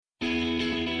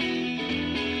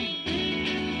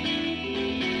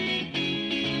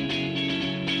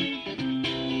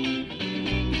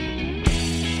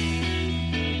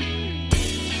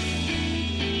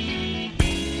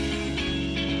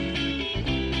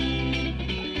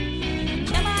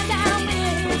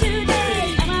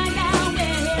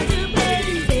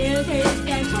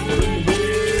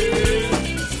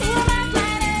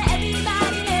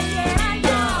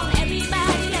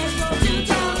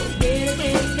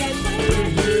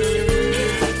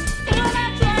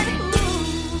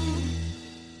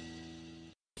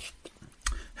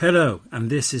Hello,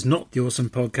 and this is not the Awesome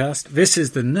Podcast. This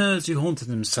is the Nerds Who Haunted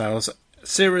Themselves,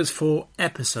 Series 4,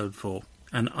 Episode 4.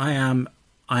 And I am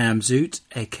Zoot,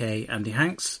 aka Andy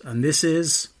Hanks, and this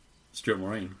is... Stuart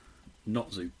Moraine,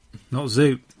 not Zoot. Not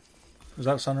Zoot. Does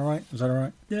that sound alright? Is that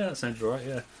alright? Yeah, that sounds alright,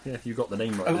 yeah. Yeah, you got the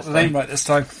name right I this got time. the name right this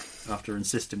time. After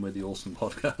insisting with the Awesome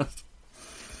Podcast.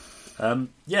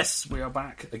 Yes, we are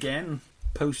back again,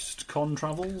 post-con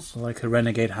travels. Like a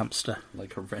renegade hamster.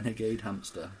 Like a renegade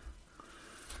hamster.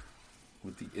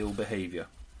 With the ill behaviour.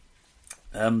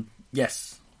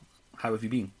 Yes, how have you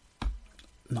been?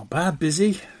 Not bad,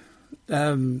 busy.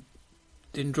 Enjoying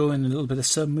a little bit of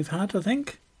sun we've had, I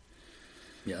think.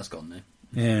 Yeah, that's gone now.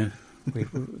 Yeah,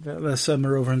 the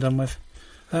summer over and done with.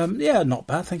 Yeah, not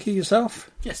bad, thank you.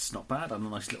 Yourself? Yes, not bad. Had a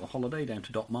nice little holiday down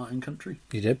to Doc Martin country.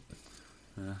 You did?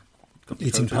 Got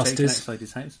Eating pasties. outside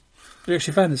his house. You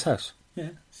actually found this house? Yeah,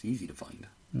 it's easy to find.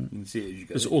 You can see it as you go.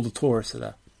 Because all the tourists are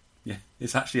there. Yeah,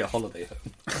 it's actually a holiday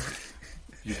home.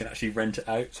 You can actually rent it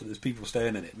out, so there's people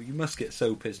staying in it. But you must get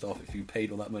so pissed off if you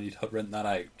paid all that money to rent that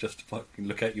out, just to fucking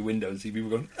look out your window and see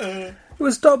people going, It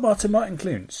was Doc Martin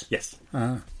Clunes? Yes.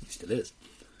 Ah. It still is.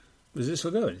 Is it still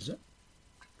going, is it?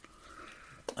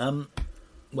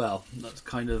 Well, that's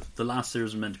kind of... The last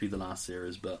series was meant to be the last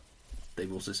series, but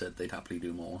they've also said they'd happily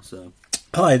do more, so...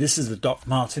 Hi, this is the Doc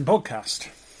Martin Podcast.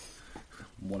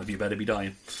 One of you better be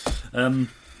dying.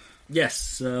 Yes,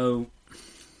 so...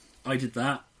 I did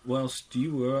that whilst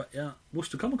you were at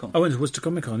Worcester Comic Con. I went to Worcester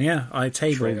Comic Con, yeah. I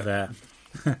tabled Traitor.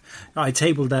 there. I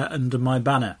tabled there under my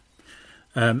banner.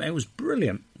 It was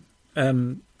brilliant.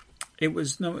 It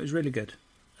was really good.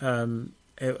 I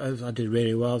did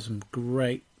really well. Some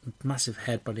great, massive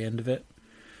head by the end of it.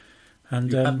 And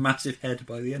you had a massive head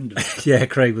by the end of it. yeah,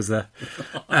 Craig was there.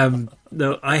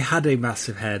 No, I had a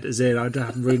massive head, as in I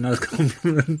had really nice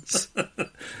compliments.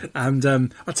 And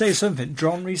I'll tell you something,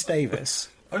 John Rhys-Davies.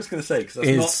 I was going to say,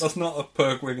 because that's not a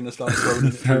perk we're going to start throwing in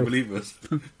at True Believers.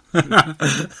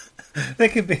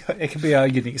 It could be our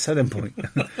unique selling point.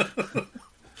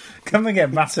 Come and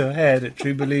get massive head at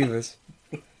True Believers.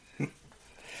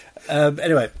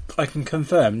 Anyway, I can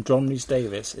confirm John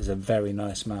Rhys-Davies is a very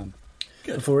nice man.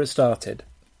 Good. Before it started,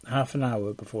 half an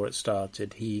hour before it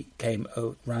started, he came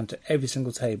round to every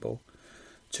single table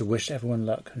to wish everyone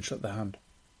luck and shook their hand.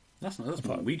 That's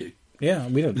what we do. Yeah,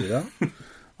 we don't do that.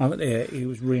 I went there, he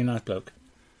was a really nice bloke.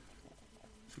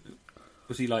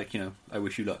 Was he like, I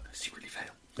wish you luck? Secretly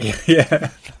fail. Yeah.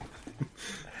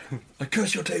 I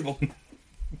curse your table.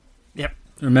 Yep.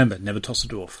 Remember, never toss a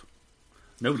dwarf.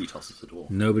 Nobody tosses a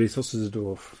dwarf. Nobody tosses a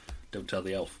dwarf. Don't tell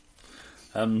the elf.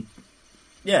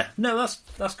 Yeah, no,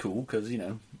 that's cool, because,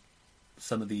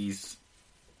 some of these...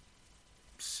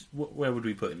 Where would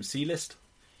we put him? C-list?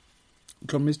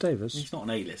 John Rhys-Davies? He's not an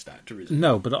A-list actor, is he?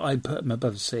 No, but I'd put him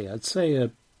above C. I'd say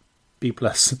a B+.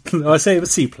 No, I'd say a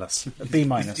C+. A B-.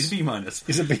 He's B-.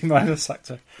 He's a B-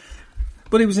 actor.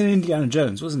 But he was in Indiana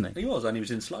Jones, wasn't he? He was, and he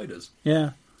was in Sliders.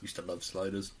 Yeah. Used to love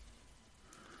Sliders.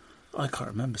 I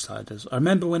can't remember Sliders. I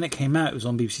remember when it came out, it was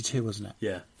on BBC Two, wasn't it?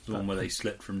 Yeah, the one where they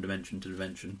slipped from dimension to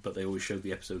dimension, but they always showed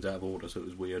the episodes out of order, so it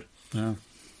was weird. Yeah.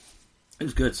 It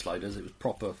was good, Sliders. It was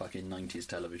proper fucking 90s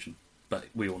television. But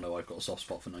we all know I've got a soft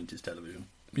spot for 90s television.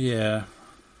 Yeah,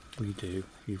 we do.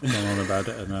 You've gone on about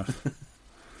it enough.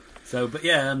 So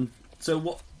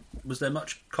what... Was there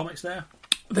much comics there?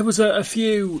 There was a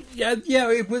few... Yeah,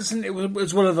 it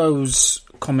was one of those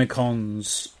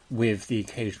Comic-Cons with the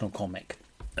occasional comic.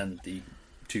 And the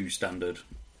two standard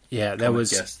there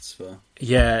was guests for...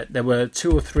 Yeah, there were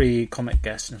 2 or 3 comic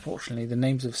guests. Unfortunately, the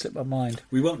names have slipped my mind.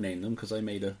 We won't name them because I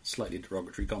made a slightly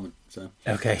derogatory comment. So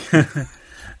okay,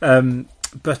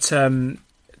 but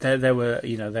there were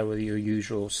your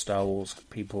usual Star Wars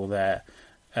people there.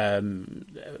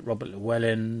 Robert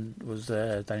Llewellyn was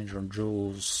there. Danny John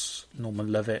Jules,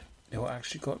 Norman Lovett, who I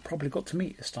actually probably got to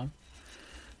meet this time.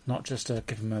 Not just to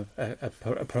give him a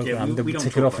program that we don't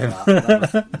tick it off him.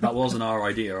 That wasn't our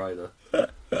idea either.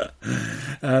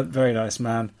 Very nice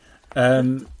man.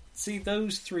 See,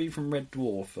 those 3 from Red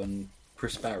Dwarf and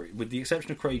Chris Barry, with the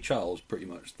exception of Craig Charles, pretty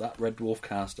much, that Red Dwarf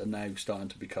cast are now starting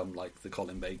to become like the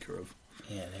Colin Baker of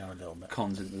they are a little bit.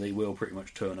 cons, in that they will pretty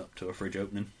much turn up to a fridge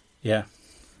opening. Yeah.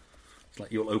 It's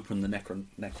like you'll open the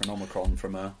Necronomicon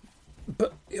from a...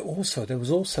 But there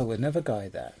was also another guy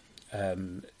there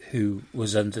who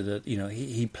was under the,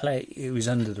 he was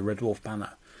under the Red Dwarf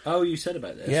banner. Oh, you said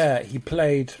about this? Yeah, he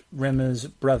played Rimmer's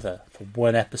brother for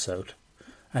one episode,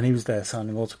 and he was there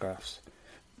signing autographs.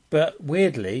 But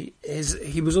weirdly,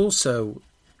 he also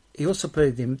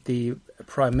played the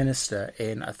Prime Minister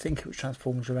in, I think it was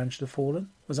Transformers: Revenge of the Fallen.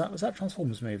 Was that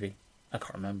Transformers movie? I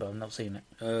can't remember. I've not seen it.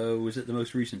 Was it the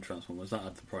most recent Transformers? That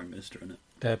had the Prime Minister in it.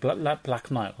 The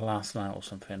Black Knight, Last Night, or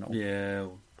something. Or Yeah,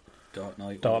 or Dark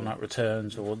Knight. Dark Knight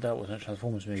Returns, or that wasn't a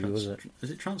Transformers movie, was it?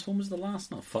 Is it Transformers the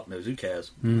last? No, fuck knows. Who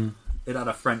cares? Mm. It had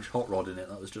a French hot rod in it.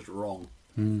 That was just wrong.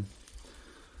 Mm.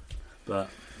 But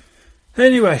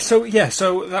anyway, so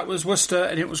that was Worcester,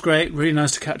 and it was great. Really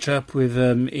nice to catch up with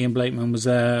Ian Blakeman was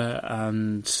there,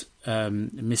 and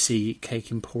Missy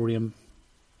Cake Emporium.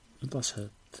 That's her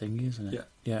thingy, isn't it?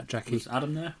 Yeah, Jackie. Was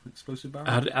Adam there? Explosive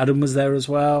Barrel? Adam was there as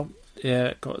well.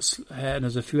 Yeah, got his hair, and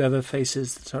there's a few other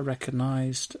faces that I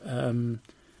recognised. And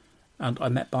I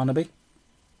met Barnaby.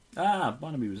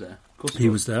 Barnaby was there. Of course he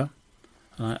was there.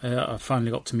 And I finally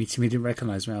got to meet him. He didn't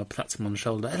recognise me. I tapped him on the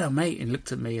shoulder. Hello, mate. And he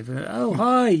looked at me. And went, oh,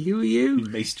 hi. You are you? He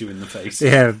maced you in the face.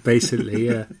 Yeah, basically,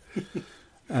 yeah.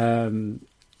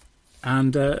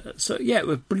 So yeah, it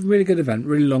was a really good event.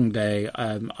 Really long day.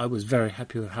 I was very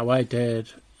happy with how I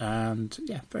did. And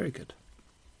yeah, very good.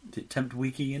 Did it tempt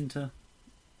Wiki into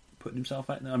putting himself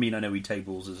out there? I mean, I know he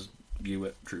tables as you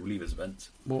at True Believers events.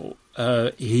 Well,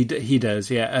 he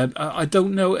does, yeah. I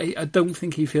don't know. I don't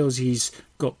think he feels he's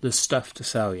got the stuff to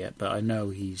sell yet, but I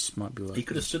know might be. He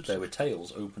could have stood there with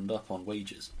tails opened up on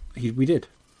wages. We did.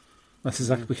 That's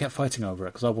exactly. We kept fighting over it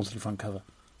because I wanted the front cover.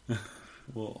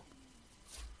 Well,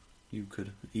 you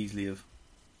could easily have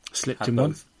slipped had in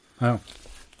both. One.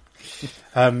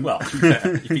 Oh. Well,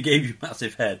 if he gave you a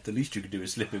massive head, the least you could do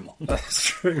is slip in one. That's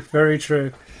true. Very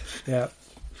true. Yeah.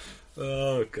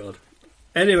 Oh, God.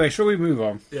 Anyway, shall we move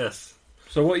on? Yes.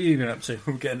 So what have you been up to?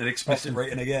 We're getting an explicit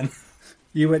rating again.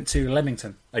 You went to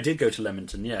Leamington. I did go to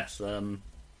Leamington, yes.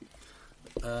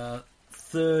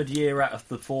 Third year out of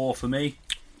the 4 for me.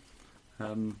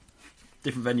 Different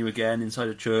venue again, inside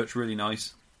a church, really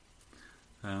nice.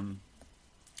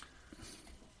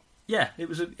 Yeah, it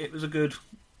was a good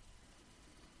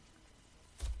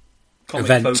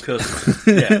comic focused.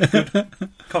 Yeah, good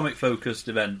comic focused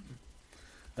event.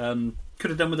 Could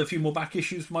have done with a few more back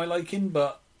issues for my liking,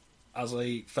 but as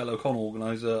a fellow con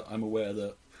organiser, I'm aware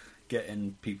that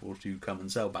getting people to come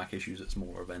and sell back issues at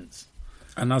smaller events.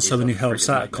 And as someone who helps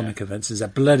out at comic events, is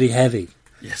that bloody heavy?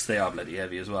 Yes, they are bloody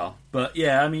heavy as well. But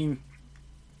yeah, I mean,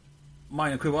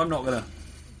 minor quibble. I'm not gonna.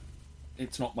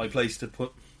 It's not my place to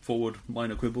put forward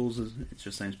minor quibbles. It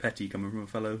just sounds petty coming from a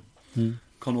fellow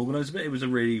con organiser. But it was a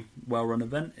really well-run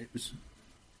event. It was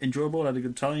enjoyable. I had a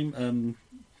good time.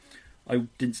 I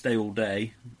didn't stay all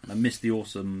day. I missed the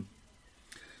awesome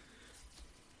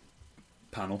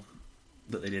panel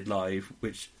that they did live,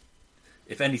 which,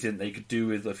 if anything, they could do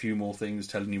with a few more things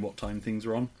telling you what time things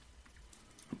are on.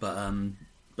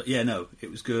 But yeah, no,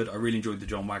 it was good. I really enjoyed the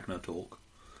John Wagner talk.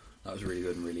 That was really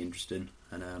good and really interesting.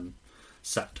 And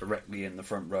sat directly in the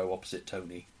front row opposite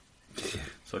Tony,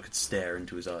 so I could stare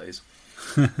into his eyes.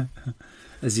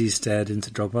 As he stared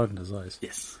into John Wagner's eyes.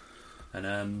 Yes.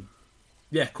 And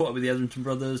yeah, caught up with the Edmonton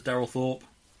brothers, Daryl Thorpe.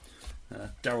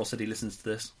 Daryl said he listens to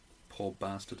this. Poor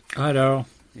bastard. Hi, Daryl.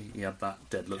 He had that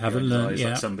dead look Haven't in his learned, eyes, yeah.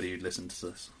 like somebody who'd listened to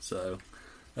this. So,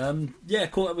 yeah,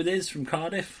 caught up with Iz from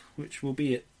Cardiff, which will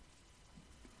be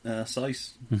at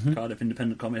SICE, Cardiff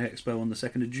Independent Comic Expo on the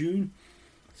 2nd of June.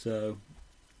 So,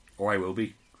 or I will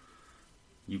be.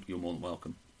 You're more than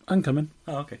welcome. I'm coming.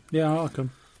 Oh, okay. Yeah, I'll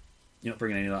come. You're not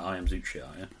bringing any of that I Am Zoot shit,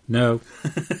 are you? No.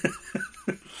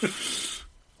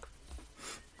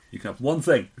 You can have one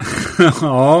thing.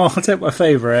 Oh, I'll take my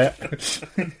favourite.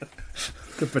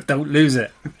 But don't lose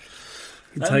it. You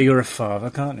can tell you're a father,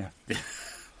 can't you? Yeah.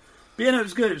 But yeah, no, it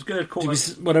was good. It was good.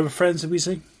 Whatever friends did we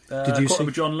see? Did you caught see? up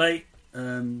with John Late.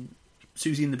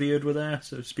 Susie and the Beard were there,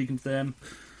 so speaking to them.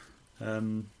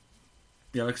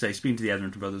 Yeah, like I say, speaking to the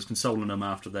Edmonton brothers, consoling them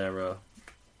after their,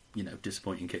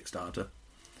 disappointing Kickstarter.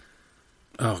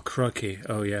 Oh, crikey!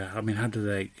 Oh, yeah. I mean, how do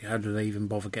they even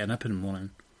bother getting up in the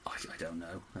morning? I don't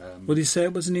know. What did he say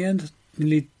it was in the end?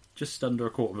 Nearly just under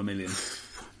 $250,000.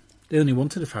 They only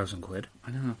wanted £1,000.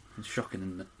 I know. It's shocking,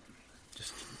 isn't it?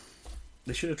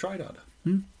 They should have tried harder.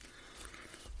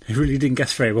 They really didn't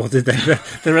guess very well, did they?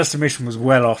 Their estimation was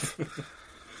well off.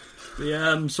 But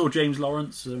yeah, saw James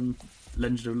Lawrence,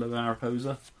 Legend of La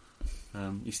Mariposa.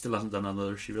 He still hasn't done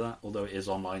another issue of that, although it is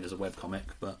online as a webcomic,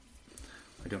 but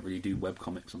I don't really do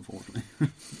webcomics, unfortunately.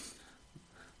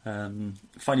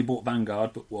 Finally bought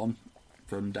Vanguard, book 1,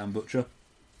 from Dan Butcher.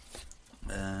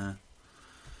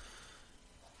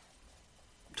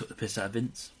 Took the piss out of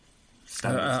Vince.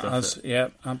 Yeah,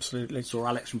 absolutely. Saw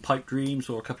Alex from Pipe Dream,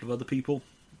 saw a couple of other people.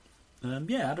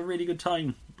 Yeah, had a really good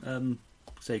time.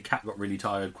 Kat got really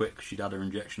tired quick. She'd had her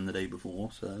injection the day before,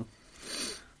 so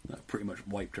that pretty much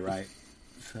wiped her out.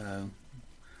 So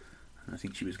I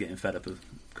think she was getting fed up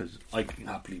because I can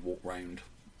happily walk round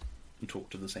and talk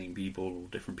to the same people or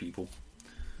different people.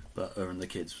 But her and the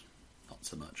kids, not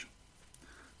so much.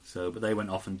 So, but they went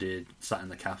off and sat in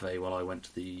the cafe while I went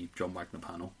to the John Wagner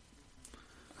panel.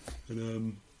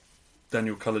 And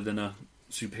Daniel coloured in a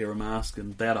superhero mask,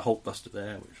 and they had a Hulkbuster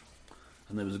there,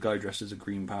 and there was a guy dressed as a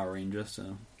Green Power Ranger.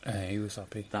 So he was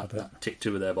happy. That ticked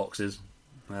 2 of their boxes.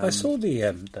 I saw the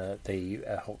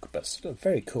Hulkbuster.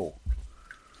 Very cool.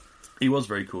 He was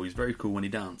very cool. He's very cool when he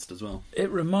danced as well.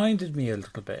 It reminded me a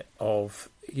little bit of,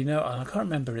 and I can't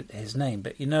remember his name,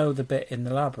 but the bit in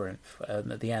the labyrinth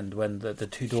at the end when the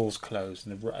 2 doors close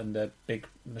and the big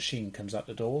machine comes out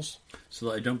the doors. So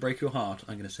that I don't break your heart,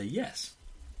 I'm going to say yes.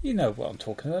 You know what I'm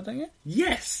talking about, don't you?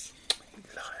 Yes! You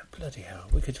liar, bloody hell.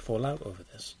 We could fall out over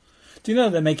this. Do you know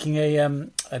they're making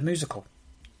a musical?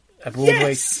 A Broadway...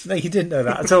 Yes! No, you didn't know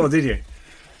that at all, did you?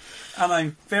 And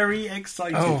I'm very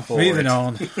excited for it. Moving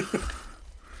on.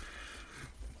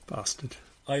 Bastard.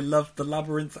 I loved the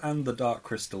Labyrinth and the Dark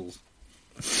Crystals.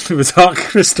 The Dark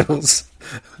Crystals.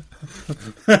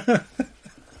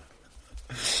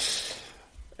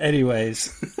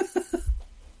 Anyways.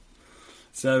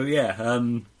 So, yeah,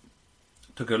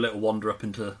 took a little wander up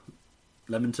into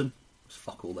Leamington. There's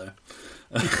fuck all there.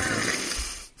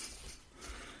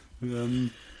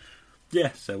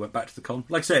 Yeah, so went back to the con.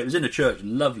 Like I say, it was in a church,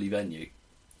 lovely venue.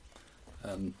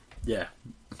 Yeah.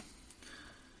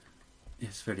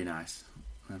 It's very nice.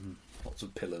 Lots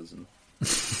of pillars and...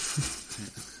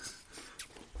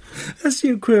 That's the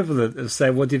equivalent of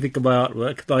saying, what do you think of my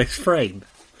artwork? Nice frame.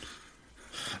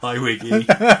 Hi, Wiggy.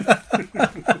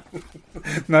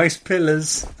 Nice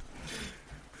pillars.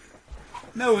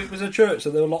 No, it was a church, so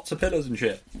there were lots of pillars and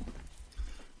shit.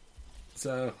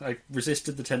 So I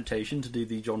resisted the temptation to do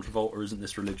the John Travolta Isn't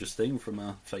This Religious thing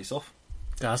from Face Off.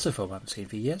 That's a film I haven't seen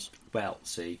for years. Well,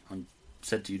 see, I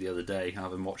said to you the other day,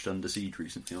 having watched Under Siege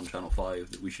recently on Channel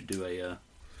 5, that we should do a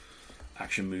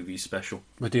action movie special.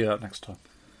 We'll do that next time.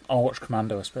 I'll watch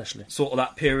Commando especially. Sort of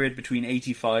that period between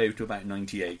 85 to about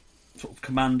 98. Sort of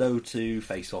Commando to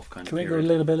Face Off kind of period. Can we go a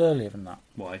little bit earlier than that?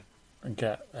 Why? And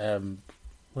get... when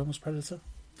was Predator?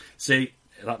 See,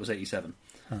 that was 87.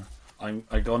 Huh. I'm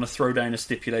going to throw down a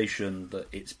stipulation that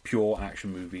it's pure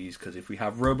action movies, because if we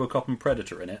have RoboCop and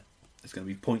Predator in it, it's going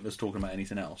to be pointless talking about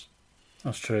anything else.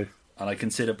 That's true. And I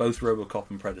consider both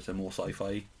RoboCop and Predator more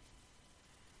sci-fi.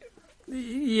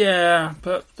 Yeah,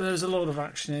 but there's a lot of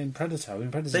action in Predator. I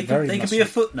mean, Predator's They can be a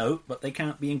footnote, but they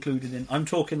can't be included in... I'm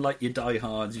talking like your Die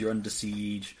Hards, your Under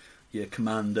Siege, your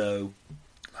Commando.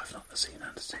 I've not seen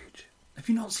Under Siege. Have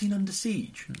you not seen Under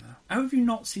Siege? No. How have you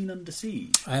not seen Under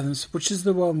Siege? I haven't. Which is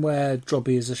the one where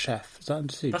Drobby is a chef? Is that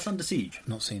Under Siege? That's Under Siege. I've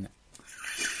not seen it.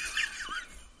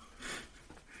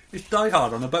 It's Die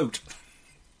Hard on a boat.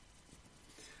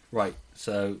 Right,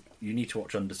 so you need to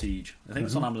watch Under Siege. I think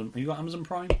it's on Amazon. Have you got Amazon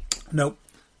Prime? Nope.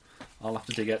 I'll have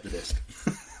to dig out the disc.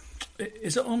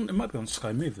 Is it on? It might be on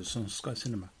Sky Movies, on Sky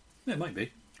Cinema. Yeah, it might be.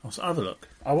 I'll have a look.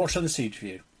 I'll watch Under Siege for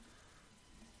you.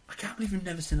 I can't believe you've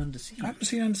never seen Under Siege. I haven't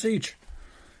seen Under Siege.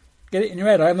 Get it in your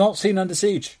head. I have not seen Under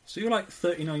Siege. So you're like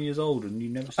 39 years old and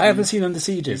you've never seen... I haven't seen Under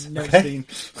Sieges. You've never seen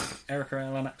Erica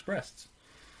Alanak breasts.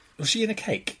 Was she in a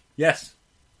cake? Yes.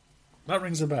 That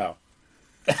rings a bell.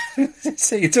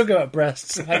 So you're talking about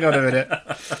breasts. Hang on a minute.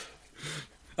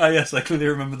 Ah, yes, I clearly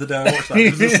remember the day I watched that.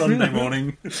 It was a Sunday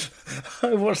morning.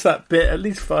 I watched that bit at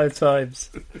least 5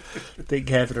 times. Didn't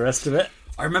care for the rest of it.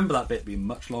 I remember that bit being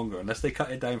much longer, unless they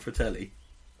cut it down for telly.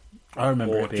 I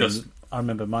remember Or it being, just- I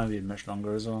remember mine being much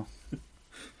longer as well.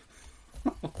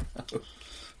 Oh, no.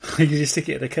 You just stick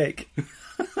it in a cake.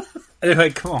 Anyway,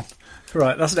 come on.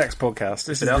 Right, that's the next podcast.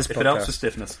 This is this If podcast. it helps with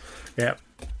stiffness. Yeah.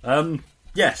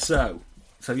 Yeah, so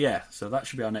that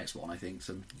should be our next one, I think.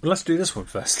 So Well, let's do this one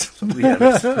first. yeah,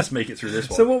 let's make it through this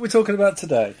one. So what are we talking about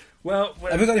today? Well,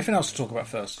 Have we got anything else to talk about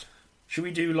first? should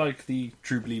we do like the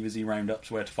True Believers roundups,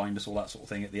 where to find us, all that sort of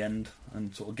thing at the end,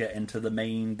 and sort of get into the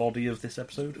main body of this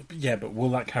episode? Yeah, but will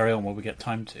that carry on while we get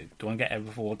time to? Do I want to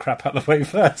get all the crap out of the way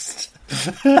first?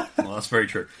 Well, that's very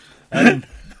true.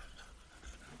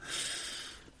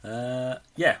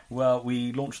 Yeah, well,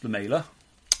 we launched the mailer.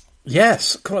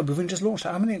 Yes. God, we've only just launched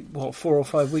it. How many, 4 or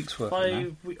 5 weeks worth?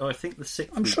 now? I think the 6th.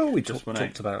 I'm sure we just talked went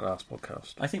out. about it last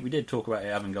podcast. I think we did talk about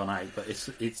it having gone out, but it's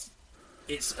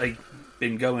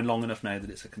been going long enough now that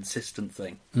it's a consistent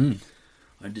thing.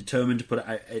 I'm determined to put it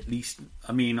out at least.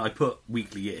 I mean, I put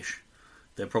weekly-ish.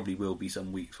 There probably will be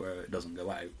some weeks where it doesn't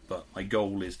go out, but my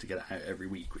goal is to get it out every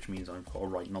week, which means I've got to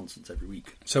write nonsense every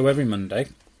week. So every Monday.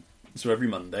 So every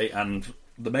Monday, and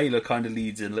the mailer kind of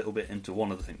leads in a little bit into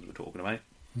one of the things we're talking about,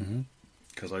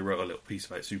 because I wrote a little piece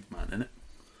about Superman in it.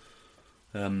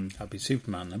 That'd be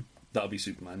Superman then. That'll be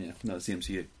Superman, yeah. No, it's the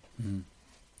MCU. Do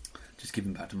just give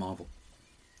them back to Marvel.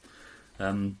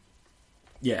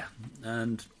 Yeah,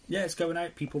 and yeah, it's going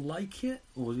out. People like it,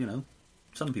 or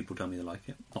some people tell me they like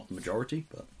it. Not the majority,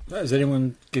 but Is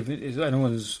anyone's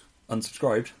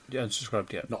unsubscribed? yeah,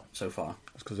 unsubscribed yet? Not so far.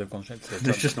 That's because they've gone straight to the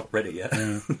They're top. just not ready yet.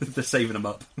 Yeah. They're saving them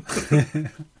up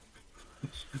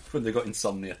when they've got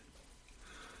insomnia.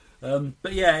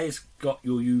 But yeah, it's got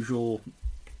your usual.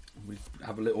 We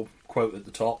have a little quote at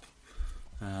the top,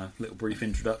 little brief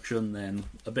introduction, then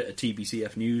a bit of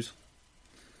TBCF news.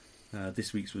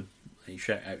 This week's with a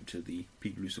shout out to the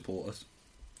people who support us.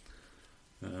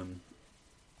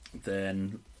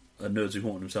 Then a Nerds Who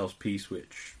Haunt Themselves piece,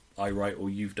 which I write or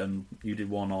you've done. You did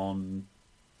one on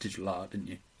digital art, didn't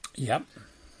you? Yep.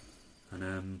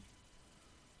 And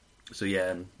so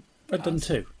yeah, and I've done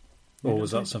two. Or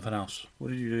was done that two? something else? What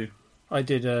did you do? I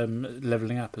did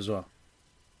leveling up as well.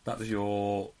 That was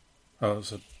your Oh, it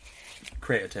was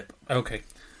creator tip. okay.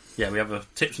 Yeah, we have a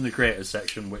tips from the creators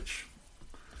section, which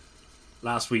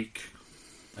last week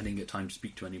I didn't get time to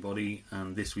speak to anybody,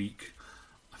 and this week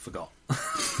I forgot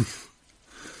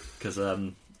because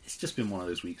it's just been one of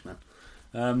those weeks,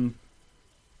 man.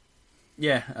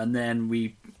 Yeah, and then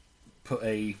we put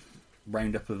a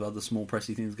roundup of other small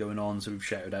pressy things going on, so we've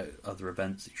shouted out other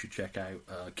events that you should check out.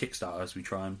 Kickstarters, we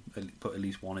try and put at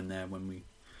least one in there when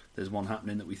there's one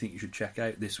happening that we think you should check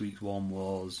out. This week's one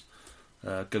was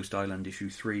Ghost Island issue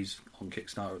 3's on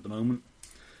Kickstarter at the moment,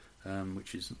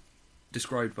 which is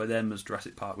described by them as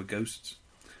Jurassic Park with ghosts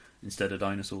instead of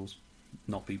dinosaurs,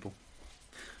 not people.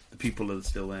 The people are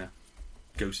still there.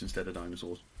 Ghosts instead of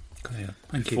dinosaurs. Yeah,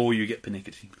 thank you. Before you get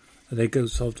panicky. Are they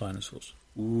ghosts of dinosaurs?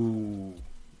 Ooh,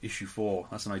 issue 4.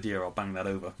 That's an idea. I'll bang that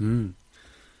over. Mm.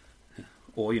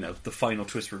 Or, the final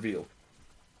twist reveal.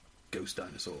 Ghost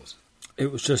dinosaurs.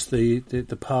 It was just the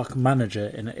park manager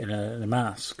in a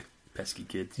mask. Pesky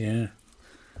kids. Yeah.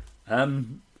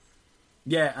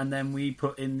 Yeah, and then we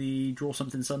put in the Draw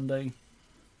Something Sunday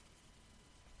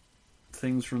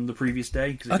things from the previous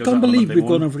day. 'Cause it I goes can't out on believe Monday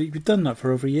morning. we've done that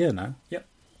for over a year now. Yep.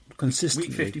 Consistently.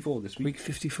 Week 54 this week. Week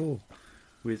 54.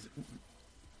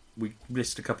 We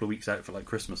missed a couple of weeks out for like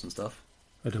Christmas and stuff.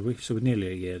 Oh, did we? So we're nearly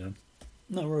a year then.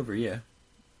 No, we're over a year.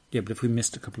 Yeah, but if we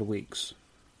missed a couple of weeks.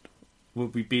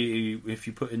 Would we be, if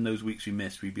you put in those weeks we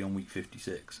missed, we'd be on week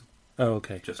 56. Oh,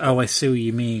 okay. Just I see what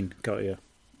you mean. Got you.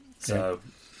 So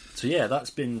yeah, that's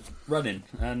been running,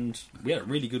 and we had a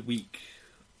really good week.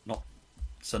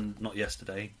 Not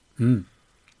yesterday. Mm.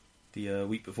 The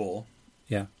week before.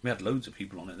 Yeah. We had loads of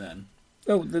people on it then.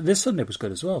 Oh, this Sunday was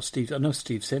good as well. I know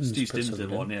Steve Sims. Steve put Sims something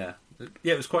did in. one, yeah.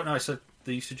 Yeah, it was quite nice.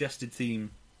 The suggested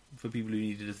theme for people who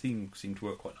needed a theme seemed to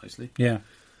work quite nicely. Yeah.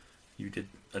 You did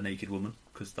a naked woman,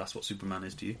 because that's what Superman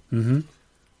is to you. Mm-hmm.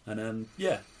 And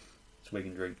yeah, swig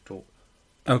and drink, talk.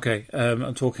 Okay,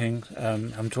 I'm talking.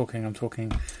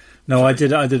 No, I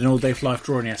did an all-day live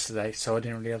drawing yesterday, so I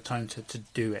didn't really have time to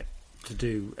do it. To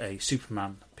do a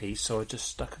Superman piece, so I just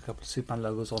stuck a couple of Superman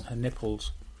logos on her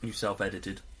nipples. You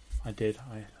self-edited. I did.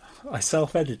 I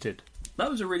self-edited.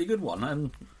 That was a really good one, and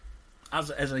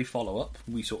as a follow-up,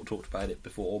 we sort of talked about it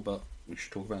before, but we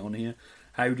should talk about it on here.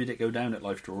 How did it go down at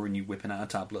Life Drawing? You whipping out a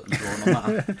tablet and drawing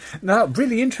on that? No,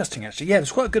 really interesting actually. Yeah, it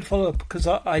was quite a good follow-up because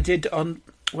I did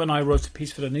when I wrote a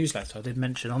piece for the newsletter, I did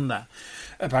mention on there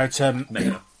about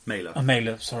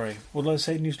mailer. Sorry, what did I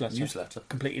say? Newsletter.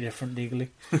 Completely different legally.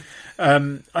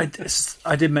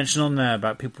 I did mention on there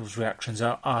about people's reactions,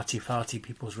 arty-farty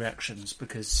people's reactions,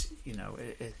 because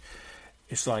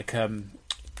it's like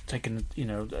taking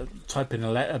typing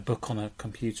a book on a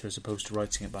computer as opposed to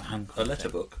writing it by hand. A letter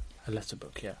book. A letter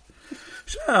book, yeah.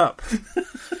 Shut up.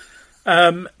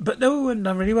 But no, it went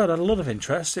down really well. I had a lot of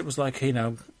interest. It was like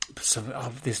some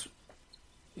of this.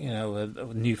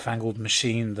 A newfangled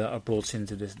machine that I brought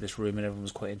into this room, and everyone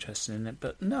was quite interested in it.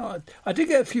 But no, I did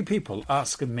get a few people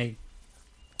asking me,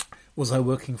 was I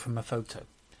working from a photo?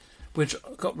 Which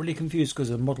I got really confused because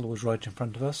the model was right in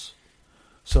front of us.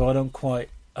 So I don't quite...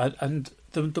 and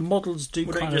the models do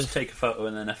Wouldn't kind you of... just take a photo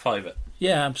and then F5 it?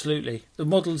 Yeah, absolutely. The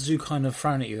models do kind of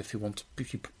frown at you if you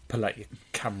pull out your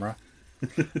camera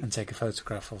and take a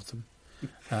photograph of them.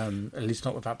 At least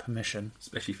not without permission.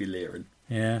 Especially if you're leering.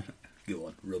 Yeah. Go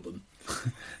on, rub them.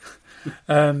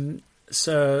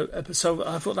 So I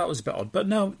thought that was a bit odd, but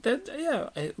no,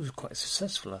 it was quite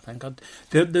successful. I think.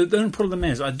 The only problem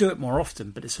is I do it more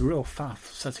often, but it's a real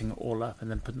faff setting it all up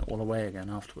and then putting it all away again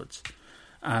afterwards,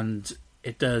 and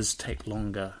it does take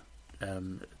longer.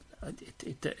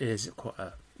 It is quite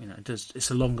a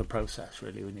it's a longer process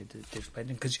really when you do digital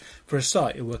painting, because for a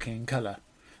start you're working in colour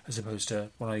as opposed to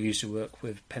when I used to work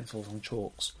with pencils and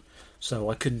chalks.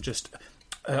 So I couldn't just.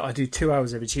 I do 2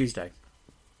 hours every Tuesday,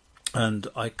 and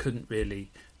I couldn't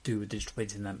really do with digital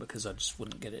painting then, because I just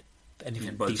wouldn't get it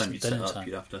anything By the time decent you done set in up, time.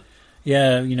 you'd have to.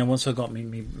 Yeah, once I got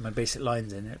my basic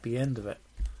lines in, it'd be the end of it.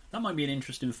 That might be an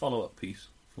interesting follow-up piece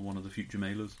for one of the future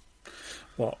mailers.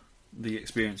 What? The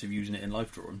experience of using it in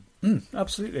life drawing.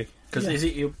 Absolutely. Because is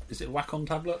it a Wacom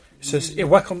tablet? So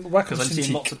Wacom Because I've seen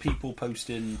Cintiq. lots of people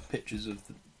posting pictures of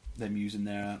them using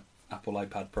their Apple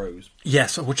iPad Pros.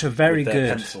 Yes, which are very with their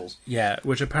good. pencils. Yeah,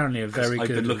 which apparently are very I've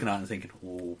good. been looking at it and thinking,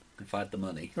 oh, if I had the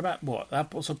money. About what?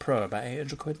 Apple's a Pro, about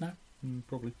 £800 now.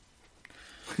 Probably.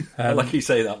 I like you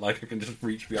say that, like I can just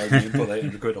reach behind me and pull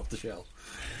 £800 off the shelf.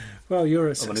 Well, you're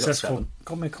a I've only got successful 7.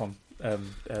 Comic-Con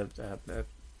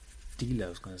dealer, I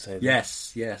was going to say.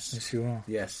 Yes. Yes, you are.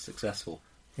 Yes, successful.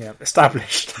 Yeah,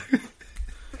 established.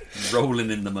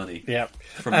 Rolling in the money. Yeah.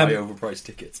 From my overpriced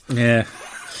tickets. Yeah.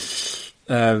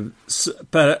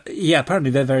 But yeah,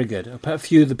 apparently they're very good. A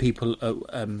few of the people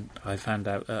I found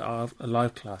out a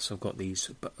live class have got these.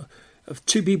 But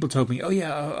 2 people told me, "Oh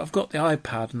yeah, I've got the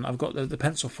iPad and I've got the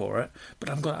pencil for it, but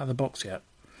I haven't got it out of the box yet."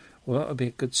 Well, that would be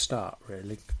a good start,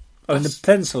 really. I mean, the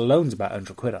pencil alone's about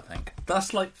 £100, I think.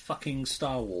 That's like fucking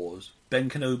Star Wars. Ben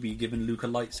Kenobi giving Luke a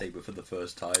lightsaber for the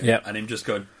first time, and him just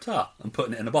going "ta" and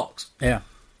putting it in a box. Yeah,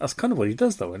 that's kind of what he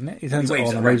does, though, isn't it? He turns it waves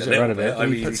on it and around waves a it around a little bit. bit. I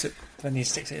He mean, puts it, then he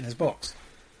sticks it in his box.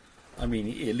 I mean,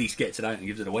 he at least gets it out and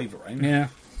gives it a wave around. Yeah.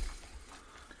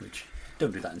 Which,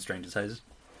 don't do that in strangers' houses.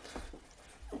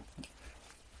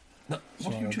 No,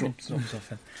 what are you doing?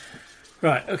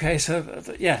 Right, okay, so that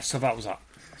was that.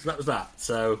 So that was that.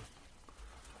 So,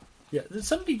 yeah,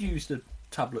 somebody used a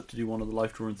tablet to do one of the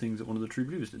life drawing things at one of the True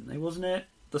Blues, didn't they? Wasn't it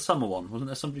the summer one? Wasn't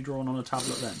there somebody drawing on a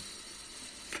tablet then?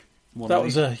 That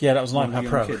was an iPad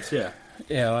Pro. Kids, yeah.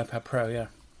 Yeah, iPad Pro, yeah.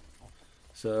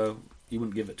 So, you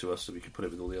wouldn't give it to us so we could put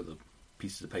it with all the other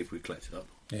pieces of paper we collected up.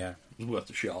 Yeah. It was worth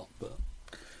a shot, but...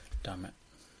 Damn it.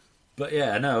 But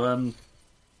yeah, no,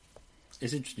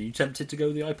 it's interesting. You tempted to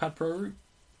go the iPad Pro route?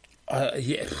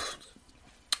 Yeah.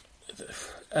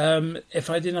 If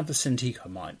I didn't have the Cintiq, I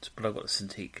might, but I've got the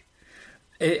Cintiq.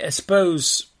 I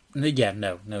suppose... Yeah,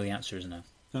 no, the answer is no.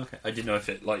 Okay. I didn't know if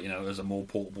it, as a more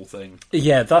portable thing.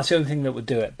 Yeah, that's the only thing that would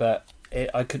do it, but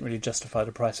I couldn't really justify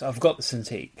the price. I've got the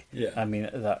Cintiq. Yeah. I mean,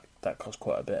 that cost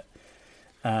quite a bit.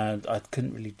 And I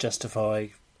couldn't really justify...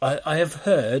 I have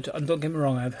heard, and don't get me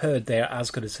wrong, I've heard they're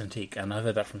as good as Cintiq, and I've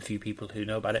heard that from a few people who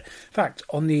know about it. In fact,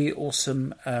 on the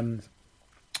awesome Facebook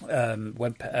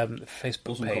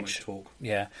Awesome page, Comics Talk.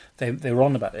 yeah, they were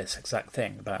on about this exact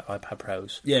thing, about iPad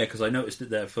Pros. Yeah, because I noticed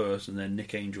it there first, and then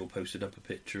Nick Angel posted up a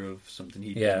picture of something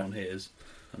he'd done on his,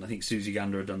 and I think Susie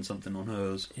Gander had done something on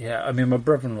hers. Yeah, I mean, my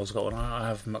brother-in-law's got one. I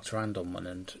have mucked around on one,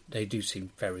 and they do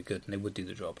seem very good, and they would do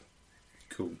the job.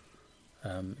 Cool.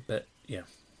 But, yeah.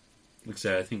 Like I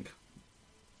say, I think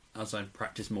as I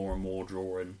practice more and more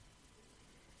drawing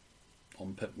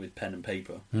with pen and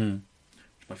paper, which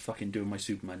I fucking doing my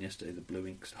Superman yesterday, the blue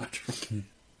ink started drawing,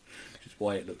 which is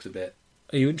why it looks a bit...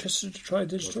 Are you interested to try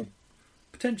digital?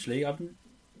 Potentially. I've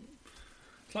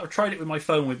tried it with my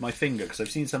phone with my finger, because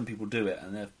I've seen some people do it,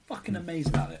 and they're fucking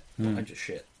amazing at it. I'm just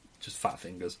shit. Just fat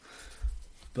fingers.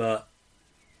 But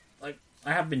I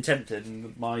have been tempted, and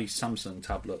with my Samsung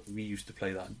tablet, we used to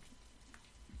play that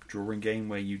drawing game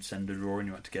where you'd send a drawing,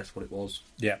 you had to guess what it was.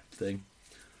 Yeah. Thing.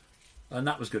 And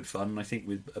that was good fun. And I think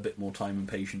with a bit more time and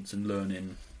patience and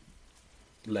learning,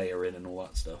 layering and all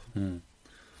that stuff, then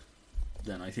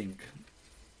I think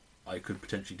I could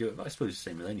potentially do it. But I suppose it's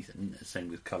the same with anything, isn't it? The same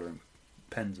with colouring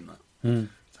pens and that.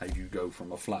 It's how you go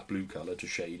from a flat blue colour to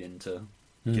shade into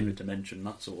give it dimension,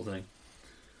 that sort of thing.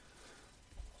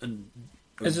 And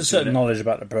there's a certain knowledge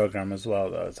about the program as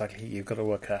well, though. Exactly, you've got to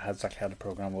work out exactly how the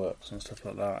program works and stuff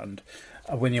like that. And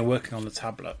when you're working on the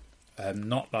tablet,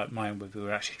 not like mine, where we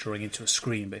were actually drawing into a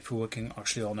screen, but if you're working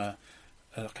actually on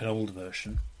like an older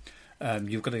version,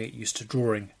 you've got to get used to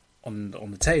drawing on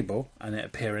the table and it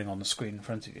appearing on the screen in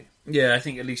front of you. Yeah, I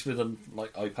think at least with a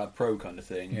iPad Pro kind of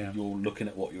thing, you're looking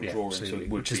at what you're drawing, so it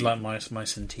would which is like my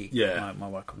Cintiq. Yeah, my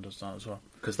Wacom does that as well.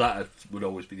 Because that would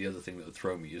always be the other thing that would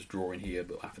throw me, is drawing here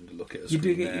but having to look at a You screen.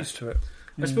 do get there. used to it.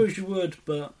 I suppose you would,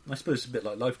 but I suppose it's a bit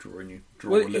like life drawing. You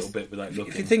draw a little bit without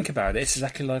looking. If you think about it, it's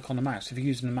exactly like on a mouse. If you're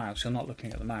using a mouse, you're not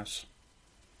looking at the mouse.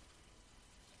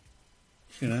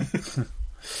 You know?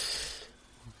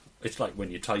 It's like when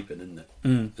you're typing, isn't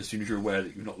it? As soon as you're aware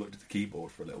that you've not looked at the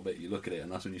keyboard for a little bit, you look at it,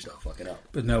 and that's when you start fucking up.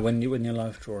 But no, when you're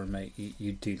live drawing, mate,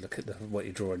 you do look at what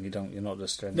you're drawing. You're not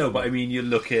just doing. No, but I mean, you're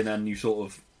looking, and you're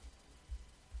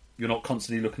not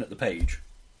constantly looking at the page.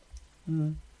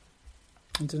 I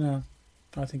don't know.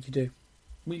 I think you do.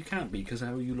 Well, you can't be, because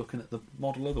how are you looking at the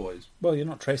model otherwise? Well, you're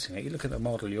not tracing it. You look at the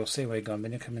model, you'll see where you're going.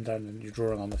 When you're coming down and you're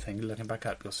drawing on the thing, you're looking back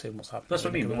up, you'll see what's happening. That's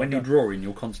what I mean, but when you're drawing,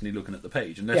 you're constantly looking at the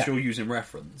page, unless Yeah. you're using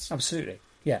reference. Absolutely.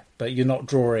 Yeah, but you're not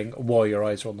drawing while your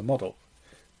eyes are on the model,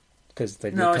 because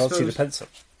they No, I can't see the suppose- pencil.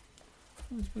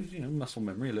 I suppose, muscle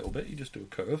memory a little bit. You just do a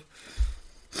curve.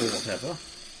 Or whatever.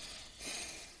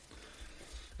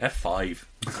 F5.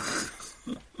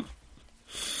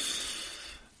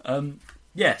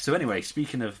 Yeah, so anyway,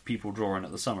 speaking of people drawing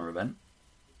at the summer event,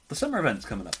 the summer event's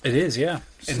coming up. It is, yeah.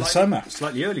 In the Slightly- summer.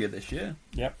 Slightly earlier this year.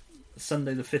 Yep.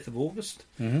 Sunday the 5th of August.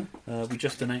 Mm-hmm. We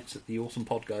just announced that the Awesome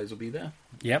Pod guys will be there.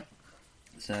 Yep.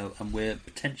 So, and we're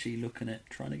potentially looking at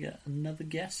trying to get another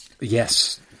guest.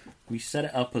 Yes. We set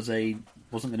it up as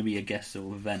wasn't going to be a guest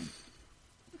sort of event.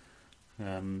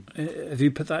 Have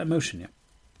you put that in motion yet?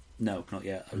 No, not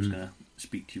yet. I was going to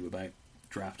speak to you about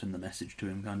drafting the message to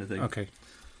him, kind of thing. Okay.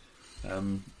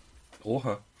 Or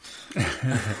her.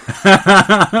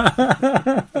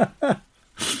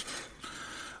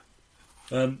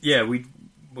 Yeah, we're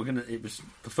gonna. It was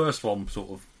the first one.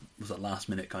 Sort of was a last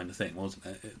minute kind of thing, wasn't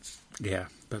it? Yeah,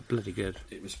 but bloody good.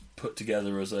 It was put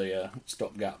together as a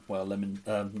stopgap while Leamington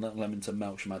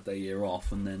Melksham had their year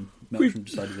off, and then Melksham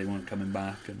decided they weren't coming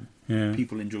back, and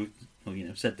people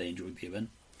said they enjoyed the event,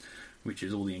 which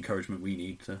is all the encouragement we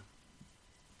need to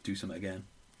do something again,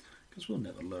 because we'll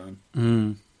never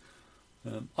learn.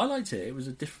 I liked it. It was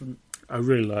a different. I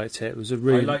really liked it. It was a I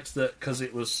really. liked that because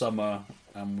it was summer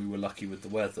and we were lucky with the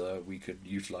weather. We could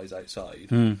utilise outside,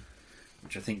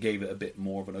 which I think gave it a bit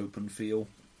more of an open feel.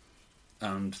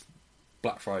 And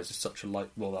Blackfriars is such a light.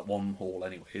 Well, that one hall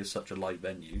anyway is such a light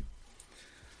venue,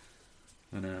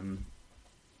 and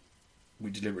we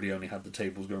deliberately only had the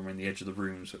tables going around the edge of the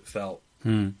room, so it felt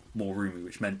more roomy,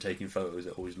 which meant taking photos.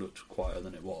 It always looked quieter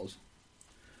than it was.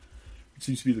 It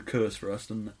seems to be the curse for us,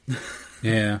 doesn't it?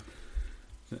 Yeah.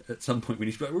 At some point we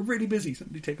need to be like, we're really busy,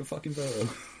 somebody take a fucking photo.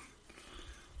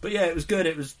 But yeah, it was good.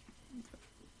 It was,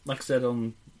 like I said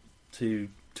on to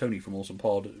Tony from Awesome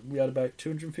Pod, we had about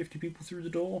 250 people through the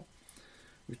door,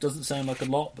 which doesn't sound like a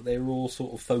lot, but they were all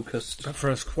sort of focused. But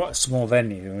for quite a small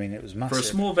venue, I mean, it was massive. For a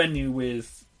small venue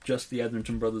with just the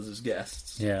Edmonton Brothers as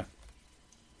guests, Yeah.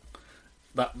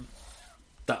 that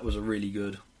was a really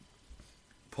good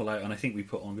pull out, and I think we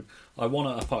put on. I want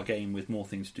to up our game with more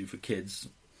things to do for kids.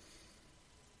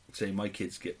 Say my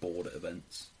kids get bored at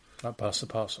events. Like Pass the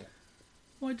Parcel.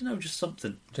 Well, I don't know, just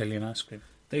something. Jelly and ice cream.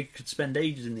 They could spend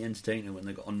ages in the entertainer when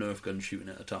they got a Nerf gun shooting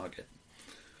at a target.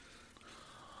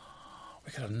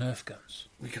 We could have Nerf guns.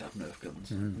 We could have Nerf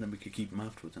guns, and then we could keep them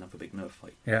afterwards and have a big Nerf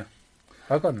fight. Yeah.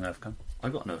 I've got a Nerf gun. I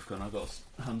got a Nerf gun. I got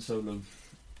a Han Solo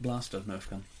blaster Nerf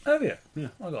gun. Oh, yeah. Yeah.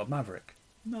 I got a Maverick.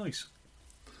 Nice.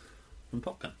 And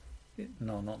Top Gun.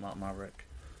 No, not that Maverick.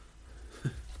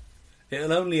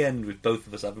 It'll only end with both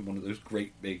of us having one of those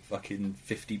great big fucking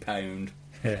 £50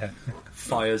 Yeah.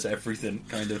 fires everything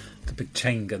kind of The big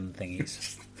chain gun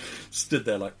thingies. stood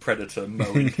there like Predator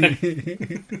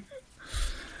mowing.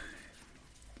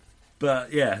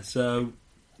 But yeah, so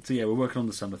yeah, we're working on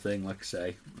the summer thing, like I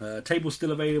say. Tables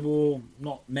still available,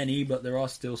 not many, but there are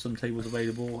still some tables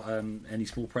available. Any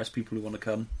small press people who want to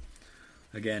come.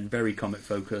 Again, very comic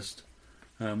focused.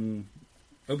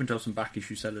 Open to have some back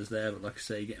issue sellers there, but like I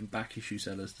say, getting back issue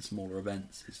sellers to smaller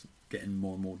events is getting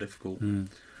more and more difficult. And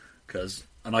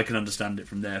I can understand it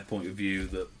from their point of view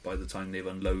that by the time they've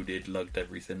unloaded, lugged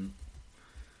everything,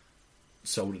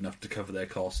 sold enough to cover their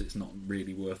costs, it's not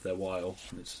really worth their while.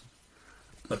 It's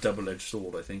a double-edged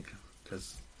sword, I think,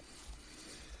 because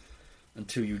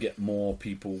until you get more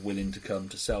people willing to come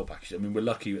to sell back issues, I mean, we're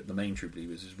lucky at the Main True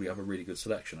Believers is we have a really good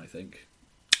selection, I think.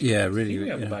 Yeah, I really. think we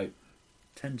have yeah. about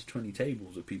 10 to 20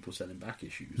 tables of people selling back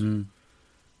issues.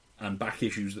 And back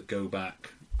issues that go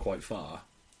back quite far.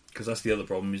 Because that's the other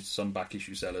problem, is some back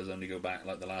issue sellers only go back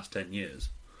like the last 10 years.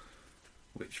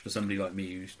 Which for somebody like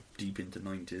me who's deep into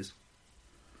 90s,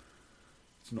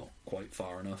 it's not quite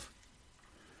far enough.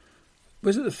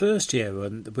 Was it the first year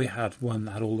when we had one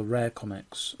that had all the rare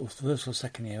comics, or the first or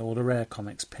second year, all the rare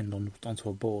comics pinned onto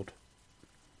a board?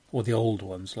 Or the old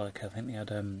ones, like I think they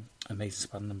had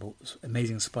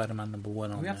Amazing Spider-Man number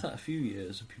 1 on We have there. that a few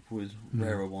years of people with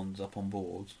rarer ones up on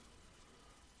boards,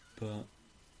 but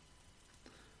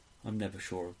I'm never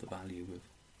sure of the value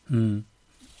of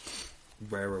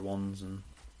rarer ones, and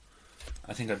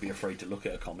I think I'd be afraid to look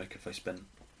at a comic if I spent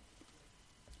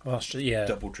Well, yeah.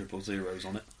 double, triple zeros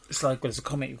on it. It's like, well, it's a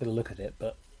comic, you've got to look at it,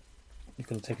 but you've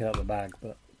got to take it out of the bag,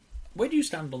 but... Where do you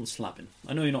stand on slabbing?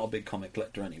 I know you're not a big comic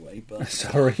collector anyway, but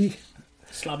Sorry?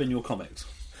 slabbing your comics.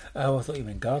 Oh, I thought you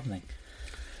meant gardening.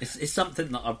 It's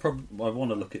something that I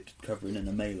want to look at covering in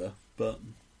a mailer, but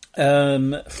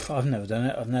I've never done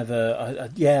it. I've never.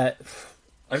 Yeah.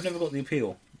 I've never got the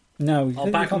appeal. No, I'll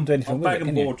you back can't do anything with it, on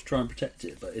can you? board to try and protect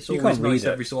it, but it's You always can't read nice it.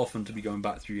 every so often to be going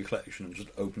back through your collection and just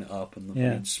open it up and the Yeah.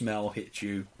 weird smell hits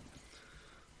you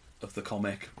of the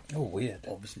comic. Oh, weird.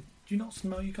 Obviously, do you not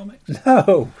smell your comics?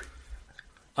 No.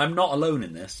 I'm not alone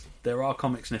in this. There are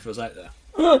comic sniffers out there.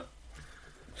 Do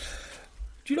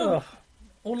you know? Ugh.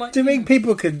 Or like, Do you think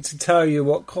people can tell you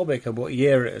what comic and what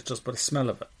year it is just by the smell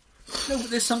of it? no, but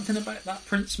there's something about that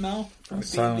print smell from It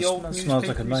the old smells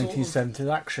like a newspapery sort of- 1970s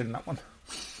action, that one.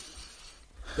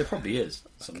 There probably is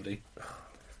somebody.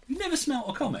 You never smelt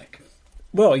a comic.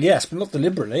 Well, yes, but not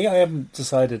deliberately. I haven't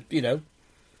decided, you know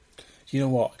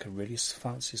what, I could really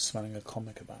fancy smelling a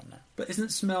comic about now. But isn't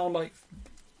it smell like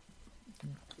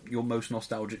your most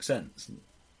nostalgic sense?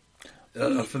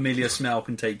 A familiar smell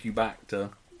can take you back to...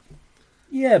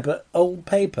 Yeah, but old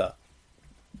paper.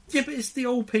 Yeah, but it's the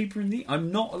old paper in the...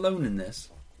 I'm not alone in this.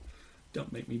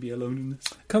 Don't make me be alone in this.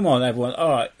 Come on, everyone. All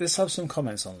right, let's have some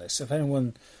comments on this. If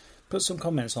anyone... Put some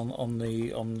comments on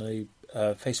the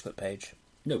Facebook page.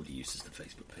 Nobody uses the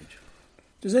Facebook page.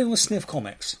 Does anyone sniff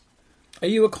comics? Are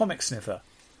you a comic sniffer?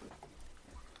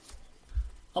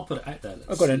 I'll put it out there.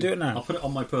 I've got to do it now. I'll put it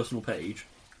on my personal page.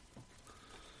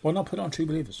 Why not put it on True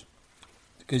Believers?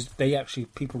 Because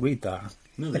people read that.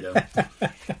 No, they don't.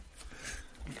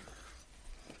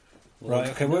 Right,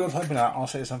 okay, we'll open that. I'll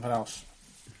say something else.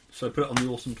 So put it on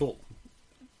the Awesome Talk.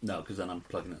 No, because then I'm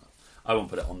plugging it up. I won't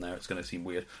put it on there. It's going to seem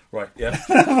weird. Right, yeah.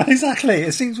 Exactly.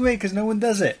 It seems weird because no one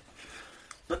does it.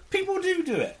 But people do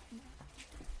it.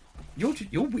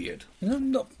 You're weird. No,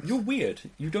 I'm not. You're weird.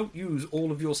 You don't use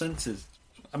all of your senses.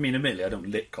 I mean, admittedly, I don't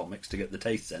lick comics to get the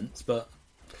taste sense, but...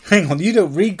 Hang on, you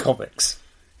don't read comics.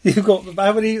 You've got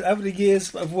how many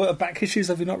years of back issues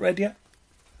have you not read yet?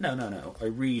 No. I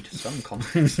read some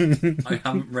comics. I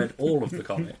haven't read all of the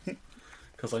comics.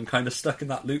 Because I'm kind of stuck in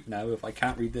that loop now. If I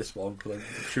can't read this one, because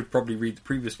I should probably read the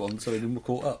previous one so I didn't get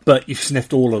caught up. But you've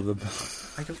sniffed all of them.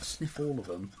 I don't sniff all of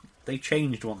them. They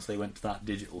changed once they went to that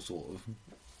digital sort of...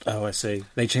 Oh, I see.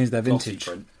 They changed their glossy vintage.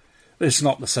 print. It's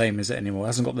not the same, is it, anymore? It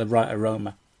hasn't got the right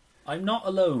aroma. I'm not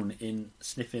alone in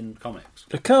sniffing comics.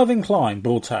 If Calvin Klein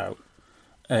brought out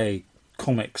a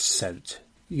comic scent,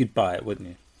 you'd buy it, wouldn't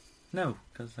you? No,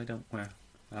 because I don't wear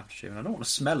aftershave. And I don't want the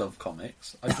smell of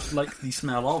comics. I just like the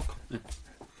smell of comics.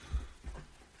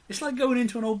 It's like going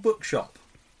into an old bookshop.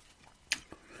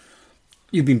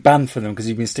 You've been banned for them because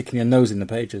you've been sticking your nose in the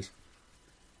pages.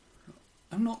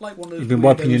 I'm not like one of those... You've been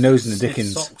wiping your weirdos nose in that the sniff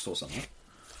Dickens. socks or something.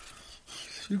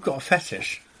 You've got a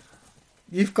fetish.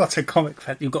 You've got a comic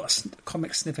You've got a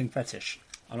comic sniffing fetish.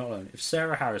 I'm not alone. If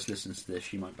Sarah Harris listens to this,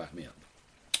 she might back me up.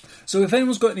 So if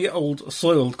anyone's got any old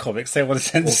soiled comics they want to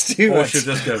send us to Or I us, should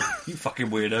just go, you fucking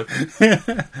weirdo.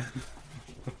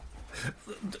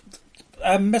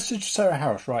 message Sarah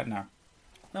Harris right now.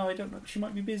 No, I don't know. She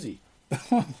might be busy.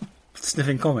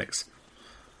 Sniffing comics.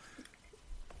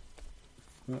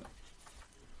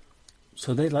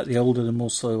 So they like the older, the more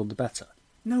soiled, the better.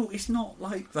 No, it's not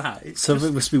like that. It's So just,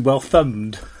 it must be well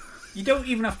thumbed. you don't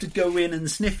even have to go in and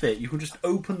sniff it. You can just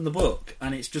open the book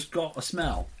and it's just got a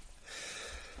smell.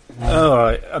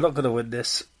 Alright, I'm not going to win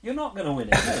this. You're not going to win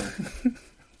it, no.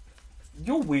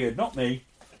 You're weird, not me.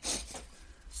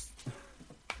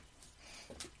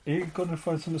 Are you going to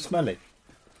find something smelly?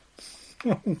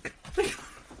 Smell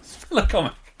a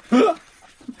comic.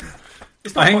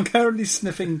 It's not I am one- currently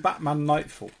sniffing Batman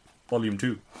Nightfall. Volume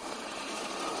 2.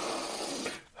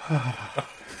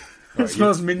 It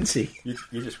smells minty.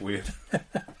 You're just weird.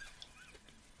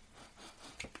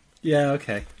 Yeah,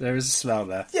 okay. There is a smell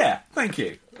there. Yeah, thank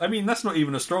you. I mean, that's not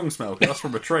even a strong smell, 'cause that's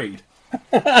from a trade.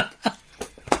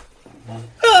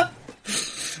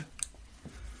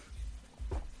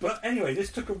 But anyway,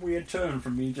 this took a weird turn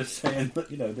from me just saying that,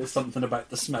 there's something about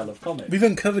the smell of comics. We've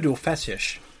uncovered your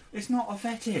fetish. It's not a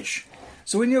fetish.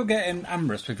 So when you're getting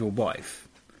amorous with your wife,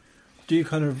 do you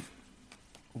kind of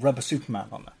rub a Superman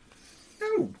on her?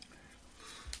 No.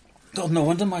 Oh, no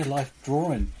wonder my life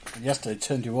drawing yesterday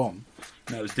turned you on.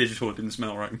 No, it was digital, it didn't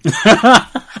smell right.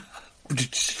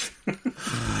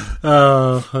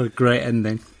 Oh, what a great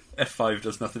ending. F5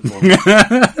 does nothing for me.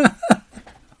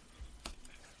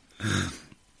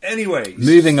 Anyway,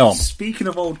 Moving on. Speaking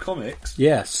of old comics,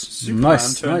 Yes. Superman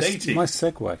nice, turned nice, 80. nice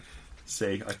segue.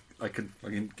 see, I can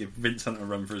give Vince Hunter a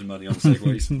run for his money on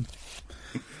segues.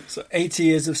 So 80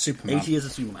 years of Superman. 80 years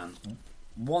of Superman.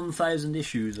 1,000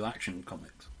 issues of Action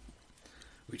Comics.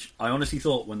 Which I honestly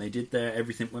thought when they did their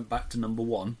everything went back to number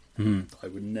 1, I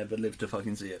would never live to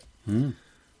fucking see it.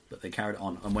 But they carried it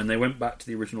on. And when they went back to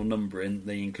the original numbering,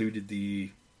 they included the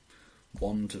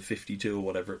 1 to 52 or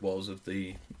whatever it was of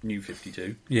the new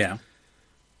 52. Yeah.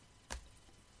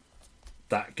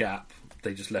 that gap,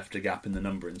 they just left a gap in the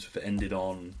numbering. So if it ended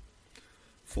on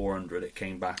 400, it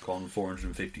came back on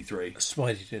 453.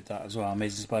 Spidey did that as well.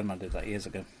 Amazing Spider-Man did that years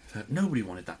ago. Nobody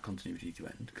wanted that continuity to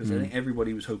end because I think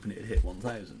everybody was hoping it'd hit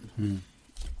 1,000.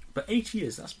 But 8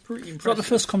 years, that's pretty impressive. It's not the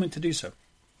first comic to do so.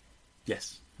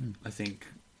 Yes. I think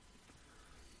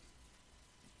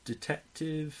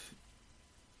Detective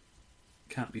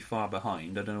can't be far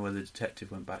behind. I don't know whether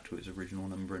Detective went back to its original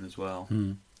numbering as well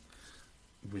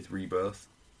with Rebirth.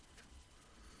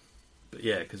 But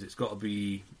yeah, because it's got to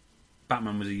be...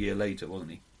 Batman was a year later,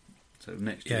 wasn't he? So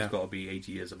next year it's got to be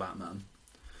 80 years of Batman.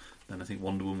 Then I think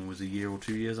Wonder Woman was a year or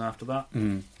 2 years after that.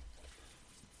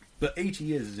 But 80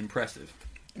 years is impressive.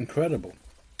 Incredible.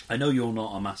 I know you're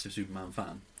not a massive Superman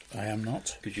fan. I am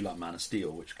not. Because you like Man of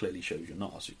Steel, which clearly shows you're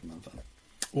not a Superman fan.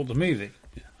 What, the movie?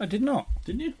 Yeah. I did not.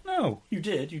 Didn't you? No. You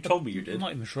did. You told me you did. I'm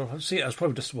not even sure if I've seen it. I was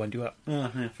probably just to wind you up. Yeah,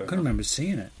 I couldn't remember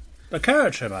seeing it. The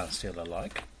character of Man of Steel I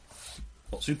like.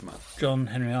 What, Superman? John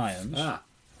Henry Irons.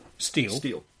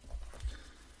 Steel.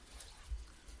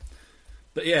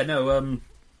 But yeah, no, like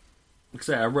I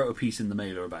say, I wrote a piece in the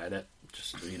Mailer about it.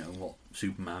 Just, what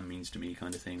Superman means to me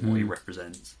kind of thing, what he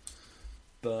represents.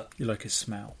 But you like his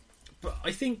smell. But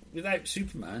I think without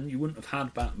Superman, you wouldn't have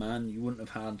had Batman, you wouldn't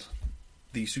have had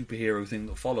the superhero thing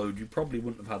that followed, you probably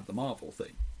wouldn't have had the Marvel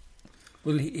thing.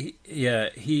 Well, he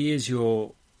is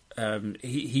your...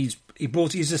 he's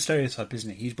a stereotype, isn't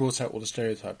he? He's brought out all the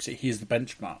stereotypes. He is the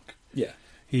benchmark. Yeah.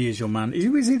 He is your man.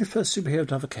 Is he the first superhero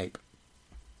to have a cape?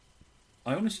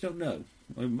 I honestly don't know.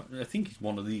 I think he's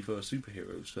one of the first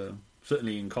superheroes, so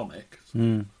certainly in comics.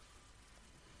 So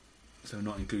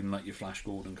not including like your Flash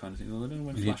Gordon kind of thing. Well, I don't know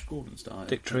when Flash Gordon started.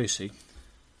 Dick Tracy.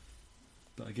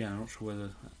 But again, I'm not sure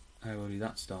how early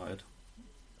that started.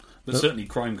 But certainly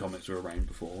crime comics were around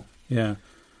before. Yeah.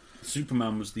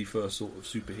 Superman was the first sort of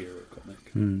superhero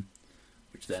comic.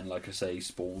 Which then, like I say,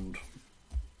 spawned...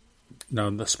 No,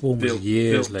 the Spawn was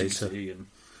years later. And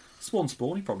Spawn,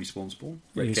 he probably spawned Spawn.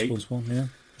 Red Cape. Spawn, yeah.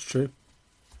 It's true.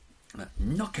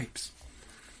 No capes.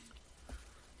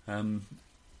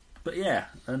 But yeah,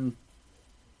 and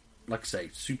like I say,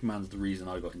 Superman's the reason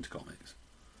I got into comics.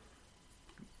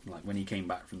 Like when he came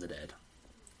back from the dead,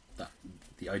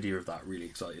 the idea of that really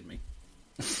excited me.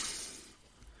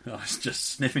 I was just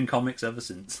sniffing comics ever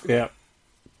since. Yeah.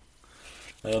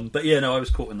 But yeah, no, I was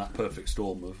caught in that perfect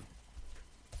storm of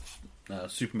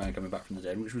Superman coming back from the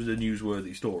dead, which was a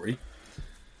newsworthy story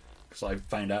because I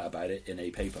found out about it in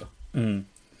a paper.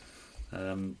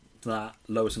 That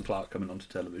Lois and Clark coming onto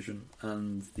television,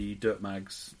 and the Dirt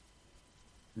Mag's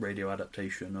radio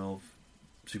adaptation of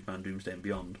Superman Doomsday and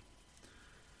Beyond,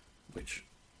 which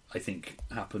I think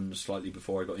happened slightly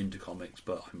before I got into comics,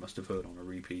 but I must have heard on a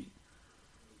repeat.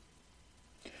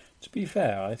 To be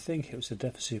fair, I think it was The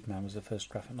Death of Superman was the first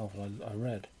graphic novel I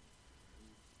read.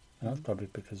 And that's probably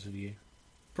because of you.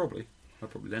 Probably. I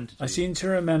probably lent it to I you. seem to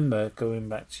remember going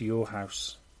back to your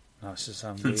house. Now, this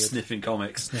sounds weird. Sniffing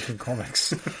comics.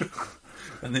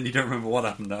 And then you don't remember what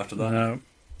happened after that. No.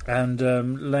 And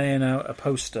laying out a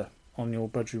poster on your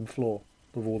bedroom floor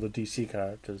with all the DC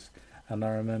characters. And I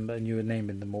remember, and you were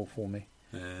naming them all for me.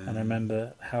 And I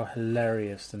remember how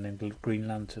hilarious the name Green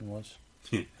Lantern was.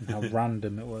 And how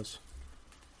random it was.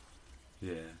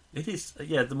 Yeah. It is.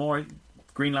 Yeah, the more...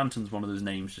 Green Lantern's one of those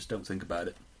names, just don't think about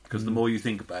it. Because the more you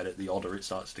think about it, the odder it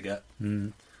starts to get.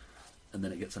 And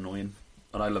then it gets annoying.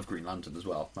 And I love Green Lantern as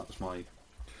well. That was my...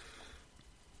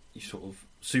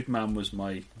 Superman was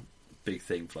my big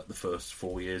thing for like the first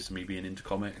 4 years of me being into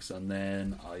comics. And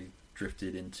then I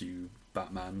drifted into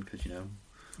Batman because, your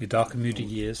dark and moody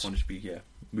years. Wanted to be,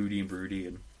 moody and broody.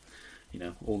 And,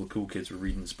 all the cool kids were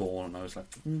reading Spawn. And I was like,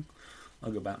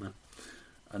 I'll go Batman.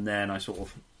 And then I sort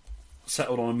of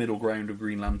settled on a middle ground of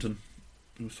Green Lantern.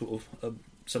 It was sort of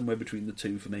somewhere between the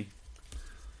two for me.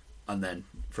 And then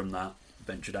from that,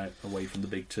 ventured out away from the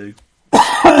big two.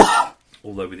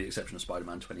 Although with the exception of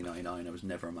Spider-Man 2099, I was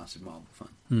never a massive Marvel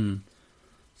fan.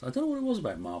 So I don't know what it was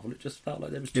about Marvel. It just felt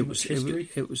like there was too much history.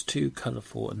 It was too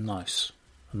colourful and nice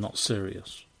and not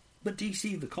serious. But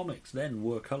DC, the comics then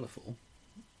were colourful.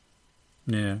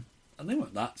 Yeah. And they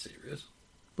weren't that serious.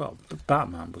 Well,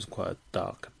 Batman was quite a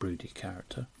dark, broody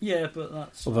character. Yeah, but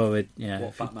that's what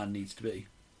Batman needs to be.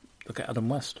 Look at Adam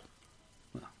West.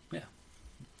 Well, yeah.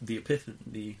 The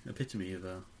epitome of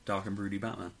a dark and broody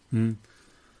Batman.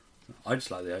 I just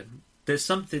like the... There's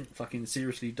something fucking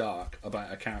seriously dark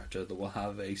about a character that will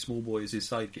have a small boy as his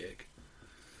sidekick.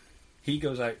 He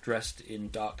goes out dressed in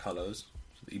dark colours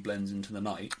so that he blends into the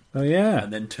night. Oh, yeah.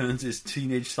 And then turns his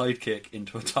teenage sidekick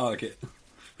into a target.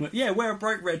 Like, yeah, wear a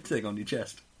bright red thing on your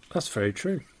chest. That's very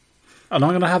true. And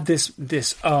I'm going to have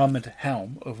this armoured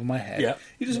helm over my head. Yeah.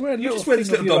 You just wear this thing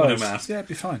little over your domino eyes. mask. Yeah, it'd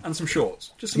be fine. And some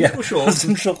shorts. Just some little shorts.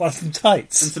 And some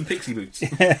tights. And some pixie boots.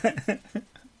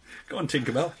 Go on,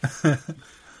 Tinkerbell.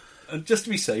 And just to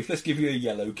be safe, let's give you a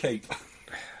yellow cape.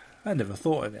 I never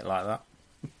thought of it like that.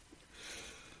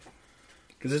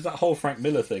 Because there's that whole Frank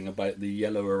Miller thing about the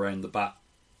yellow around the bat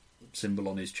symbol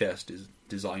on his chest is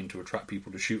designed to attract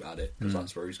people to shoot at it, because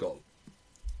that's where he's got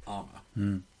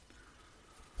armour.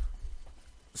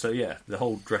 So yeah, the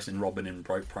whole dressing Robin in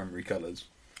bright primary colours.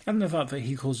 And the fact that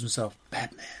he calls himself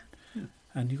Batman.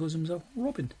 And he calls himself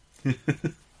Robin. It's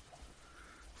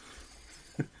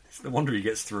no wonder he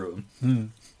gets through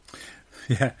them.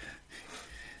 Yeah.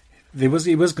 He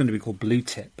was going to be called Blue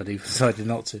Tip, but he decided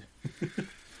not to.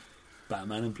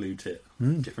 Batman and Blue Tip.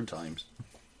 Different times.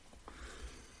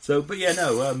 So, but yeah,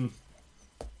 no,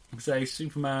 say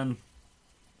Superman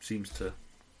seems to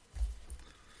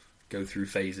go through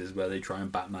phases where they try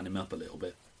and Batman him up a little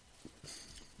bit.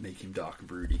 Make him dark and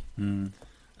broody. And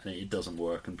it doesn't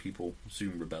work, and people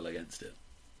soon rebel against it.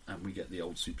 And we get the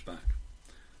old Supes back.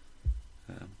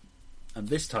 And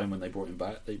this time when they brought him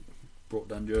back, they brought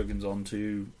Dan Jurgens on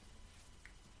to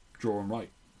draw and write.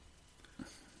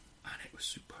 And it was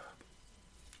superb.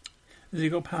 Has he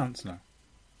got pants now?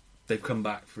 They've come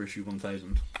back for issue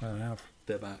 1000. Oh, they have.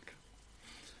 They're back.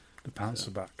 The pants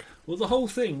are back. Well, the whole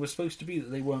thing was supposed to be that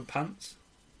they weren't pants.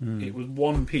 It was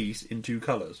one piece in two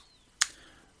colours.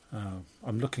 Oh,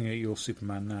 I'm looking at your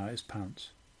Superman now. It's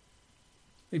pants.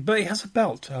 But he has a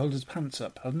belt to hold his pants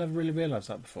up. I've never really realised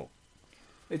that before.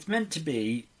 It's meant to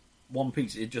be one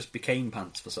piece. It just became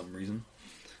pants for some reason.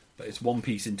 But it's one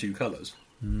piece in two colours.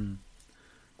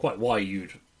 Quite why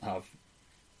you'd have...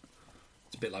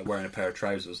 It's a bit like wearing a pair of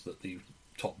trousers that the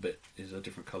top bit is a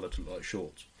different colour to look like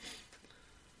shorts.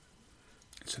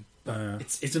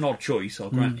 It's an odd choice, I'll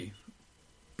grant you.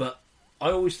 But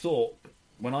I always thought,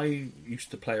 when I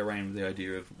used to play around with the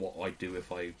idea of what I'd do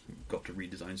if I got to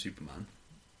redesign Superman,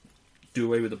 do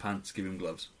away with the pants, give him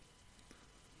gloves.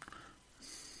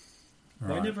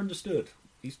 Right. I never understood.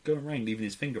 He's going around leaving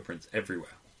his fingerprints everywhere.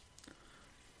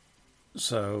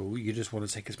 So you just want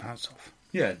to take his pants off?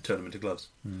 Yeah, and turn them into gloves.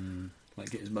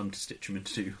 Like get his mum to stitch him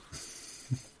into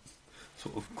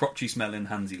sort of crotchy smelling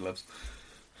handsy gloves.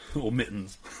 Or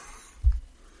mittens.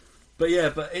 But yeah,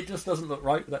 but it just doesn't look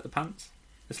right without the pants.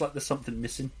 It's like there's something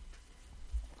missing.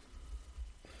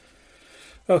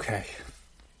 Okay.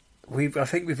 I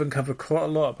think we've uncovered quite a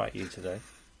lot about you today.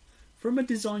 From a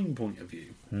design point of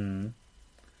view.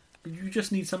 You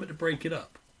just need something to break it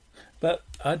up. But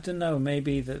I don't know,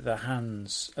 maybe that the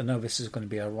hands... I know this is going to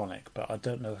be ironic, but I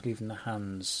don't know if leaving the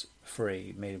hands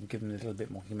free made him give him a little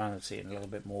bit more humanity and a little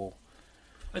bit more...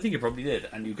 I think it probably did,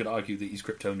 and you could argue that he's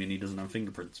Kryptonian, he doesn't have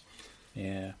fingerprints.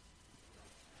 Yeah.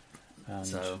 And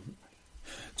so...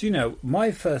 Do you know,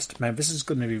 my first memory... This is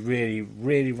going to be really,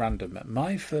 really random.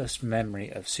 My first memory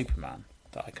of Superman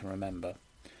that I can remember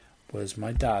was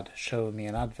my dad showing me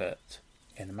an advert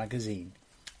in a magazine.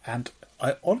 And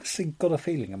I honestly got a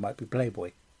feeling it might be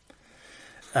Playboy.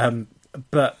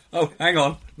 But... Oh, hang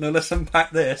on. No, let's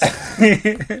unpack this.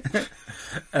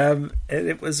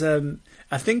 It was...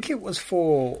 I think it was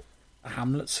for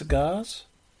Hamlet cigars.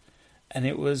 And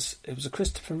it was a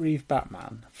Christopher Reeve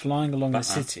Batman flying along the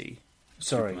city.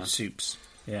 Sorry, Superman. Supes.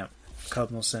 Yeah,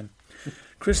 Cardinal Sin.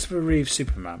 Christopher Reeve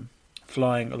Superman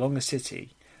flying along a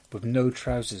city with no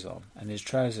trousers on. And his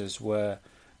trousers were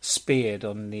speared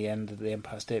on the end of the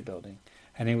Empire State Building.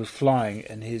 And he was flying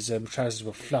and his trousers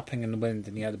were flapping in the wind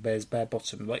and he had a bare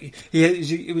bottom. Like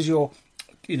it was your...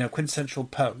 quintessential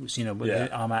pose, with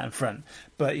the arm out in front.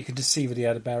 But you could just see that he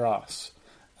had a bare ass.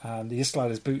 And he just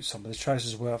had his boots on, but his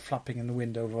trousers were flapping in the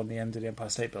wind over on the end of the Empire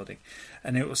State Building.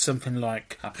 And it was something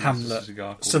like Hamlet,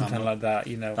 something Hamlet. Like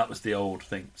that, That was the old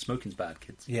thing. Smoking's bad,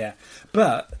 kids. Yeah.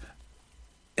 But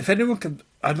if anyone can...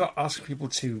 I'm not asking people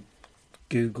to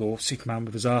Google Superman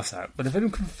with his arse out, but if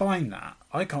anyone can find that,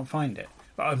 I can't find it.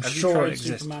 But I'm sure it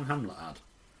exists. Superman Hamlet ad?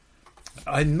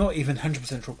 I'm not even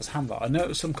 100% sure it was Hamlet. I know it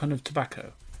was some kind of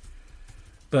tobacco.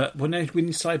 But when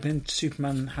you type in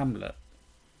Superman Hamlet,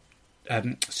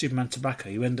 Superman tobacco,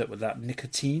 you end up with that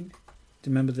nicotine. Do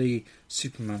you remember the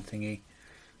Superman thingy?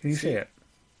 Can you see it?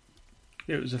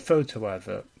 It was a photo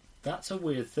advert. That's a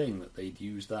weird thing that they'd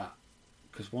use that.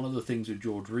 Because one of the things with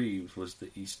George Reeves was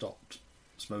that he stopped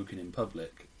smoking in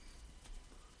public.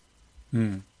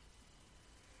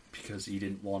 Because he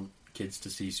didn't want kids to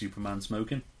see Superman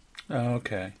smoking. Oh,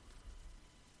 okay.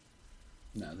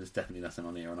 No, there's definitely nothing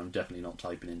on here, and I'm definitely not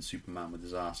typing in Superman with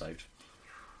his arse out.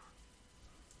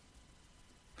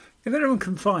 If anyone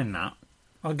can find that,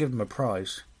 I'll give them a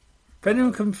prize. If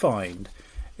anyone can find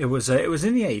It was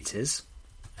in the 80s,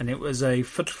 and it was a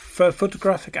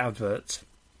photographic advert,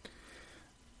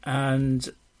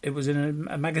 and it was in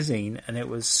a magazine, and it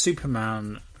was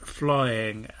Superman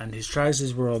flying, and his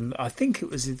trousers were on. I think it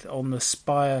was on the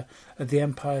spire of the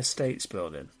Empire State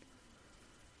Building.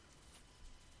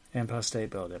 The Empire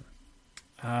State Building,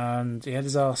 and he had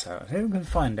his arse out. If anyone can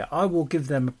find it, I will give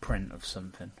them a print of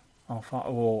something.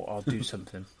 I'll do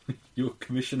something. You'll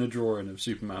commission a drawing of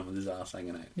Superman with his ass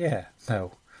hanging out. Yeah,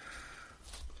 no.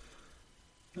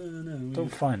 No, Don't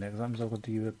find it, because that means I've got to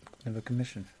do you another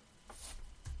commission.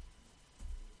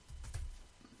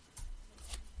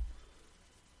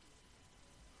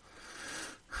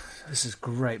 This is a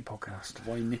great podcast.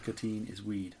 Why nicotine is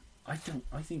weed. I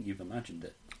think you've imagined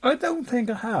it. I don't think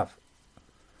I have.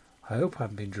 I hope I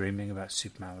haven't been dreaming about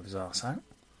Superman with his arse out.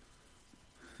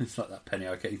 It's like that Penny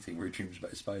Arcade thing where he dreams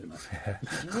about Spider-Man. Yeah.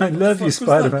 I love you,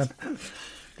 Spider-Man.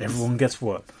 Everyone gets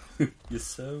one. You're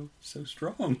so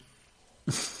strong.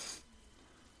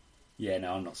 Yeah,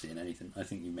 no, I'm not seeing anything. I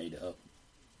think you made it up.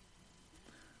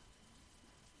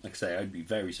 Like I say, I'd be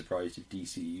very surprised if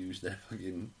DC used their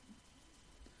fucking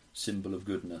symbol of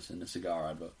goodness in a cigar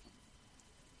advert.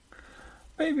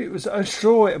 Maybe it was. I'm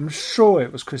sure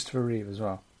it was Christopher Reeve as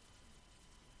well.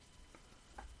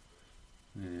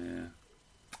 Yeah.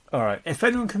 All right. If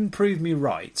anyone can prove me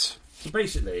right, So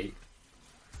basically,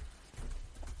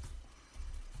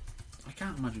 I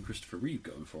can't imagine Christopher Reeve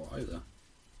going for it either.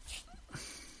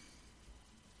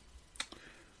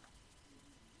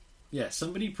 Yeah,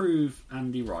 somebody prove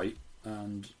Andy right,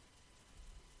 and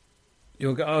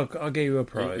I'll give you a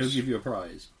prize. he'll give you a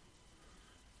prize,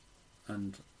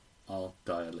 and I'll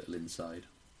die a little inside.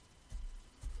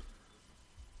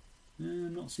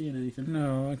 I'm not seeing anything.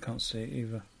 No, I can't see it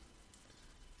either.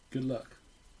 Good luck.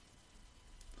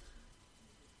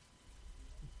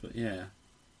 But yeah,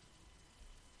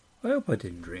 I hope I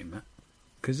didn't dream that,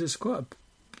 because it's quite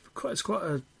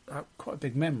a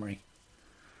big memory.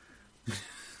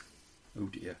 oh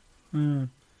dear. Mm.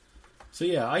 So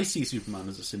yeah, I see Superman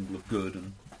as a symbol of good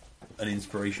and an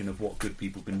inspiration of what good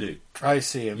people can do. I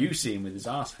see him. You see him with his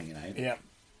ass hanging out. Yeah,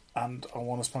 and I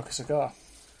want to smoke a cigar.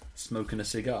 Smoking a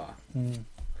cigar. Mm.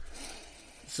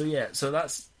 So yeah,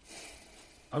 that's...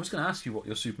 I was going to ask you what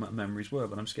your Superman memories were,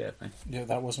 but I'm scared now. Yeah,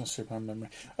 that wasn't a Superman memory.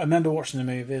 I remember watching the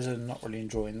movies and not really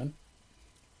enjoying them.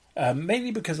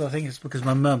 Mainly because I think it's because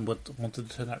my mum wanted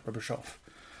to turn that rubbish off.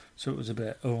 So it was a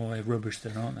bit, they're rubbish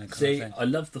then, aren't they? See, I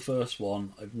love the first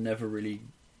one. I've never really,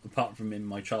 apart from in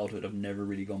my childhood, I've never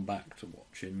really gone back to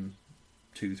watching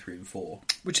 2, 3 and 4.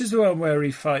 Which is the one where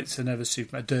he fights another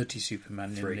Superman, a dirty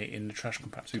Superman in the trash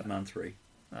compactor. Superman 3.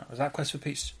 Oh, was that Quest for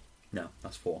Peace? No,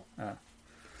 that's 4. Oh.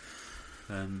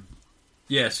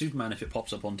 Yeah, Superman, if it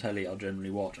pops up on telly, I'll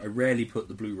generally watch. I rarely put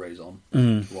the Blu-rays on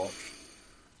to watch.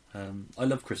 I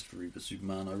love Christopher Reeve as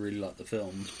Superman. I really like the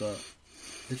films, but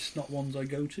they're just not ones I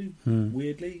go to,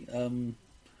 weirdly.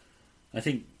 I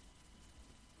think,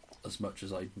 as much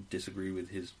as I disagree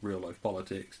with his real-life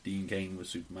politics, Dean Cain was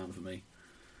Superman for me.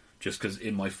 Just because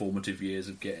in my formative years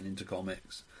of getting into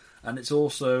comics. And it's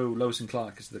also, Lois and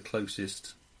Clark is the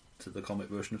closest to the comic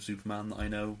version of Superman that I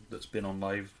know that's been on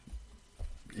live.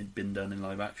 It'd been done in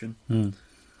live action.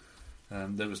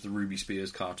 There was the Ruby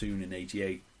Spears cartoon in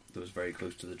 '88 that was very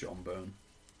close to the John Byrne.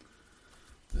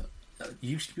 It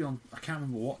used to be on, I can't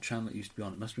remember what channel it used to be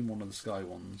on. It must have been one of the Sky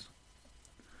ones.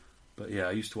 But yeah,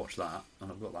 I used to watch that,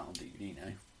 and I've got that on DVD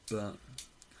now.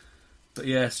 But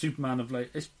yeah, Superman of late,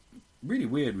 it's really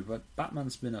weird.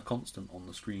 Batman's been a constant on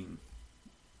the screen.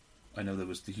 I know there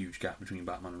was the huge gap between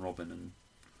Batman and Robin and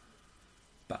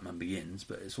Batman Begins,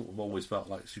 but it sort of always felt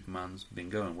like Superman's been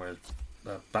going, whereas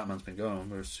Batman's been going,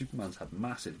 whereas Superman's had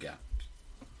massive gaps.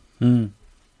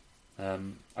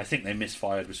 I think they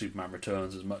misfired with Superman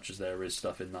Returns as much as there is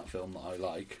stuff in that film that I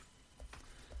like.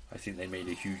 I think they made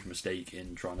a huge mistake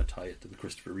in trying to tie it to the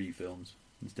Christopher Reeve films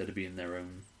instead of being their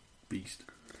own beast.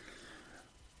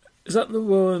 Is that the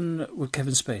one with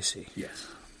Kevin Spacey? Yes.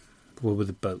 The one with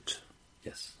the boat?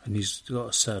 Yes. And he's got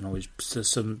a son, or he's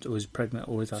pregnant,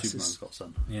 or he's Superman's got a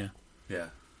son. Yeah. Yeah.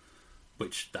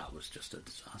 Which, that was just a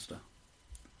disaster.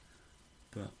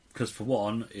 But, because for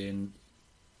one,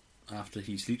 after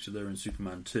he sleeps with her in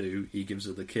Superman 2, he gives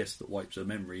her the kiss that wipes her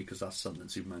memory, because that's something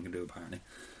Superman can do, apparently.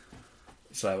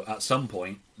 So, at some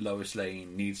point, Lois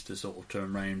Lane needs to sort of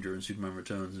turn round during Superman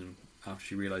Returns, and after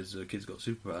she realises her kid's got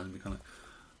superpowers, and be kind of,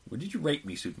 well, did you rape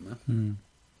me, Superman?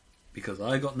 Because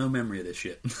I got no memory of this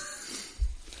shit.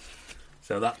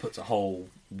 So that puts a whole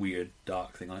weird,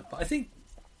 dark thing on it. But I think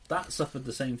that suffered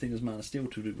the same thing as Man of Steel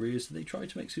to a degree, is that they tried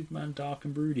to make Superman dark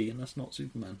and broody, and that's not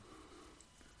Superman.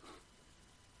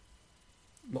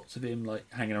 lots of him like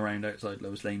hanging around outside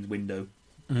Lois Lane's window.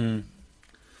 Mm.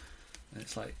 And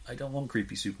it's like, I don't want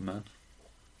creepy Superman.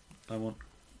 I want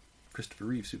Christopher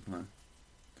Reeve Superman.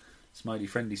 Smiley,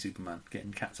 friendly Superman.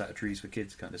 Getting cats out of trees for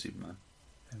kids kind of Superman.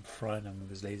 And frying them with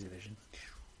his laser vision.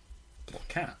 What,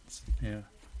 cats? Yeah.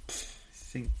 I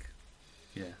think,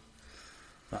 yeah.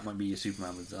 That might be your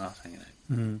Superman with his ass hanging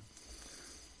out. Mm.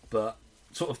 But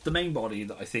sort of the main body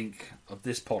that I think of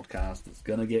this podcast that's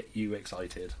going to get you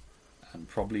excited and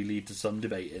probably lead to some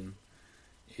debating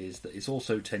is that it's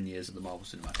also 10 years of the Marvel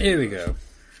Cinematic Here we Universe. go.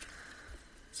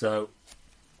 So,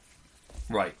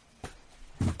 right.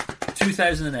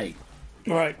 2008.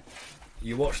 Right.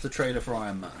 You watched the trailer for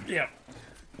Iron Man. Yeah.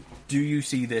 Do you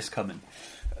see this coming?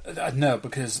 No,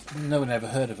 because no one ever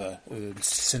heard of a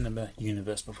cinema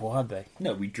universe before, had they?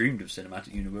 No, we dreamed of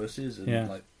cinematic universes, and Yeah.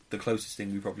 like the closest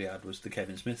thing we probably had was the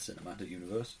Kevin Smith cinematic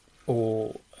universe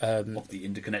Or of the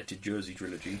interconnected Jersey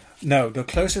trilogy. no, the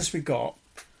closest we got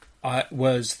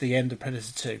was the end of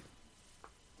Predator 2,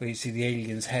 where you see the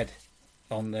alien's head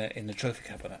in the trophy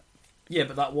cabinet. Yeah,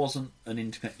 but that wasn't an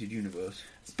interconnected universe.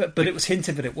 But it was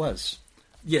hinted that it was.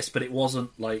 Yes, but it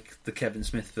wasn't like the Kevin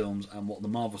Smith films and what the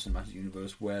Marvel Cinematic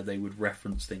Universe, where they would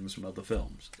reference things from other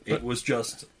films. It was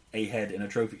just a head in a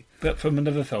trophy. But from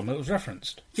another film, it was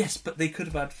referenced. Yes, but they could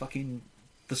have had fucking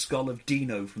the skull of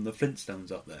Dino from the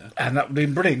Flintstones up there. And that would have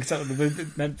been brilliant, because that would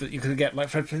have meant that you could get like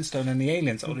Fred Flintstone and the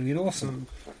aliens. That would have been awesome.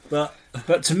 But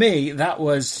to me, that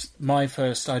was my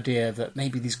first idea that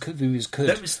maybe these movies could...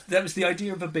 that was the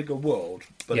idea of a bigger world,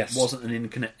 but Yes. it wasn't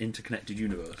an interconnected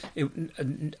universe.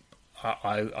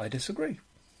 I disagree.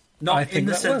 Not I think in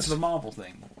the that sense was. of a Marvel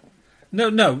thing.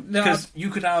 No. Because you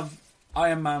could have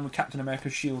Iron Man with Captain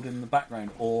America's shield in the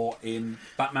background, or in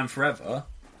Batman Forever,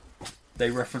 they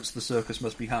reference the circus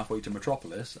must be halfway to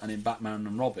Metropolis, and in Batman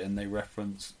and Robin, they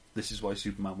reference this is why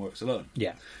Superman works alone.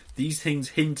 Yeah. These things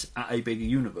hint at a bigger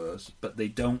universe, but they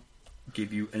don't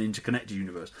give you an interconnected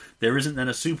universe. There isn't then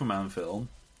a Superman film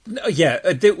No, yeah,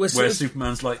 it was... where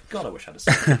Superman's like, God, I wish I had a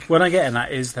sidekick. What I get in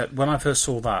that is that when I first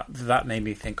saw that made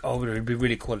me think, oh, it would be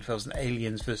really cool if it was an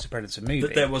Aliens versus Predator movie.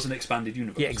 That there was an expanded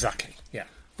universe. Yeah, exactly. Yeah.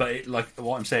 But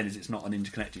what I'm saying is it's not an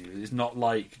interconnected universe. It's not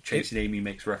like Chasing Amy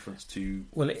makes reference to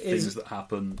things that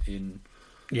happen in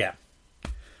Yeah.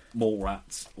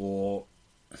 Mallrats, or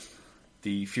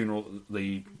the funeral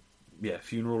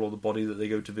or the body that they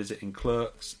go to visit in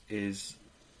Clerks is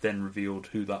then revealed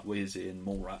who that is in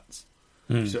Mallrats.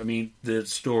 So I mean, the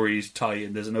stories tie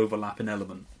in. There's an overlapping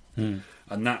element, and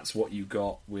that's what you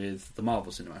got with the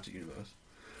Marvel Cinematic Universe.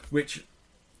 Which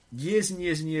years and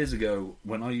years and years ago,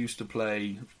 when I used to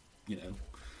play,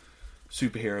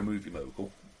 superhero movie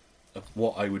mogul, of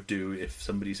what I would do if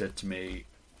somebody said to me,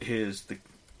 "Here's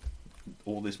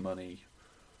all this money.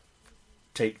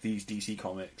 Take these DC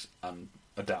comics and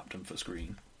adapt them for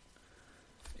screen,"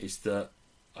 is that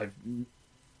I've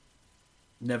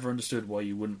never understood why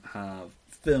you wouldn't have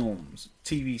films,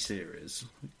 TV series,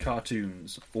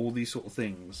 cartoons, all these sort of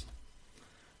things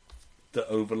that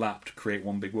overlap to create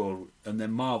one big world, and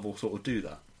then Marvel sort of do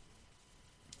that.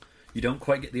 You don't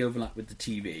quite get the overlap with the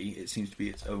TV. It seems to be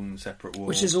its own separate world.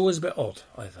 Which is always a bit odd,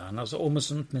 I found. That was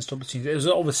almost a missed opportunity. There's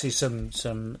obviously some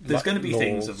There's going to be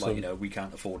things of some... we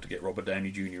can't afford to get Robert Downey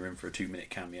Jr. in for a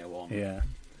 2-minute cameo on,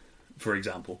 for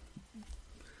example.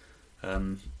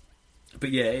 But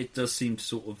yeah, it does seem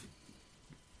to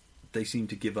they seem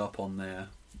to give up on their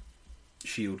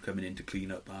Shield coming in to clean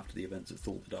up after the events of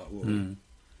Thor: The Dark World.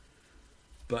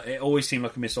 But it always seemed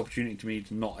like a missed opportunity to me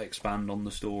to not expand on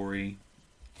the story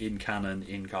in canon,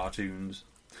 in cartoons.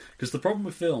 Because the problem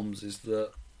with films is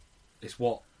that it's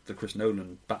what the Chris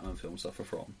Nolan Batman films suffer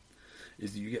from,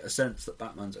 is that you get a sense that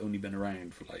Batman's only been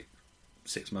around for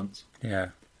 6 months. Yeah.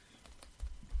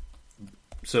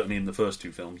 Certainly in the first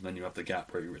 2 films, and then you have the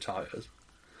gap where he retires.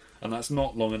 And that's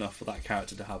not long enough for that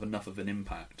character to have enough of an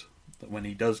impact that when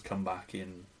he does come back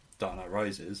in Dark Knight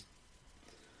Rises,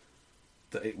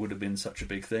 that it would have been such a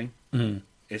big thing.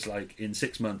 It's like in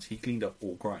 6 months he cleaned up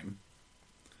all crime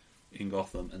in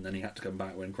Gotham, and then he had to come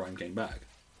back when crime came back.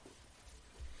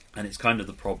 And it's kind of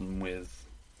the problem with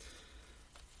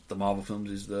the Marvel films,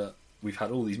 is that we've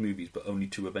had all these movies but only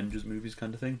 2 Avengers movies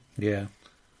kind of thing. Yeah.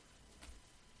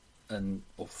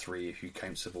 Or 3 if you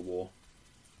count Civil War.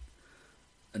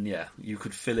 And yeah, you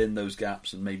could fill in those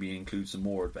gaps and maybe include some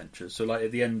more adventures. So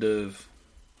at the end of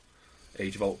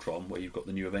Age of Ultron, where you've got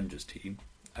the new Avengers team,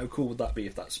 how cool would that be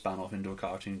if that span off into a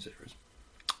cartoon series?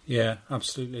 Yeah,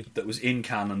 absolutely. That was in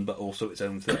canon but also its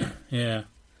own thing. Yeah.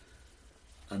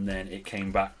 And then it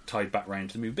tied back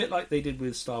round to the movie. A bit like they did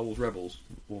with Star Wars Rebels,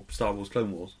 or Star Wars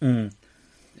Clone Wars.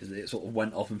 Is that it sort of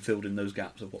went off and filled in those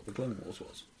gaps of what the Clone Wars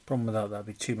was. Problem with that'd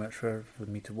be too much for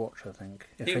me to watch. I think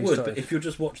if It would, but if you're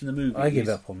just watching the movie, I give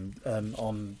up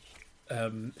on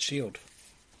Shield.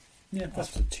 Yeah,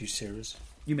 after 2 series.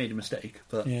 You made a mistake,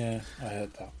 but yeah, I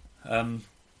heard that.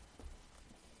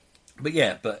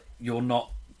 But you're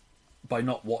not, by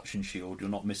not watching Shield, you're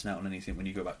not missing out on anything when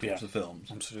you go back to watch the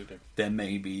films. Absolutely. There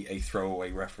may be a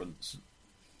throwaway reference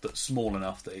that's small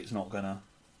enough that it's not gonna.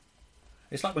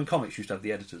 It's like when comics used to have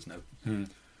the editor's note.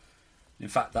 In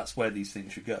fact, that's where these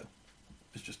things should go.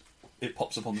 It's just it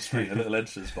pops up on the screen, a little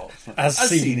editor's box. As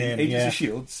seen in Agents of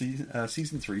Shield, season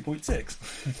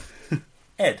 3.6.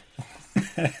 Ed.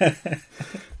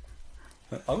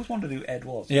 I always wondered who Ed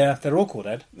was. Yeah, they're all called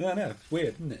Ed. Yeah, I know. It's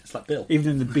weird, isn't it? It's like Bill.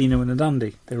 Even in the Beano and the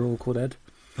Dandy, they're all called Ed.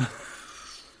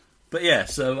 But yeah,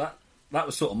 so that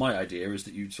was sort of my idea, is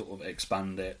that you'd sort of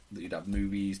expand it, that you'd have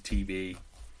movies, TV,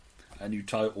 and you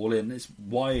tie it all in. It's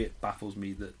why it baffles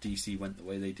me that DC went the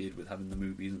way they did with having the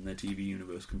movies and their TV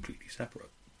universe completely separate.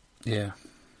 Yeah.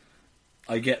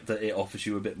 I get that it offers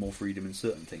you a bit more freedom in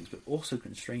certain things, but also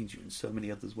constrains you in so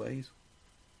many other ways.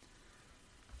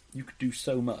 You could do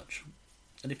so much.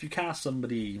 And if you cast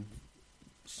somebody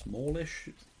smallish,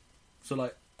 so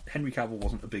like Henry Cavill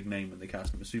wasn't a big name when they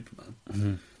cast him as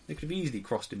Superman, they could have easily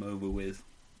crossed him over with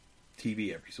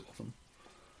TV every so often,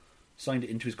 signed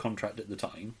it into his contract at the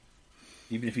time.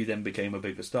 Even if he then became a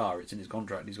bigger star, it's in his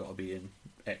contract. He's got to be in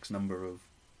X number of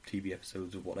TV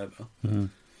episodes of whatever.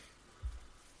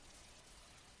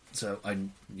 So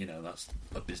that's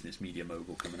a business media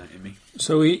mogul coming out in me.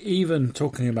 So even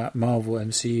talking about Marvel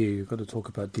MCU, you've got to talk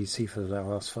about DC for the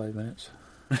last 5 minutes.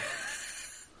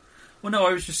 Well, no,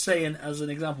 I was just saying as an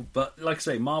example. But like I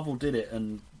say, Marvel did it,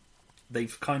 and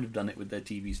they've kind of done it with their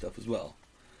TV stuff as well.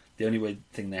 The only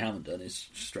thing they haven't done is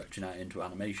stretching out into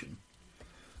animation.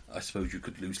 I suppose you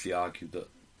could loosely argue that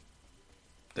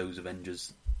those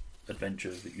Avengers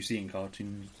adventures that you see in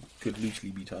cartoons could loosely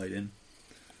be tied in.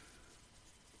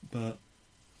 But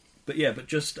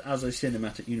just as a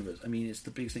cinematic universe, I mean, it's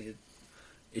the biggest thing.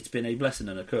 It's been a blessing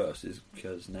and a curse, is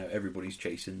because now everybody's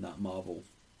chasing that Marvel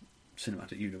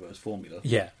cinematic universe formula.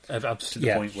 Yeah, to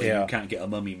the point where you can't get a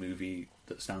Mummy movie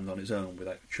that stands on its own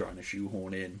without trying to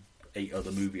shoehorn in 8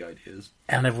 other movie ideas.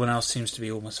 And everyone else seems to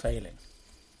be almost failing.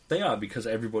 They are, because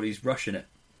everybody's rushing it.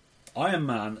 Iron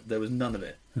Man, there was none of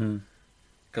it.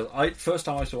 Because first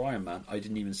time I saw Iron Man, I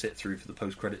didn't even sit through for the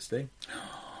post-credits thing.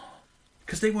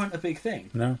 Because they weren't a big thing.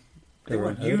 No. They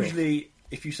weren't. Usually,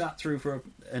 if you sat through for an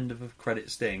end of a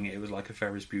credits thing, it was like a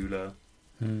Ferris Bueller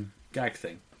gag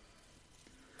thing.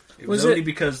 It was only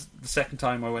because the second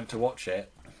time I went to watch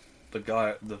it,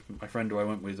 my friend who I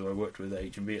went with, who I worked with at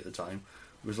H&B at the time,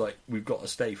 was like, we've got to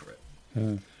stay for it.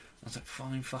 I was like,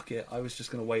 fine, fuck it. I was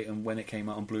just going to wait, and when it came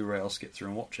out on Blu-ray, I'll skip through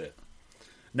and watch it.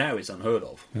 Now it's unheard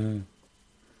of.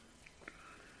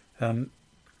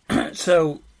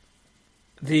 So,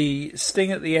 the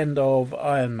sting at the end of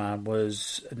Iron Man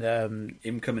was...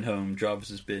 him coming home, Jarvis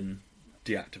has been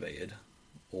deactivated,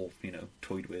 or,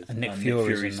 toyed with. And Nick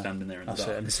Fury's standing there in the dark.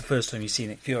 And it's the first time you see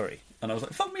Nick Fury. And I was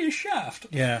like, fuck me, a Shaft!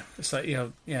 Yeah, it's like,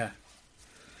 you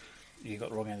got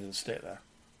the wrong end of the stick there.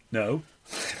 No.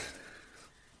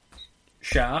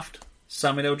 Shaft,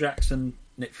 Samuel L. Jackson,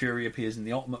 Nick Fury appears in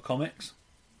the Ultimate Comics,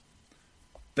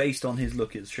 based on his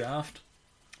look as Shaft.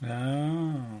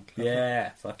 Oh,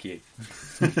 yeah, fuck you.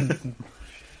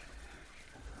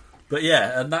 But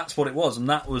yeah, and that's what it was, and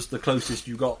that was the closest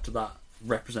you got to that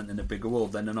representing a bigger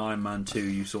world. Then in Iron Man 2,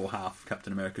 you saw half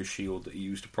Captain America's shield that he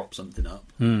used to prop something up,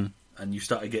 and you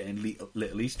started getting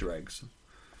little Easter eggs.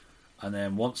 And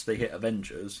then once they hit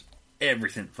Avengers,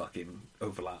 everything fucking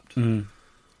overlapped. And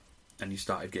you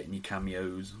started getting your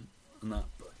cameos and that.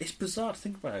 But it's bizarre to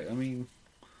think about. I mean,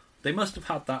 they must have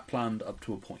had that planned up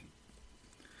to a point.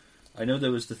 I know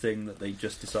there was the thing that they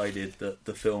just decided that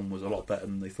the film was a lot better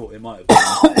than they thought it might have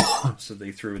been, so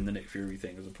they threw in the Nick Fury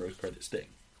thing as a post-credit sting,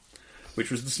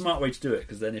 which was the smart way to do it,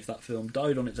 because then if that film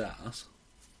died on its ass,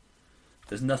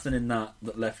 there's nothing in that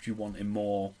left you wanting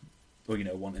more, or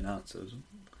wanting answers.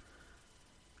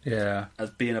 Yeah. As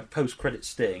being a post-credit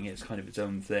sting, it's kind of its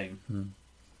own thing.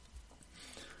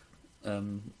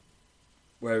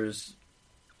 Whereas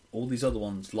all these other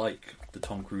ones, like the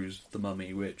Tom Cruise, The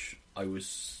Mummy, which I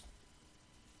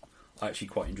actually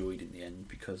quite enjoyed in the end,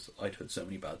 because I'd heard so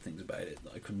many bad things about it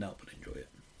that I couldn't help but enjoy it.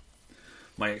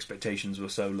 My expectations were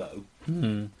so low,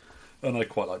 and I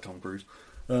quite like Tom Cruise.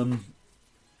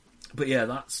 But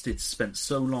yeah, it spent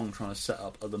so long trying to set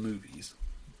up other movies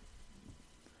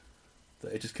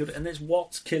that it just killed it. And it's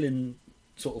what's killing,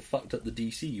 sort of fucked up the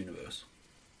DC universe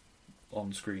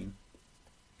on screen,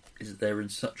 is that they're in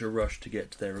such a rush to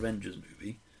get to their Avengers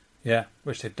movie Yeah,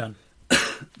 which they've done.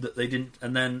 that they didn't,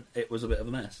 and then it was a bit of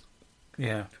a mess.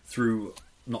 Yeah. Through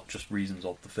not just reasons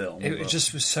of the film. It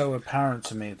just was so apparent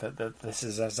to me that this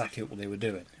is exactly what they were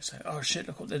doing. It's like, oh shit,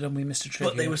 look what they've done with Mr. Trick.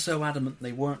 But they were so adamant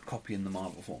they weren't copying the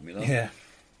Marvel formula. Yeah.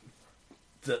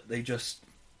 That they just...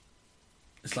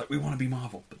 It's like, we want to be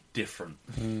Marvel, but different.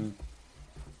 Mm.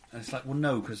 And it's like, well,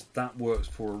 no, because that works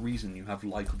for a reason. You have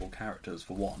likeable characters,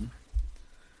 for one,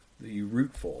 that you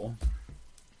root for.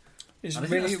 It's and I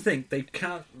really... think that's the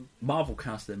thing. Marvel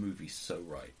cast their movies so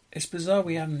right. It's bizarre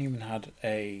we haven't even had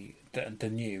the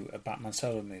new Batman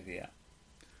solo movie yet.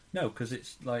 No, because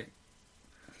it's like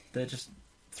they're just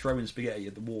throwing spaghetti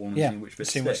at the wall and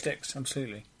seeing what sticks.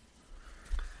 Absolutely.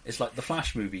 It's like the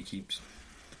Flash movie keeps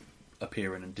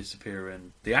appearing and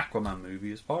disappearing. The Aquaman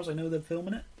movie, as far as I know, they're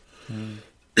filming it.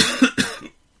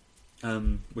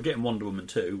 We're getting Wonder Woman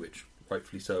 2, which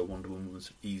rightfully so. Wonder Woman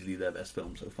was easily their best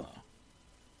film so far.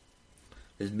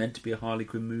 There's meant to be a Harley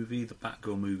Quinn movie. The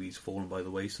Batgirl movie's fallen by the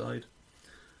wayside.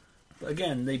 But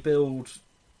again, they build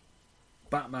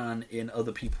Batman in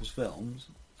other people's films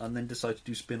and then decide to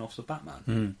do spin-offs of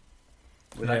Batman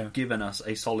without giving us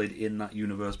a solid in that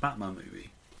universe Batman movie.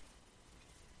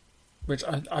 Which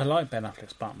I like Ben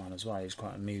Affleck's Batman as well. He's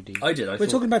quite a moody. We're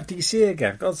talking about DC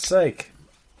again. God's sake.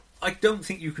 I don't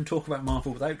think you can talk about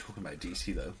Marvel without talking about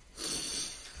DC, though.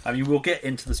 I mean, we'll get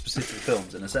into the specific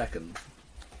films in a second.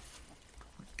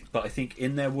 But I think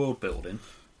in their world building,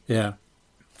 that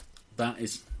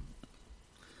is...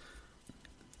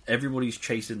 Everybody's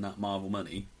chasing that Marvel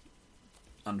money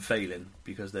and failing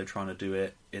because they're trying to do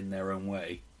it in their own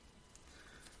way.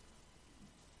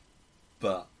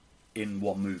 But in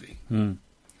one movie.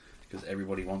 Because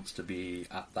everybody wants to be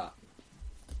at that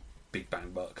big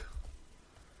bang buck.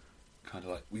 Kind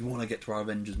of like, we want to get to our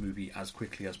Avengers movie as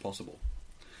quickly as possible.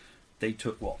 They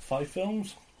took, 5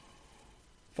 films?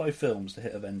 5 films to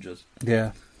hit Avengers.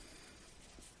 Yeah.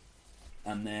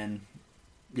 And then,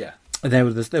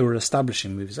 They were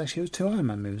establishing movies. Actually, it was 2 Iron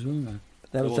Man movies, wasn't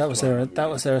there? That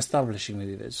was their establishing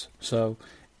movies. So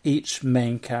each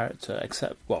main character,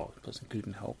 except it was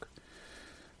including Hulk,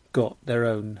 got their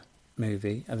own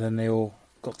movie, and then they all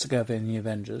got together in the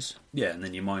Avengers. Yeah, and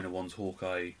then your minor ones,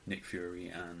 Hawkeye, Nick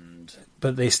Fury,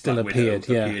 but they still appeared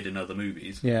in other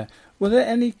movies. Yeah. Were there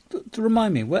any? To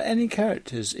remind me, were any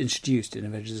characters introduced in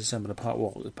Avengers Assemble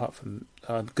apart from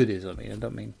goodies? I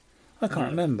can't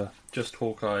remember. Just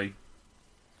Hawkeye.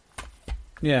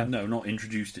 Yeah. No, not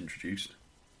introduced.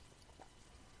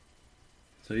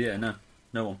 So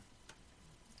no one.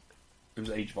 It was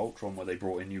Age of Ultron where they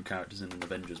brought in new characters in an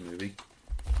Avengers movie.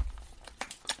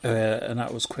 And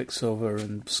that was Quicksilver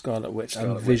and Scarlet Witch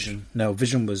and Vision. No,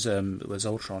 Vision was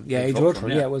Ultron. Yeah, Age of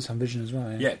Ultron. Yeah, it was on Vision as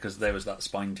well. Yeah, because there was that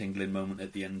spine-tingling moment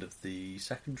at the end of the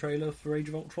second trailer for Age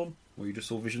of Ultron, where you just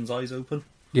saw Vision's eyes open.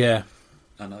 Yeah.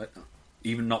 And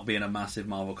even not being a massive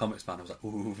Marvel Comics fan, I was like,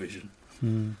 ooh, Vision.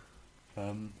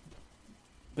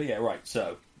 But yeah, right,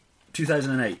 so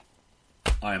 2008,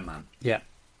 Iron Man. Yeah.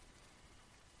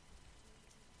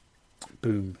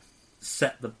 Boom.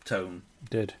 Set the tone.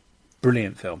 Did.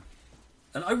 Brilliant film.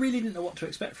 And I really didn't know what to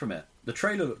expect from it. The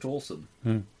trailer looked awesome.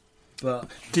 But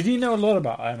did you know a lot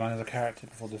about Iron Man as a character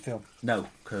before the film? No,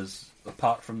 because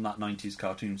apart from that 90s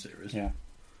cartoon series, that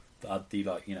had the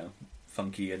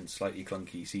funky and slightly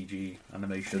clunky CG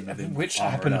animation, which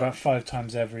happened about 5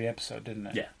 times every episode, didn't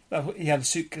it? Yeah. He had a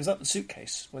suit. Was that the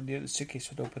suitcase? When the suitcase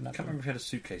would open up? I can't remember if he had a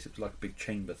suitcase. It was like a big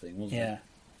chamber thing, wasn't it? Yeah.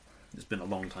 It's been a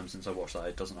long time since I watched that.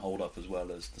 It doesn't hold up as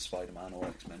well as the Spider-Man or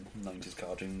X-Men 90s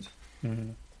cartoons.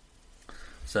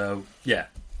 So,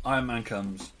 Iron Man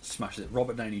comes, smashes it.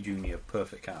 Robert Downey Jr.,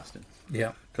 perfect casting.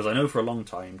 Yeah. Because I know for a long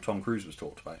time Tom Cruise was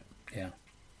talked about. Yeah.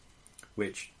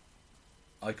 Which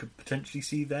I could potentially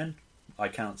see then. I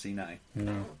can't see now.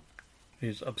 No.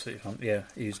 He's absolutely fun. Yeah,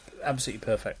 he's absolutely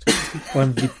perfect. One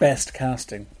of the best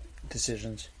casting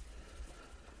decisions.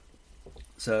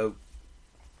 So,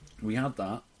 we had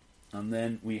that. And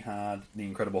then we had The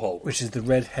Incredible Hulk, which is the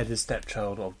red-headed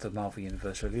stepchild of the Marvel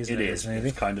Universe, really, isn't it? It is.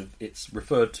 It's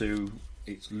referred to.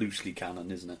 It's loosely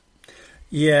canon, isn't it?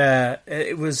 Yeah,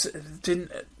 it was.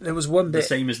 There was one bit the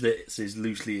same as this is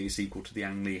loosely a sequel to the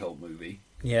Ang Lee Hulk movie.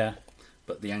 Yeah,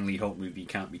 but the Ang Lee Hulk movie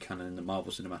can't be canon in the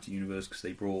Marvel Cinematic Universe because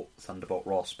they brought Thunderbolt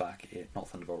Ross back. Not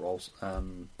Thunderbolt Ross.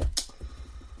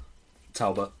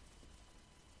 Talbot,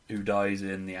 who dies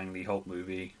in the Ang Lee Hulk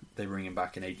movie. They bring him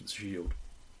back in Agents of S.H.I.E.L.D.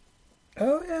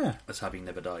 Oh, yeah. As having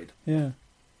never died. Yeah.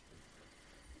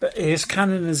 But his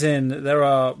canon is in, there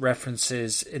are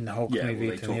references in the Hulk movie.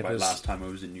 Well, they talk about last time I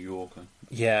was in New York.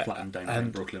 Flattened down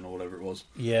in Brooklyn or whatever it was.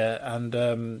 Yeah, and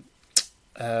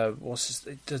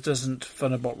doesn't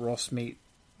Thunderbolt Ross meet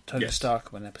Tony Yes.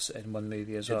 Stark in one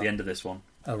movie as well. At the end of this one.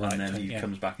 Oh, right. And then he yeah.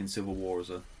 comes back in Civil War as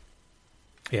a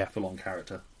Yeah. full-on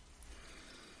character.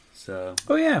 So,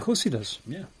 Oh, yeah, of course he does.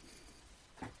 yeah.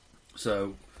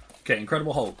 So, okay,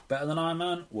 Incredible Hulk. Better than Iron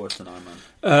Man? Worse than Iron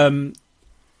Man?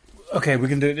 Okay, we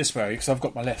can do it this way, because I've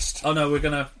got my list. Oh, no, we're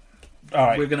going All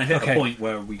right. to hit okay. a point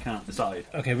where we can't decide.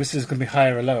 Okay, this is going to be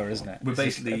higher or lower, isn't it? We're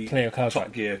This is basically a play your cards Top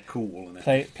right. Gear cool. Isn't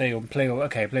it? Play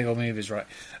your movies right.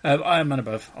 Iron Man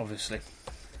above, obviously.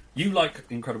 You like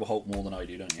Incredible Hulk more than I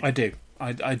do, don't you? I do.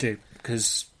 I do,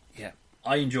 because, yeah.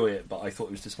 I enjoy it, but I thought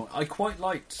it was disappointing. I quite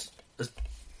liked, as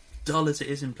dull as it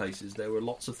is in places, there were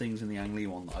lots of things in the Ang Lee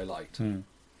one that I liked.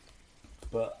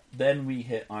 But then we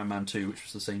hit Iron Man 2, which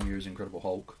was the same year as Incredible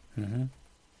Hulk. Mm-hmm.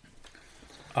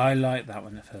 I liked that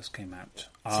when it first came out.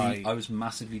 I was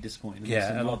massively disappointed.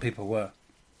 Yeah, a lot of people were.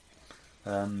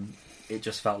 It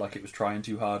just felt like it was trying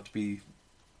too hard to be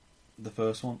the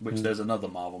first one, which there's another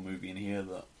Marvel movie in here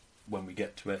that, when we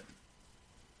get to it,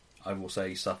 I will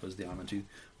say suffers the Iron Man 2.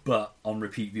 But on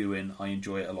repeat viewing, I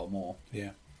enjoy it a lot more.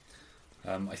 Yeah.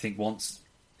 I think once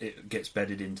it gets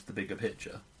bedded into the bigger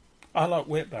picture. I like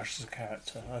Whiplash as a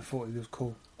character. I thought he was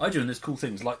cool. I do, and there's cool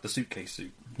things like the suitcase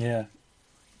suit. Yeah.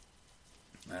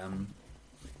 And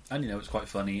it's quite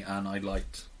funny, and I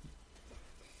liked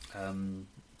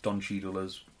Don Cheadle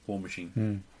as War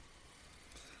Machine.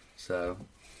 So,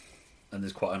 and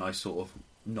there's quite a nice sort of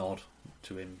nod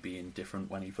to him being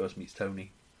different when he first meets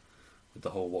Tony, with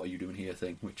the whole "what are you doing here"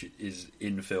 thing, which is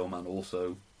in film and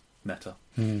also meta.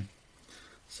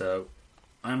 So,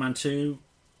 Iron Man 2,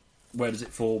 where does it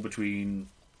fall between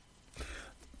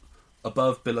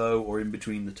above, below, or in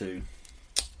between the two?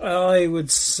 I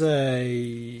would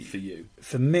say... For you?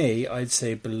 For me, I'd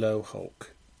say below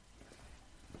Hulk.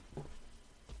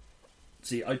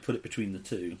 See, I'd put it between the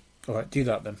two. Alright, do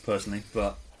that then. Personally,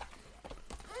 but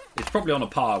it's probably on a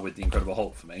par with the Incredible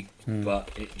Hulk for me,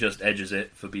 but it just edges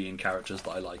it for being characters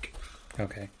that I like.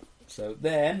 Okay. So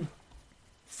then,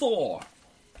 Thor,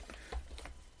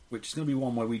 which is going to be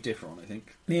one where we differ on, I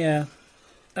think. Yeah.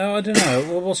 Oh, I don't know.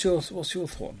 Well, what's your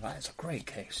thought on that? It's a great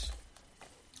case.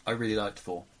 I really liked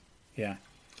Thor. Yeah.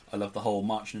 I love the whole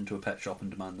marching into a pet shop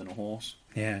and demanding a horse.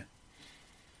 Yeah.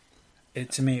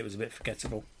 To me, it was a bit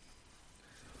forgettable.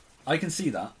 I can see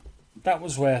that. That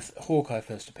was where Hawkeye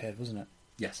first appeared, wasn't it?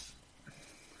 Yes.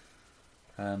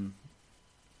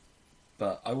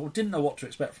 But I didn't know what to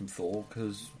expect from Thor,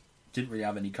 because didn't really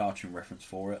have any cartoon reference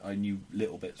for it. I knew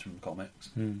little bits from comics.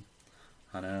 And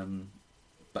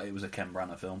but it was a Ken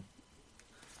Branagh film.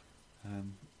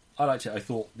 I liked it. I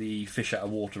thought the fish out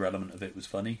of water element of it was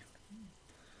funny,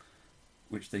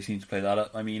 which they seem to play that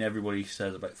up. I mean, everybody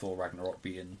says about Thor Ragnarok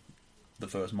being the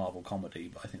first Marvel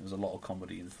comedy, but I think there's a lot of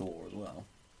comedy in Thor as well.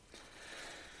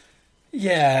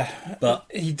 Yeah, but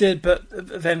he did. But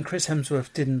then Chris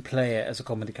Hemsworth didn't play it as a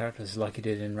comedy character like he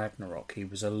did in Ragnarok. He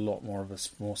was a lot more of a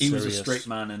more he serious. was a straight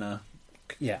man in a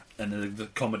and the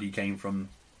comedy came from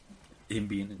him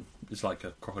being it's like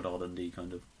a Crocodile Dundee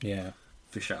kind of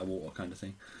fish out of water kind of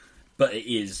thing. But it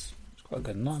is it's quite a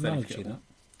good analogy. That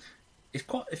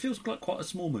it feels like quite a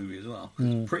small movie as well.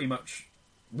 Pretty much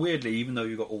weirdly, even though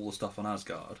you got all the stuff on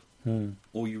Asgard,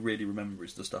 all you really remember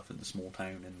is the stuff in the small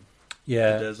town in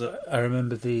the desert. I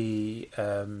remember the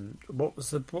what was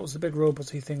the big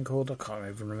roboty thing called? I can't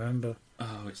even remember.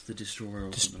 Oh, it's the Destroyer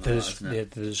or something like that, isn't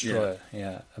it? The Destroyer.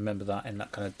 Yeah, I remember that in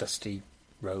that kind of dusty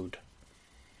road.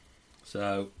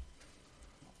 So,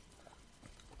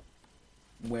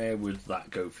 where would that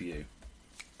go for you?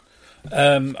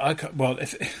 I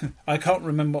can't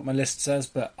remember what my list says,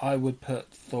 but I would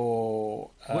put Thor.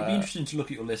 It would be interesting to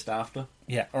look at your list after.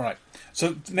 Yeah, all right.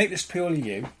 So to make this purely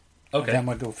you. Okay. Then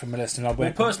we'll go from my list, and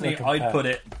Well, personally, I'd put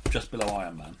it just below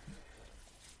Iron Man.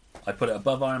 I'd put it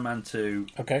above Iron Man 2.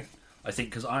 Okay. I think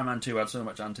because Iron Man 2 had so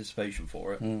much anticipation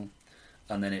for it, and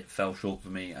then it fell short for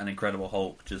me. And Incredible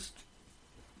Hulk just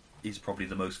is probably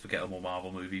the most forgettable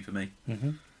Marvel movie for me.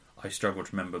 I struggle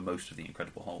to remember most of the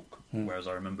Incredible Hulk, whereas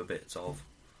I remember bits of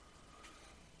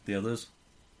the others.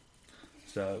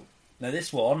 So, now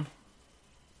this one,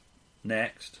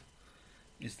 next,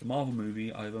 is the Marvel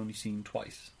movie I've only seen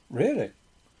twice. Really?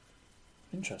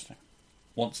 Interesting.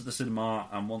 Once at the cinema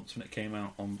and once when it came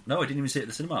out on... No, I didn't even see it at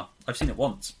the cinema. I've seen it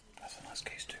once. That's a nice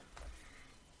case too.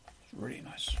 It's really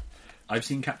nice. I've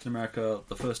seen Captain America,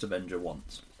 the First Avenger,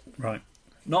 once. Right.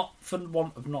 Not for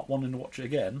want of not wanting to watch it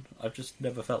again. I've just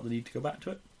never felt the need to go back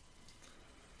to it.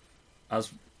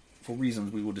 As for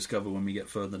reasons we will discover when we get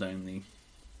further down the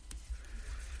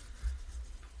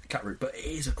cat route. But it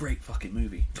is a great fucking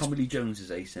movie. Tommy Lee Jones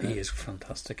is ace in it. He is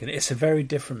fantastic, and it's a very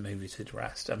different movie to the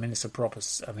rest. I mean, it's a proper.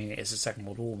 I mean, it's a Second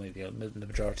World War movie. The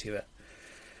majority of it.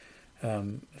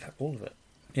 In fact, all of it.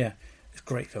 Yeah, it's a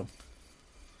great film.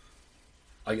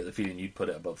 I get the feeling you'd put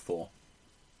it above Thor.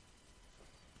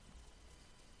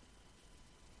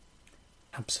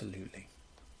 Absolutely.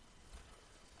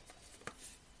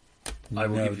 I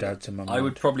will No give you doubt that. in my I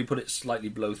would mind. probably put it slightly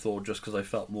below Thor just because I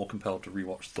felt more compelled to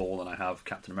rewatch Thor than I have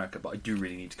Captain America, but I do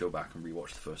really need to go back and rewatch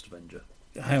the first Avenger.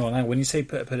 Hang on. When you say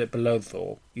put it below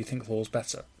Thor, you think Thor's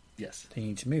better? Yes. Then you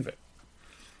need to move it.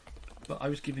 But I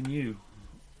was giving you...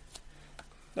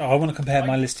 Oh, I want to compare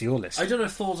my list to your list. I don't know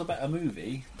if Thor's a better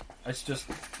movie. It's just...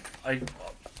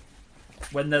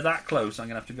 When they're that close, I'm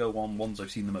going to have to go on ones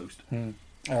I've seen the most. All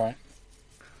right.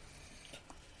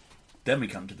 Then we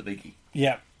come to the biggie.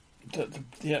 Yeah.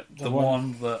 The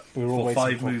one that we were all for waiting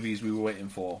 5 for. movies we were waiting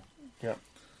for. Yeah.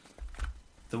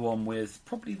 The one with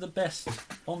probably the best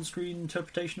on-screen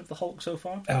interpretation of the Hulk so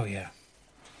far. Oh yeah.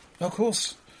 Of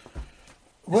course.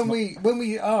 When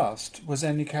we asked, was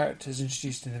there any characters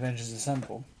introduced in Avengers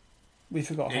Assemble? We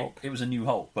forgot Hulk. It was a new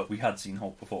Hulk, but we had seen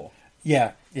Hulk before.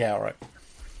 Yeah. All right.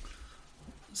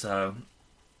 So,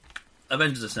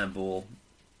 Avengers Assemble,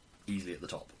 easily at the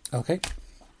top. Okay.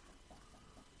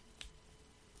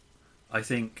 I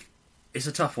think it's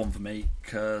a tough one for me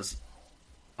because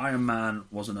Iron Man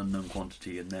was an unknown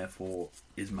quantity and therefore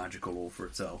is magical all for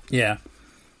itself. Yeah.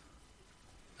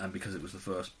 And because it was the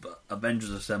first, but Avengers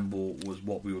Assemble was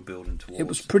what we were building towards. It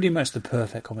was pretty much the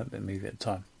perfect comic book movie at the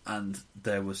time. And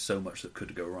there was so much that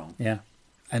could go wrong. Yeah.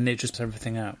 And it just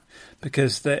everything out.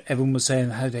 Because everyone was saying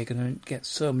how they're going to get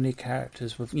so many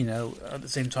characters with, at the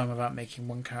same time without making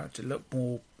one character look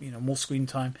more, more screen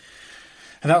time.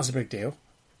 And that was a big deal.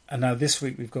 And now this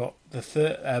week we've got the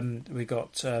third,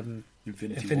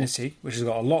 Infinity, which has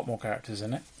got a lot more characters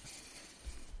in it.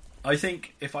 I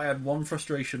think if I had one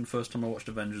frustration first time I watched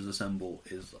Avengers Assemble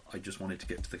is I just wanted to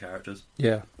get to the characters.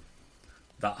 Yeah.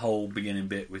 That whole beginning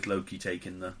bit with Loki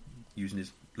using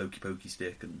his Loki pokey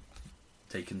stick and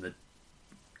taking the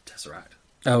Tesseract.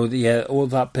 Oh yeah, all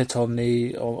that bit on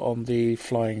the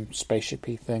flying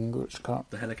spaceshipy thing, which can't.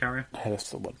 The helicarrier. Yeah,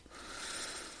 that's the one.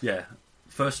 Yeah,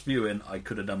 first viewing I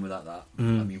could have done without that. I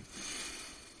mean,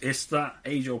 it's that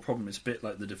age-old problem. It's a bit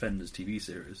like the Defenders TV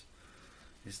series.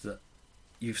 Is that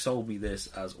you've sold me this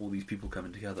as all these people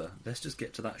coming together. Let's just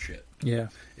get to that shit. Yeah.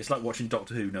 It's like watching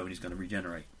Doctor Who knowing he's going to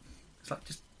regenerate. It's like,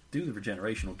 just do the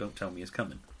regeneration or don't tell me it's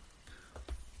coming.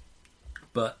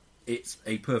 But it's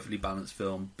a perfectly balanced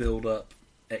film. Build up,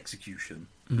 execution.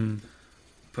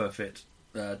 Perfect.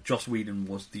 Joss Whedon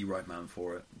was the right man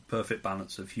for it. Perfect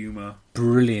balance of humour.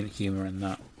 Brilliant humour in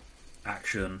that.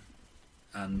 Action.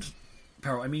 And,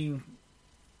 Peril, I mean,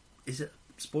 is it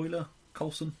spoiler?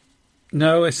 Coulson?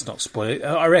 No, it's not spoiler.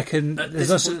 I reckon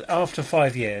This after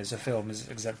 5 years, a film is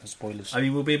exempt from spoilers. I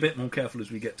mean, we'll be a bit more careful as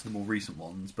we get to the more recent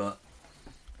ones, but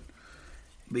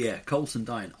yeah, Coulson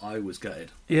dying, I was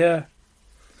gutted. Yeah.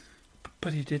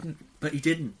 But he didn't. But he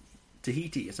didn't.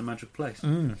 Tahiti is a magic place.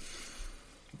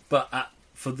 But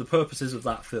for the purposes of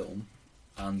that film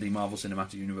and the Marvel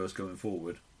Cinematic Universe going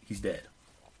forward, he's dead.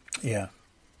 Yeah.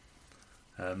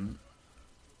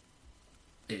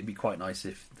 It'd be quite nice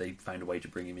if they found a way to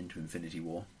bring him into Infinity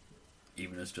War,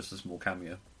 even as just a small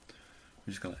cameo.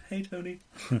 We're just going, hey Tony,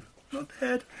 not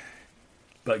dead.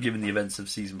 But given the events of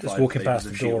season 5, Just walking past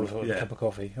the door S.H.I.E.L.D., with a cup of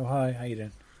coffee. Oh hi, how you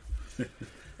doing?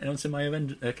 Anyone seen my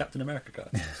Captain America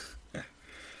card?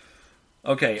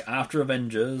 Okay, after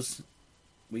Avengers,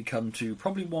 we come to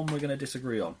probably one we're going to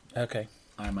disagree on. Okay.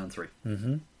 Iron Man 3.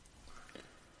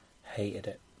 Hated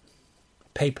it.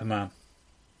 Paperman.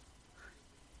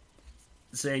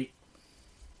 See,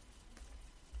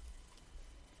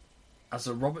 as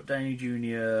a Robert Downey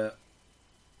Jr.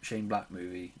 Shane Black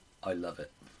movie, I love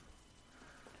it.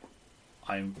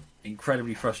 I'm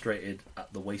incredibly frustrated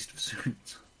at the waste of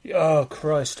suits. Oh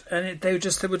Christ! And they were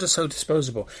just so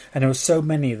disposable, and there were so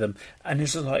many of them, and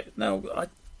it's just like no,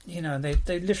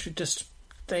 they literally just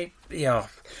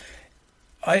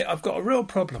I've got a real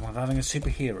problem with having a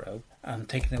superhero and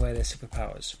taking away their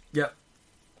superpowers. Yep.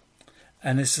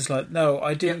 And it's just like, no,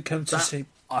 I didn't come to see...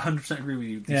 I 100% agree with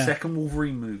you. The second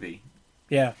Wolverine movie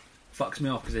fucks me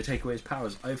off because they take away his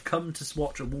powers. I've come to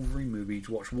watch a Wolverine movie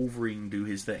to watch Wolverine do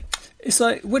his thing. It's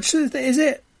like, which is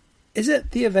it? Is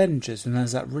it the Avengers and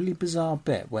there's that really bizarre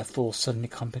bit where Thor suddenly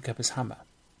can't pick up his hammer?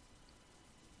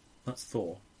 That's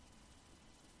Thor.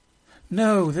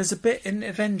 No, there's a bit in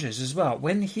Avengers as well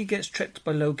when he gets tricked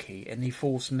by Loki and he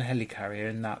falls from the helicarrier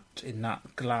in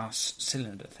that glass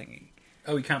cylinder thingy.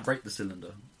 Oh, he can't break the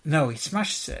cylinder. No, he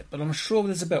smashes it, but I'm sure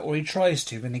there's a bit where he tries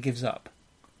to and he gives up.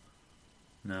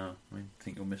 No, I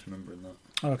think you're misremembering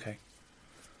that. Okay.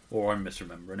 Or I'm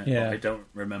misremembering it. Yeah. I don't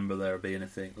remember there being a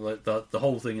thing. Like the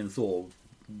whole thing in Thor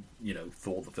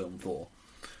Thor the film Thor,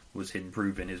 was him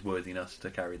proving his worthiness to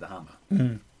carry the hammer.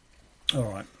 Mm. All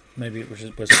right. Maybe it was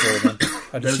Thor then.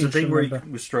 There was a thing where he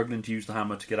was struggling to use the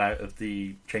hammer to get out of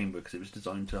the chamber because it was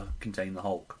designed to contain the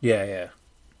Hulk. Yeah.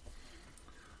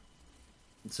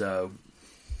 So,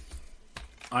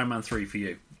 Iron Man 3 for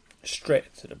you.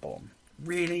 Straight to the bottom.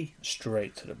 Really?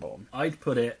 Straight to the bottom. I'd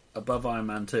put it above Iron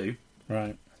Man 2.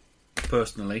 Right.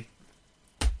 Personally.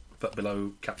 But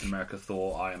below Captain America,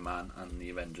 Thor, Iron Man, and the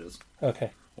Avengers.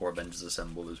 Okay. Or Avengers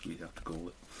Assemble, as we have to call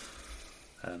it.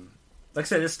 Like I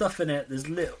say, there's stuff in it. There's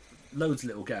loads of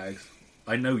little gags.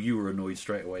 I know you were annoyed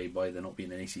straight away by there not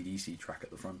being an AC/DC track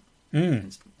at the front.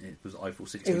 Mm. It was Eiffel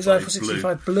 65 It was Eiffel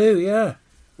 65 Blue, yeah.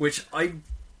 Which I'm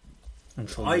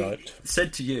sure you liked.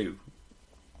 Said to you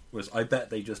was, I bet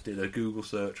they just did a Google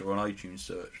search or an iTunes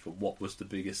search for what was the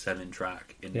biggest selling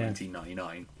track in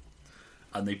 1999.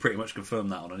 And they pretty much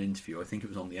confirmed that on an interview. I think it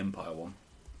was on the Empire one.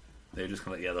 They were just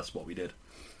kind of like, yeah, that's what we did.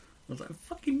 I was like, I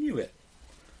fucking knew it.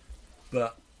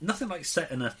 But nothing like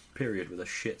set in a period with a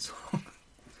shit song.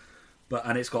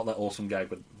 And it's got that awesome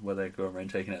gag where they go around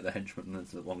taking out the henchmen, and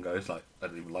the one guy's like, I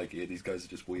don't even like it, these guys are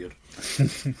just weird.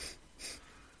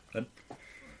 And I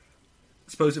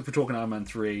suppose if we're talking Iron Man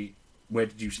 3, where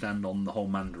did you stand on the whole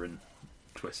Mandarin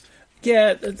twist?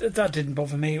 Yeah, that didn't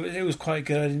bother me. It was quite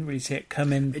good. I didn't really see it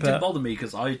coming. It didn't bother me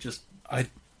because I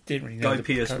didn't really know Guy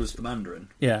Pearce was the Mandarin.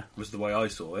 Yeah. Was the way I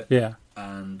saw it. Yeah.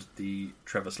 And the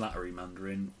Trevor Slattery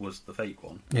Mandarin was the fake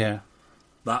one. Yeah.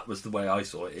 That was the way I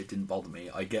saw it. It didn't bother me.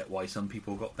 I get why some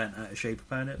people got bent out of shape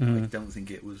about it, but I don't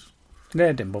think it was... Yeah,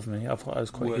 it didn't bother me. I thought it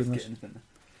was quite humorous.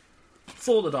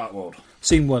 Thor: The Dark World.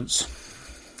 Seen once.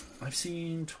 I've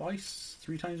seen twice,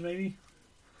 3 times maybe.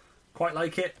 Quite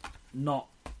like it. Not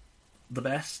the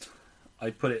best.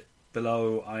 I'd put it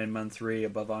below Iron Man 3,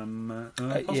 above Iron Man...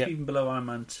 possibly even below Iron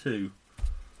Man 2.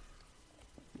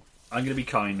 I'm going to be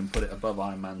kind and put it above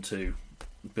Iron Man 2,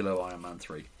 below Iron Man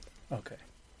 3. Okay.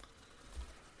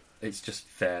 It's just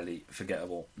fairly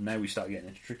forgettable. Now we start getting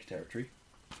into tricky territory.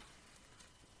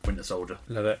 Winter Soldier.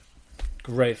 Love it.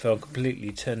 Great film.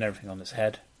 Completely turned everything on its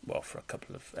head. Well, for a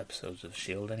couple of episodes of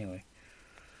S.H.I.E.L.D. anyway.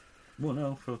 Well,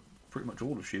 no, for pretty much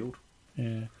all of S.H.I.E.L.D.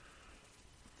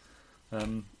 Yeah.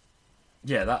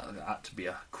 Yeah, that had to be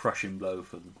a crushing blow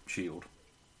for S.H.I.E.L.D.,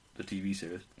 the TV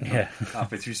series. Yeah.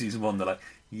 Halfway through season 1, they're like,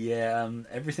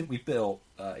 everything we built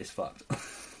is fucked.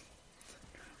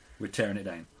 We're tearing it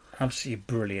down. Absolutely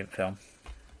brilliant film.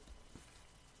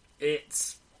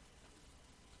 It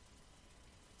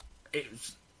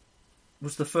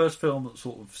was the first film that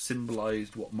sort of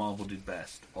symbolised what Marvel did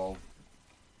best, of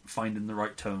finding the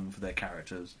right tone for their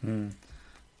characters and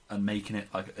making it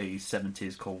like a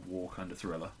 70s Cold War kind of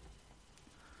thriller.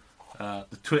 The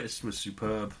twist was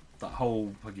superb. That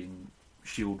whole fucking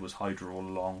S.H.I.E.L.D. was Hydra all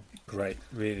along. Great,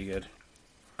 really good.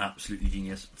 Absolutely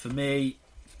genius. For me,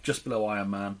 just below Iron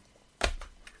Man.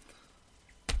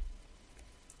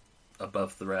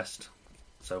 Above the rest.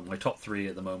 So my top 3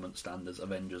 at the moment stand as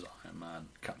Avengers, Iron Man,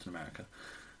 Captain America.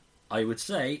 I would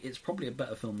say it's probably a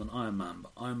better film than Iron Man,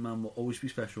 but Iron Man will always be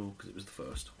special because it was the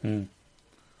first. And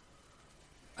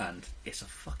it's a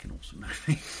fucking awesome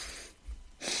movie.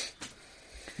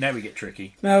 Now we get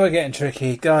tricky. Now we're getting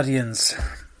tricky. Guardians.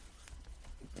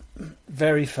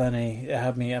 Very funny. It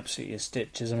had me absolutely in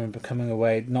stitches. I remember coming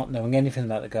away not knowing anything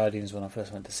about the Guardians when I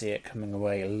first went to see it, coming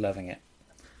away loving it.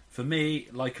 For me,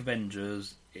 like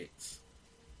Avengers, it's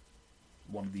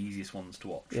one of the easiest ones to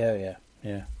watch. Yeah.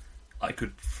 I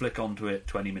could flick onto it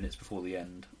 20 minutes before the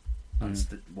end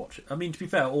and watch it. I mean, to be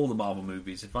fair, all the Marvel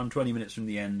movies, if I'm 20 minutes from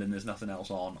the end and there's nothing else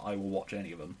on, I will watch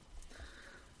any of them.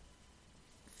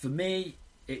 For me,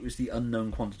 it was the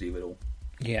unknown quantity of it all.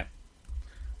 Yeah.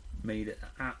 Made it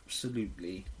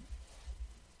absolutely...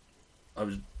 I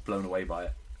was blown away by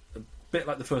it. A bit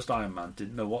like the first Iron Man,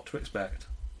 didn't know what to expect.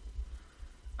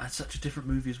 And such a different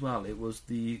movie as well. It was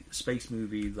the space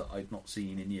movie that I'd not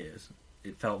seen in years.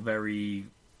 It felt very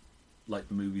like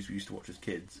the movies we used to watch as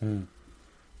kids.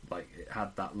 Like, it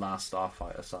had that Last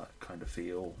Starfighter kind of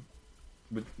feel.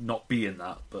 With not being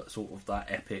that, but sort of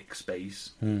that epic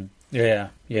space. Yeah.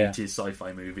 It is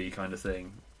sci-fi movie kind of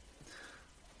thing.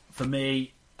 For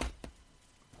me... I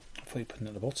thought you were putting it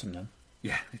at the bottom then.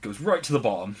 Yeah, it goes right to the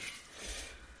bottom.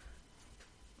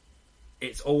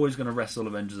 It's always going to wrestle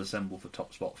Avengers Assemble for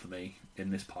top spot for me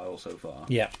in this pile so far.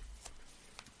 Yeah.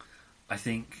 I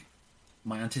think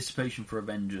my anticipation for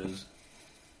Avengers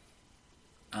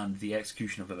and the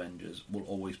execution of Avengers will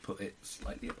always put it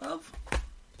slightly above.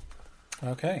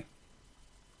 Okay.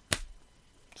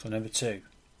 So number 2.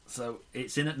 So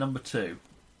it's in at number 2,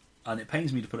 and it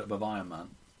pains me to put it above Iron Man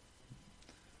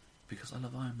because I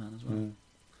love Iron Man as well.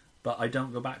 But I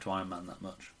don't go back to Iron Man that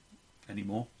much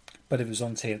anymore. But if it was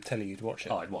on telly, you'd watch it.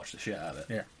 Oh, I'd watch the shit out of it.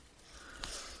 Yeah.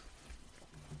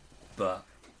 But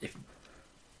if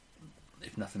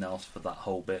nothing else, for that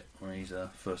whole bit where he's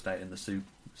first out in the suit,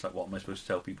 it's like, what am I supposed to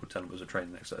tell people? Tell them it was a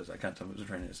training exercise. I can't tell them it was a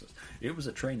training exercise. It was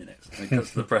a training exercise.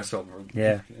 That's the press conference.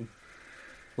 Yeah.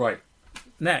 Right.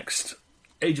 Next,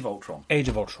 Age of Ultron. Age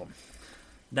of Ultron.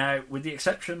 Now, with the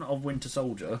exception of Winter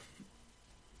Soldier,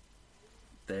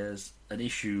 there's an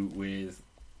issue with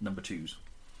number 2s.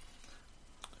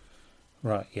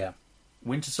 Right, yeah.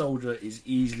 Winter Soldier is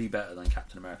easily better than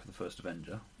Captain America: The First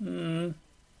Avenger. I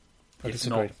It's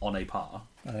disagree. not on a par.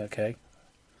 Okay.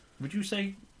 Would you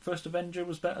say First Avenger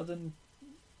was better than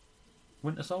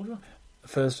Winter Soldier?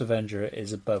 First Avenger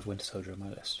is above Winter Soldier on my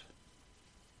list.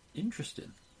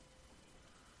 Interesting.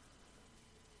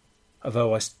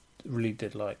 Although really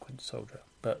did like Winter Soldier.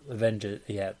 But Avenger,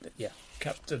 yeah.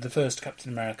 The first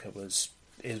Captain America is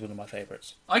one of my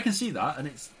favourites. I can see that, and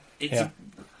it's Yeah.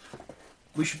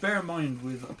 we should bear in mind,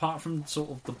 with apart from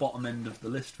sort of the bottom end of the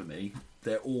list for me,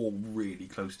 they're all really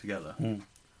close together.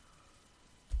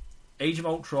 Age of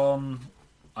Ultron,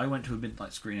 I went to a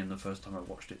midnight screening the first time I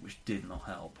watched it, which did not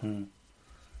help. And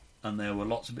there were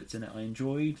lots of bits in it I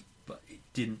enjoyed, but it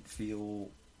didn't feel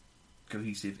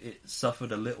cohesive. It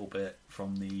suffered a little bit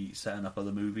from the setting up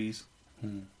other movies.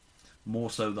 More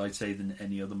so, I'd say, than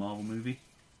any other Marvel movie.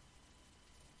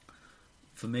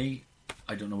 For me,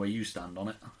 I don't know where you stand on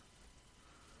it.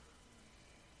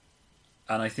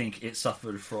 And I think it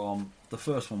suffered from... The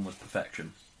first one was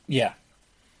perfection. Yeah.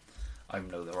 I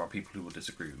know there are people who will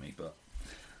disagree with me, but...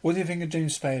 What do you think of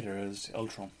James Spader as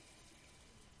Ultron?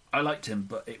 I liked him,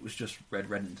 but it was just Red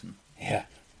Reddington. Yeah.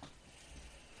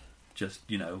 Just,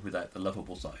 without the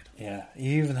lovable side. Yeah.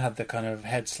 He even had the kind of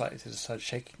head slightly to the side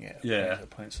shaking it at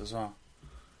points as well.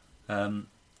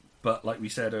 But like we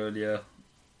said earlier,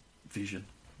 Vision.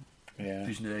 Yeah.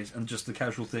 Vision days. And just the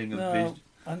casual thing of... No,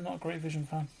 I'm not a great Vision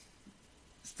fan.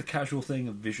 It's the casual thing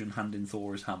of Vision handing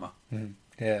Thor his hammer.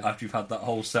 Yeah. After you've had that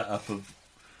whole setup of...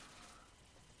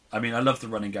 I mean, I love the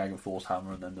running gag of Thor's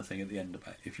hammer, and then the thing at the end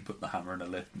about if you put the hammer in a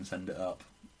lift and send it up.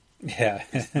 Yeah.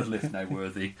 Is the lift now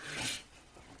worthy?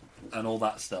 And all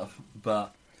that stuff.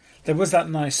 But there was that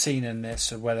nice scene in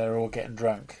this where they're all getting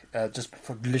drunk, literally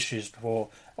just before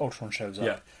Ultron shows up.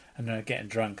 Yeah. And they're getting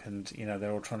drunk and,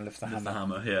 they're all trying to lift the hammer. The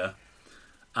hammer, yeah.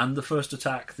 And the first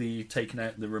attack, the taking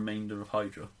out the remainder of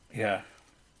Hydra. Yeah.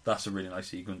 That's a really nice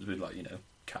sequence with,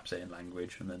 Cap saying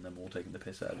language and then them all taking the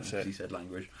piss out of him because he said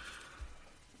language.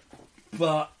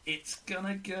 But it's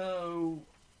gonna go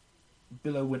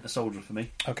below Winter Soldier for me.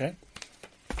 Okay.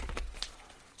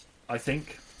 I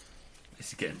think this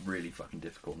is getting really fucking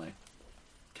difficult now.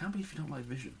 Can't believe you don't like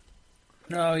Vision.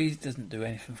 No, he doesn't do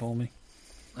anything for me.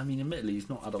 I mean, admittedly, he's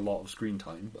not had a lot of screen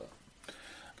time, but...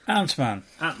 Ant-Man.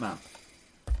 Ant-Man.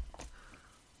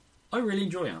 I really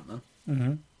enjoy Ant-Man.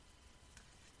 Mm-hmm.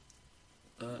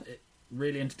 It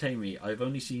really entertained me. I've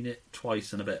only seen it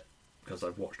twice and a bit, because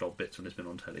I've watched old bits when it's been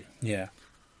on telly. Yeah.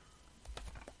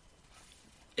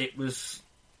 It was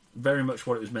very much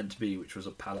what it was meant to be, which was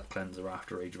a palate cleanser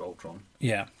after Age of Ultron.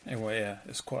 Yeah.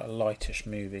 It's quite a lightish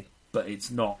movie. But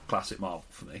it's not classic Marvel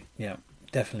for me. Yeah,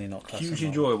 definitely not classic Hugely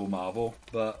enjoyable Marvel,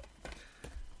 but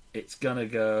it's going to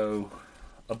go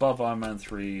above Iron Man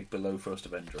 3, below First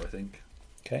Avenger, I think.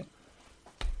 Okay.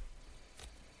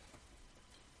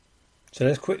 So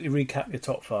let's quickly recap your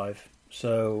top 5.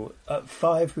 So at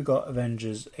 5 we got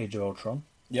Avengers: Age of Ultron.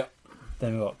 Yep.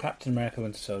 Then we got Captain America: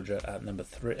 Winter Soldier at number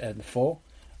 4.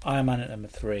 Iron Man at number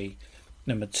 3.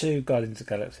 Number 2, Guardians of the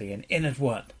Galaxy, and in at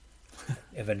 1,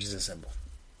 Avengers Assemble.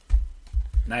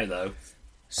 Now though,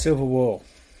 Civil War.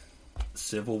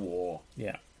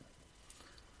 Yeah.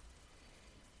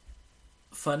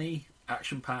 Funny,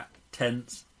 action-packed,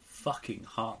 tense, fucking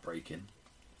heartbreaking.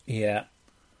 Yeah.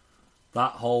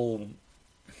 That whole,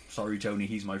 sorry Tony,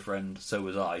 he's my friend, so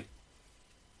was I.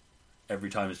 Every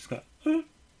time it's just I've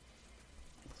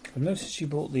noticed you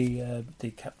bought the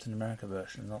Captain America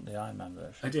version, not the Iron Man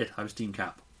version. I did. I was Team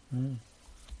Cap.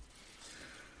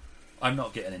 I'm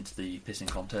not getting into the pissing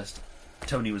contest.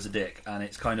 Tony was a dick, and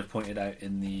it's kind of pointed out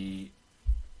in the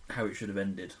how it should have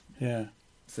ended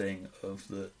thing of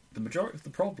the majority of the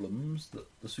problems that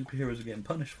the superheroes are getting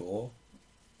punished for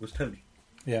was Tony.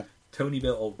 Yeah. Tony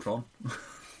built Ultron.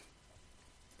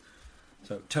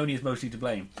 So Tony is mostly to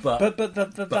blame. But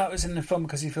that was in the film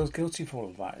because he feels guilty for all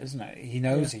of that, isn't it? He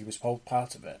knows he was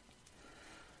part of it.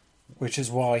 Which is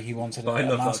why he wanted I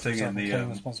love that thing himself in the claim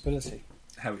responsibility.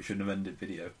 how it shouldn't have ended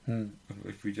video.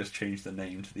 If we just changed the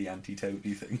name to the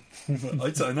anti-Tony thing.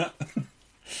 I'd sign that.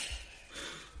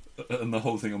 And the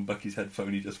whole thing on Bucky's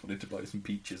headphone, he just wanted to buy some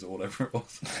peaches or whatever it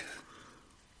was.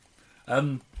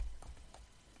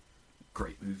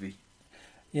 Great movie.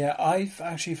 Yeah, I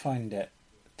actually find it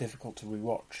difficult to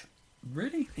rewatch.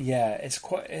 Really? Yeah,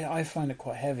 I find it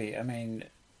quite heavy. I mean,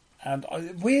 and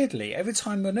weirdly, every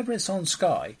time, whenever it's on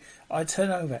Sky, I turn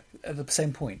over at the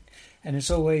same point, and it's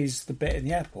always the bit in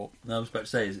the airport. No, I was about to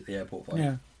say, is it the airport fight?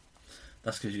 Yeah,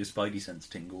 That's because your spidey sense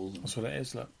tingles. that's what it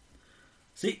is. Look,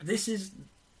 See, this is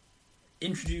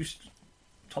introduced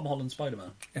Tom Holland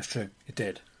Spider-Man. it's true. It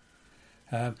did.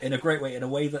 In a great way, in a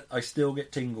way that I still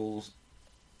get tingles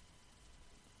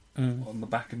on the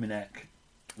back of my neck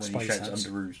when he shouts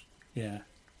Underoos. Yeah.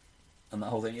 And that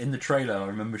whole thing. In the trailer, I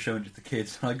remember showing it to the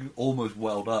kids, and I almost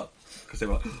welled up, because they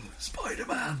were like,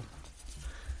 Spider-Man!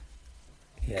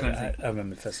 Yeah, I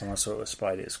remember the first time I saw it with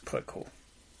Spidey. It's quite cool.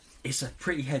 It's a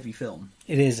pretty heavy film.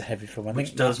 It is a heavy film.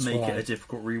 Which does make it a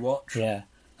difficult rewatch. Yeah.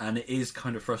 And it is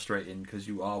kind of frustrating, because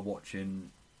you are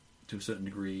watching, to a certain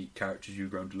degree, characters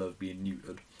you've grown to love being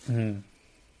neutered. Mm.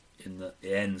 In that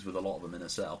it ends with a lot of them in a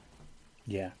cell.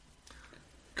 Yeah.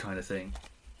 Kind of thing.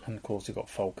 And of course, you've got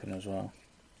Falcon as well.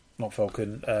 Not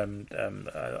Falcon,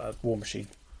 War Machine,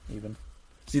 even.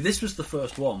 See, this was the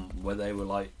first one where they were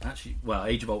like, actually, well,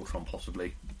 Age of Ultron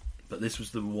possibly, but this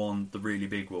was the really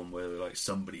big one where like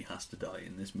somebody has to die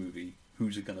in this movie.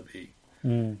 Who's it going to be?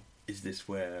 Mm. Is this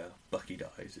where Bucky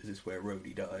dies? Is this where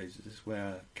Rhodey dies? Is this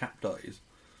where Cap dies?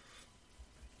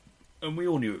 And we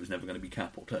all knew it was never going to be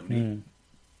Cap or Tony. Mm.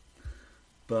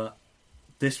 But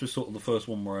this was sort of the first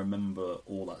one where I remember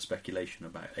all that speculation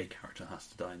about a character has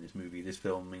to die in this movie. This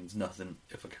film means nothing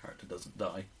if a character doesn't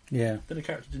die. Yeah. Then a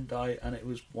character didn't die, and it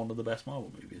was one of the best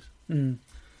Marvel movies. Mm.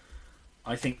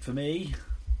 I think for me...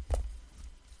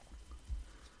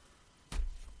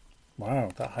 Wow,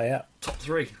 that high up. Top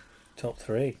 3. Top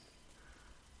 3.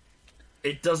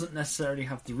 It doesn't necessarily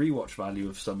have the rewatch value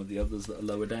of some of the others that are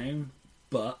lower down,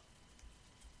 but...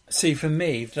 See, for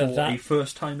me, for a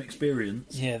first-time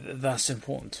experience... Yeah, that's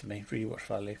important to me, rewatch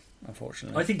value,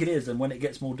 unfortunately. I think it is, and when it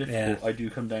gets more difficult, I do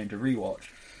come down to rewatch.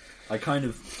 I kind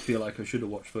of feel like I should have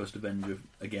watched First Avenger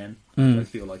again. I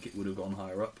feel like it would have gone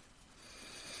higher up.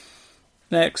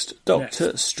 Next,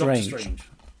 Doctor Strange. Doctor Strange.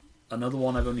 Another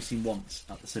one I've only seen once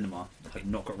at the cinema. I've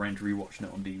not got round to rewatching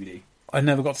it on DVD. I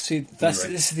never got to see... This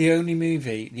is the only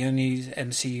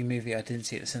MCU movie I didn't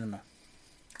see at the cinema.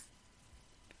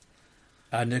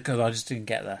 Because I just didn't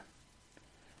get there.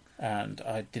 And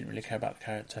I didn't really care about the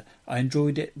character. I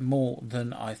enjoyed it more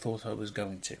than I thought I was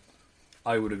going to.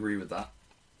 I would agree with that.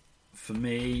 For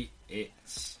me,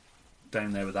 it's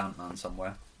down there with Ant-Man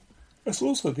somewhere. It's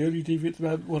also the only DVD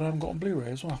one I haven't got on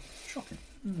Blu-ray as well. Shocking.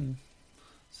 Mm.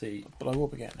 See, but I will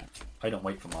be getting it. I don't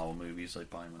wait for Marvel movies. I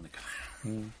buy them when they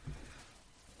come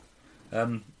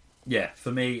out. Yeah,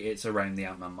 for me, it's around the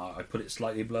Ant-Man mark. I put it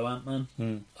slightly below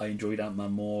Ant-Man. I enjoyed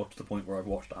Ant-Man more, to the point where I've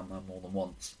watched Ant-Man more than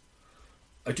once.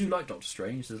 I do like Doctor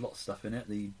Strange. There's lots of stuff in it.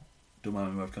 The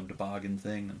Dormammu I've come to bargain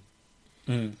thing,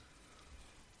 and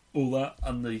all that,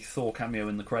 and the Thor cameo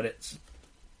in the credits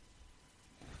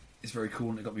is very cool,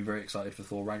 and it got me very excited for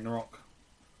Thor Ragnarok.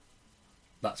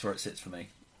 That's where it sits for me.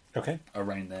 Okay.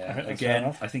 Around there. Okay,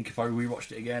 again, I think if I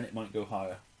rewatched it again, it might go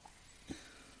higher.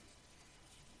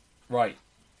 Right.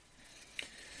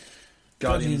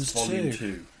 Guardians Volume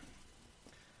 2.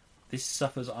 This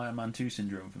suffers Iron Man 2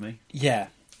 syndrome for me. Yeah.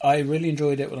 I really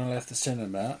enjoyed it when I left the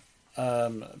cinema,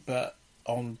 but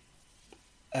on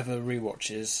ever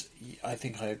rewatches, I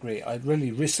think I agree. I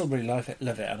still really love it,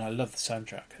 and I love the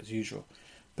soundtrack as usual.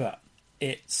 But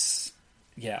it's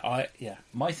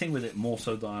My thing with it, more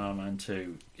so than Iron Man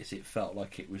 2, is it felt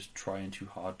like it was trying too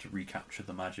hard to recapture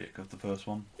the magic of the first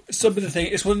one. It's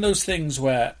one of those things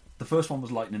where the first one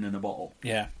was lightning in a bottle.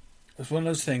 Yeah, it's one of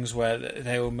those things where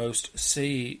they almost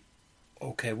see,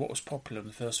 okay, what was popular in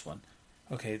the first one?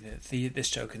 Okay, this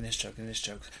joke and this joke and this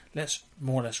joke. Let's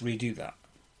more or less redo that.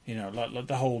 You know, like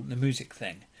the music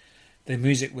thing. The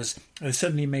music was... They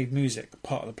suddenly made music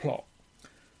part of the plot.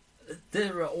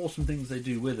 There are awesome things they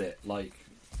do with it, like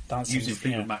dancing, using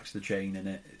Fleetwood Mac's The Chain in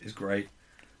it is great.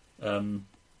 They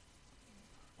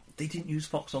didn't use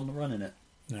Fox on the Run in it.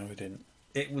 No, they didn't.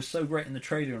 It was so great in the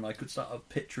trailer, and I could start a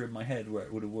picture in my head where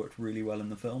it would have worked really well in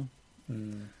the film.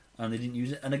 And they didn't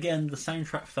use it. And again, the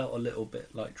soundtrack felt a little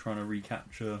bit like trying to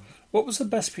recapture... What was the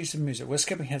best piece of music? We're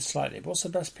skipping ahead slightly. But what's the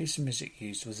best piece of music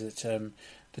used? Was it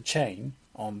The Chain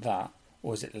on that,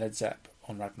 or was it Led Zepp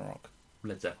on Ragnarok?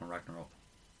 Led Zepp on Ragnarok.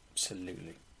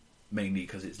 Absolutely. Mainly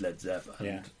because it's Led Zepp, and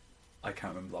yeah. I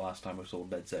can't remember the last time I saw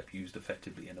Led Zepp used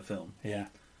effectively in a film. Yeah.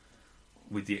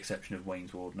 With the exception of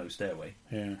Wayne's World, No Stairway.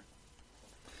 Yeah.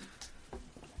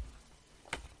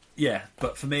 Yeah,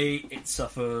 but for me, it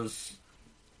suffers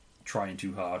trying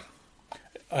too hard.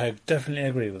 I definitely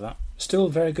agree with that. Still a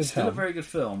very good Still film. a very good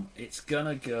film. It's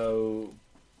gonna go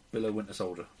below Winter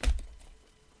Soldier.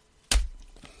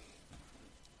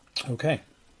 Okay.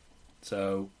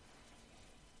 So,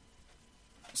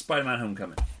 Spider-Man: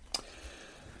 Homecoming.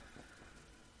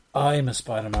 I'm a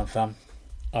Spider-Man fan.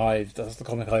 That's the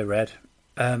comic I read,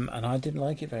 and I didn't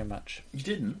like it very much. You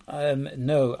didn't?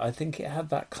 No, I think it had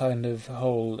that kind of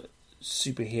whole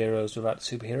superheroes without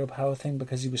superhero power thing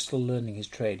because he was still learning his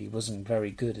trade. He wasn't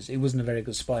very good. He wasn't a very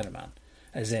good Spider-Man,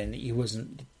 as in he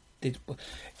wasn't.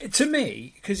 To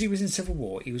me, because he was in Civil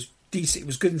War, he was decent. It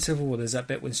was good in Civil War. There's that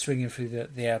bit when swinging through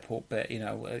the airport bit.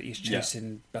 He's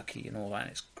chasing Bucky and all that.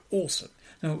 And it's awesome.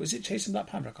 No, was it chasing Black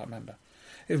Panther? I can't remember.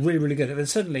 It was really, really good. And then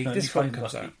suddenly this film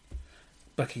comes out.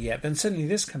 Bucky, yeah. Then suddenly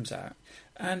this comes out,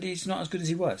 and he's not as good as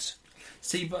he was.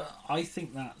 See, but I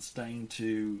think that's down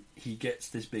to he gets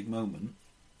this big moment,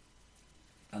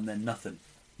 and then nothing.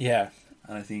 Yeah.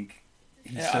 And I think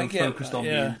he's focused on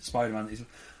being Spider-Man.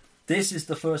 This is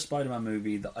the first Spider-Man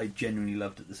movie that I genuinely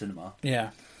loved at the cinema. Yeah.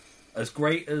 As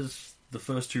great as the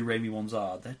first two Raimi ones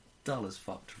are, they're dull as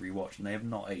fuck to rewatch, and they have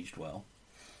not aged well.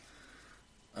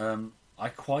 I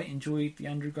quite enjoyed the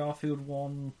Andrew Garfield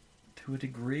one to a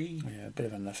degree. Yeah, a bit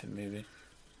of a nothing movie.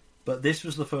 But this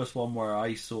was the first one where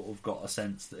I sort of got a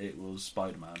sense that it was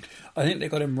Spider-Man. I think they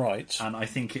got him right. And I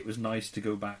think it was nice to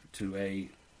go back to a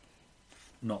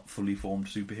not fully formed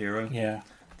superhero. Yeah.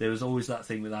 There was always that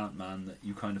thing with Ant-Man that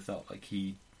you kind of felt like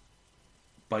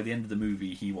by the end of the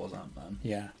movie, he was Ant-Man.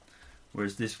 Yeah.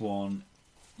 Whereas this one,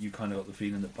 you kind of got the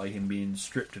feeling that by him being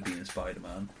stripped of being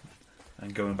Spider-Man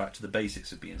and going back to the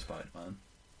basics of being Spider-Man,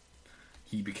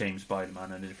 he became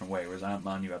Spider-Man in a different way. Whereas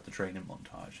Ant-Man, you had the training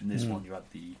montage. In this one, you had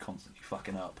the constantly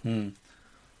fucking up.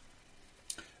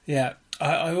 Yeah,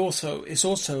 I also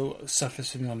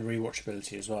suffers for me on the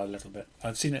rewatchability as well a little bit.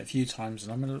 I've seen it a few times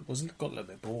and got a little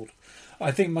bit bored.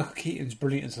 I think Michael Keaton's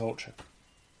brilliant as Ultra.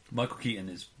 Michael Keaton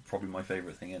is probably my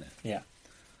favourite thing in it. Yeah,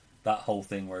 that whole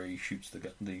thing where he shoots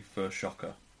the first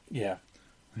shocker. Yeah,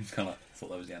 he's kind of like, I thought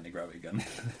that was the anti-gravity gun.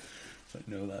 It's like,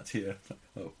 no, that's here. It's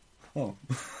like, oh.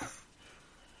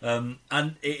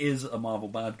 And it is a Marvel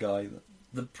bad guy.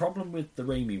 The problem with the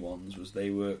Raimi ones was they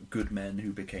were good men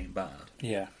who became bad.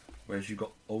 Yeah. Whereas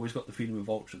you always got the feeling with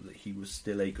Vulture that he was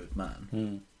still a good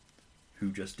man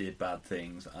who just did bad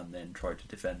things and then tried to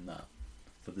defend that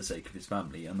for the sake of his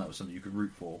family, and that was something you could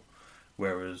root for.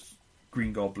 Whereas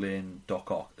Green Goblin, Doc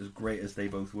Ock, as great as they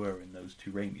both were in those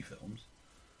two Raimi films,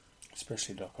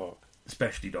 especially Doc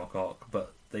Ock,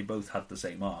 but they both had the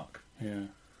same arc. Yeah.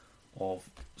 Of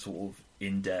sort of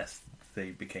in death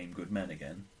they became good men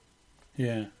again.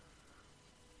 Yeah.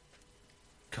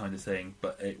 Kind of thing,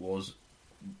 but it was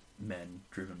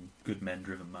good men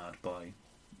driven mad by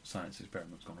science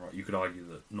experiments gone right. You could argue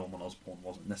that Norman Osborn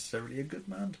wasn't necessarily a good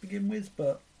man to begin with,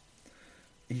 but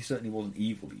he certainly wasn't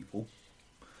evil.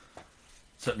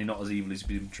 Certainly not as evil as he's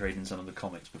been portrayed in some of the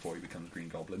comics before he becomes Green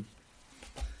Goblin.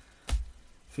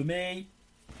 For me,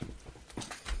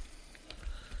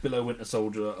 below Winter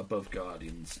Soldier, above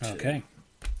Guardians 2. Okay.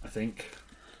 I think.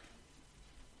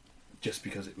 Just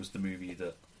because it was the movie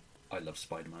that I love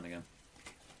Spider-Man again.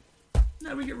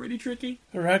 Now we get really tricky.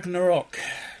 Ragnarok.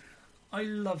 I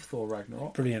love Thor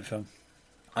Ragnarok. Brilliant film.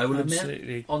 I will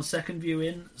admit, on second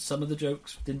viewing, some of the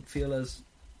jokes didn't feel as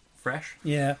fresh.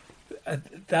 Yeah.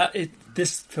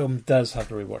 This film does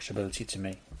have a rewatchability to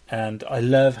me. And I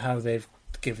love how they've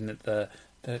given it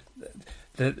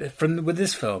with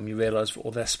this film, you realise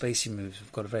all their spacey moves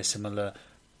have got a very similar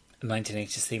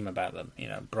 1980s theme about them,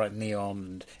 bright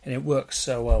neon, and it works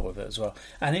so well with it as well.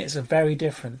 And it's a very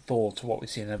different Thor to what we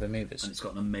see in other movies. And it's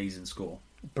got an amazing score.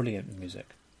 Brilliant music.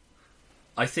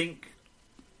 I think,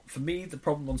 for me, the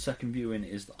problem on second viewing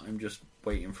is that I'm just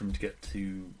waiting for him to get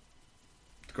to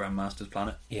the Grandmaster's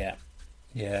planet. Yeah.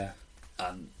 Yeah.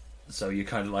 And so you're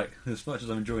kind of like, as much as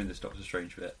I'm enjoying this Doctor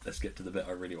Strange bit, let's get to the bit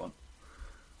I really want.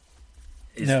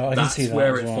 I can see that. That's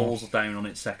where it falls down on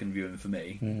its second viewing for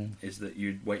me, is that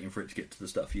you're waiting for it to get to the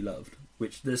stuff you loved.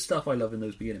 Which, there's stuff I love in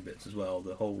those beginning bits as well.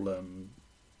 The whole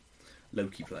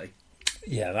Loki play.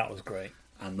 Yeah, that was great.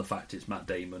 And the fact it's Matt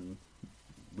Damon,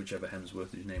 whichever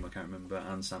Hemsworth is his name, I can't remember,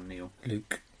 and Sam Neill.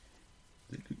 Luke.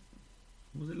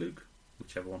 Was it Luke?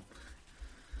 Whichever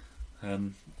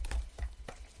one.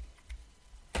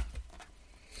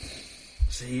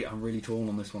 See, I'm really torn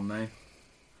on this one now.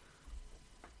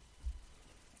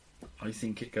 I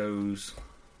think it goes...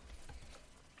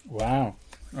 Wow.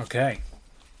 Okay.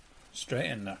 Straight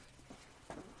in there.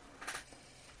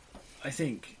 I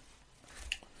think...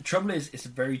 The trouble is, it's a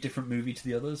very different movie to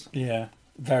the others. Yeah.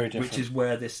 Very different. Which is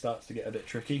where this starts to get a bit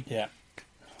tricky. Yeah.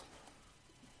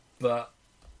 But,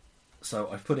 so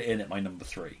I've put it in at my number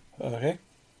 3. Okay.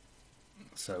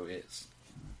 So it's,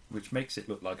 which makes it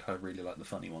look like I really like the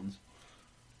funny ones.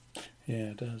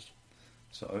 Yeah, it does.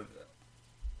 So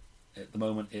at the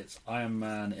moment it's Iron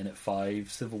Man in at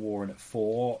 5, Civil War in at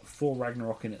 4, Thor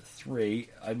Ragnarok in at 3.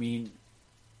 I mean,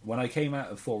 when I came out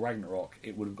of Thor Ragnarok,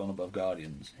 it would have gone above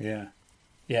Guardians. Yeah.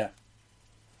 Yeah.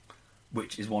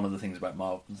 Which is one of the things about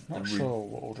Marvel. Not sure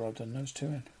what order I've done those two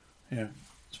in. Yeah.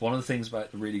 It's one of the things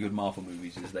about the really good Marvel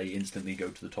movies is they instantly go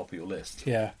to the top of your list.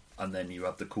 Yeah. And then you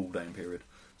have the cool down period.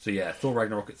 So yeah, Thor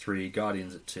Ragnarok at 3,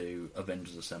 Guardians at 2,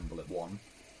 Avengers Assemble at 1.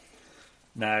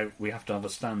 Now, we have to have a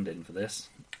stand-in for this.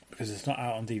 Because it's not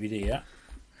out on DVD yet.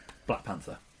 Black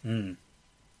Panther. Mm.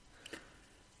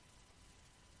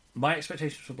 My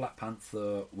expectations for Black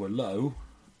Panther were low,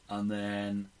 and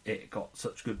then it got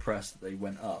such good press that they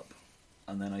went up.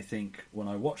 And then I think when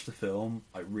I watched the film,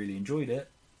 I really enjoyed it,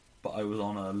 but I was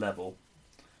on a level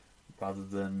rather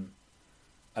than...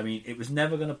 I mean, it was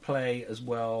never going to play as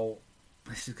well...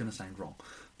 This is going to sound wrong,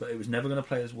 but it was never going to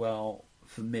play as well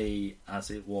for me as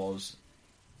it was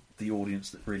the audience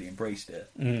that really embraced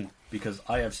it. Mm. Because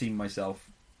I have seen myself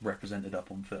represented up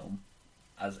on film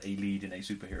as a lead in a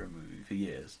superhero movie for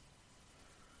years.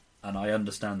 And I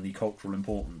understand the cultural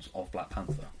importance of Black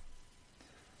Panther.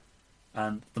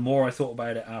 And the more I thought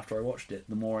about it after I watched it,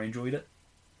 the more I enjoyed it.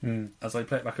 Mm. As I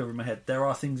play it back over in my head, there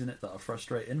are things in it that are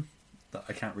frustrating that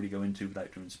I can't really go into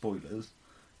without doing spoilers,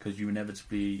 because you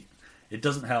inevitably... It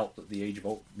doesn't help that the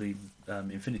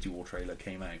Infinity War trailer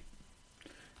came out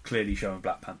clearly showing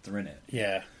Black Panther in it.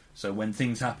 Yeah. So when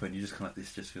things happen, you just kind of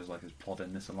this just feels like it's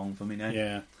plodding this along for me now.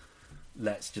 Yeah.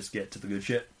 Let's just get to the good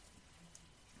shit.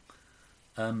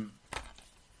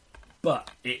 But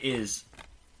it's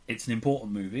an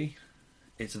important movie.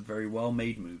 It's a very well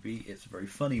made movie. It's a very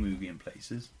funny movie in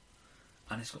places,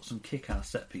 and it's got some kick-ass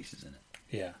set pieces in it.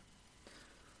 Yeah.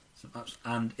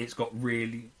 And it's got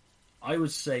really, I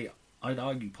would say, I'd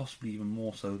argue possibly even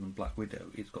more so than Black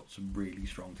Widow. It's got some really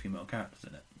strong female characters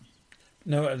in it.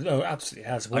 No, absolutely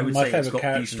has. I would my say it's favourite got the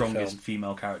character strongest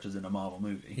female characters in a Marvel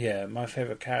movie. Yeah, my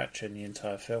favourite character in the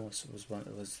entire film was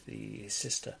his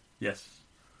sister. Yes.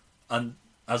 And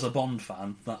as a Bond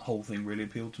fan, that whole thing really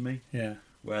appealed to me. Yeah.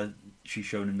 Where she's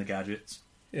shown in the gadgets.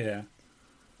 Yeah.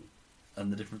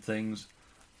 And the different things.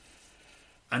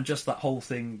 And just that whole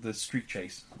thing, the street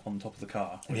chase on top of the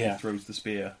car, when Yeah. she throws the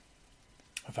spear.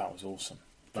 That was awesome.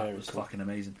 That Very was cool. fucking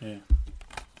amazing. Yeah.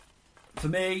 For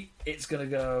me, it's going to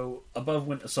go above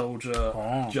Winter Soldier,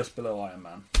 Wow. just below Iron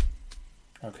Man.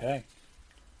 Okay.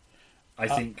 I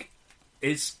think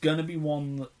it's going to be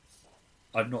one that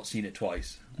I've not seen it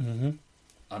twice,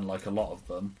 unlike a lot of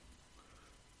them.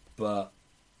 But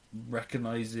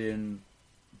recognising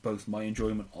both my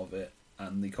enjoyment of it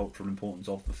and the cultural importance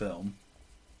of the film,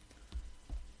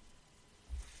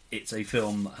 it's a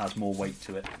film that has more weight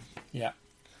to it. Yeah.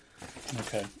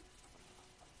 Okay.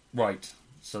 Right.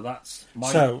 So that's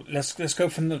my... So let's go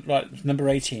from the number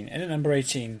 18. In at number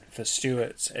 18 for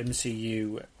Stuart's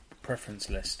MCU preference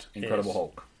list. Incredible is,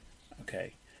 Hulk.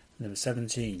 Okay. Number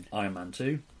 17. Iron Man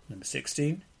 2. Number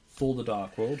 16. Thor: The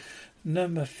Dark World.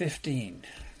 Number 15.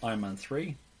 Iron Man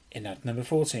 3. In at number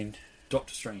 14.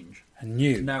 Doctor Strange. And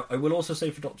new. Now, I will also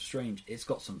say for Doctor Strange, it's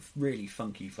got some really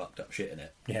funky, fucked up shit in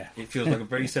it. Yeah. It feels like a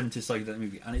very 70s psychedelic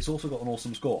movie, and it's also got an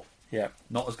awesome score. Yeah.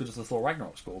 Not as good as the Thor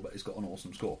Ragnarok score, but it's got an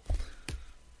awesome score.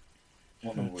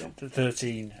 What number are we on?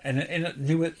 13. And in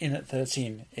at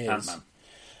 13 is Ant-Man.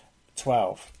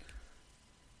 12.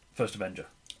 First Avenger.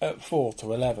 4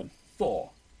 to 11.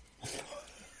 Thor.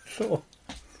 4.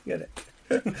 Get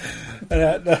it.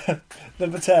 And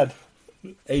number 10.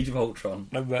 Age of Ultron.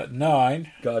 Number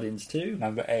 9. Guardians 2.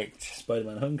 Number 8.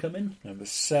 Spider-Man Homecoming. Number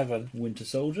 7. Winter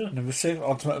Soldier. Number 6.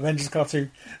 Ultimate Avengers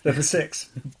cartoon. Number 6.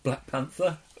 Black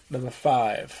Panther. Number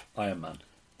 5. Iron Man.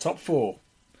 Top 4.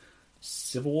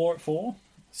 Civil War at 4.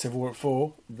 Civil War at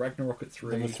 4. Ragnarok at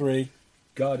 3. Number 3.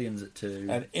 Guardians at 2.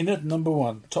 And in at number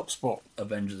 1. Top spot.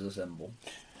 Avengers Assemble.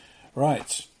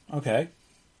 Right. Okay.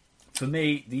 For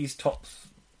me, these top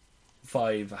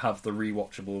 5 have the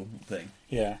rewatchable thing.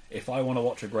 Yeah. If I want to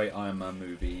watch a great Iron Man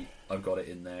movie, I've got it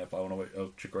in there. If I want to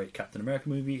watch a great Captain America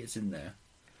movie, it's in there.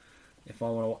 If I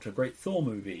want to watch a great Thor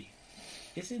movie,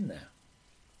 it's in there.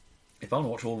 If I want to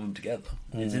watch all of them together,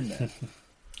 it's in there.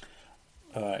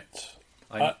 Alright.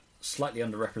 I'm slightly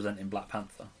underrepresenting Black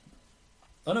Panther.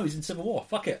 Oh no, he's in Civil War.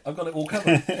 Fuck it, I've got it all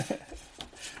covered.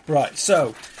 Right,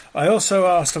 so I've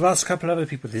asked a couple of other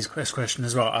people this question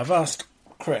as well. I've asked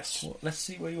Chris. Well, let's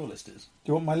see where your list is. Do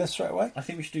you want my list straight away? I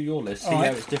think we should do your list, see All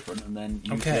right. how it's different, and then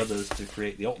use the others to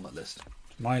create the ultimate list.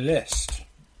 my list.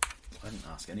 I didn't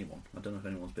ask anyone. I don't know if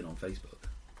anyone's been on Facebook.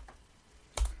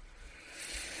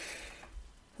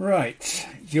 Right,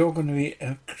 you're going to be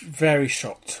very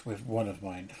shocked with one of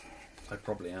mine. I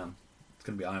probably am. It's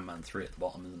going to be Iron Man 3 at the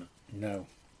bottom, isn't it? No.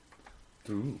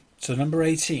 Ooh. So number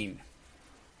 18,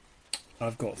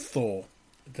 I've got Thor,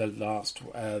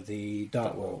 the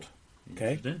Dark World.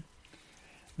 Okay.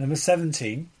 Number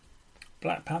 17,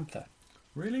 Black Panther.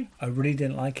 Really? I really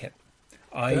didn't like it.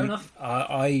 Fair enough.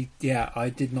 I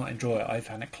did not enjoy it. I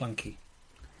found it clunky.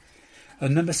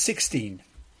 And number 16,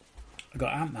 I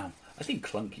got Ant-Man. I think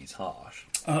clunky's harsh.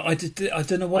 I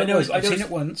don't know what it was. I've seen it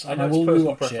once, and I will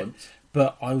rewatch it.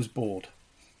 But I was bored,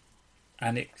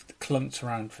 and it clunked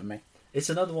around for me. It's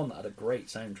another one that had a great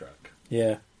soundtrack.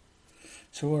 Yeah.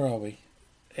 So where are we?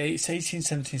 It's 18,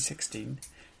 17, 16.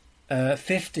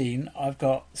 15, I've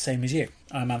got same as you.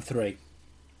 Iron Man 3.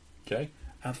 Okay.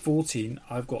 At 14,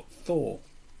 I've got Thor.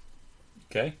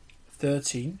 Okay.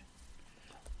 13,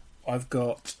 I've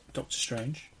got Doctor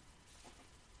Strange.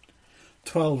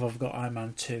 12, I've got Iron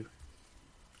Man 2.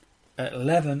 At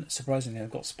 11, surprisingly, I've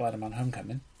got Spider-Man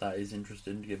Homecoming. That is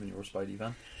interesting, given you're a Spidey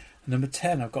fan. Number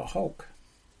 10, I've got Hulk.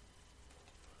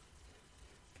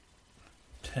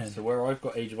 10. So where I've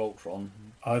got Age of Ultron,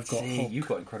 I've got Hulk. You've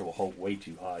got Incredible Hulk way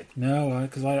too high. No,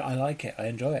 because I like it. I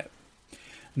enjoy it.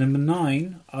 Number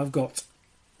 9, I've got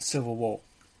Civil War.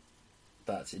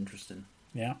 That's interesting.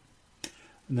 Yeah.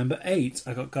 Number 8,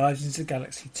 I got Guardians of the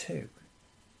Galaxy 2.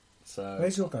 So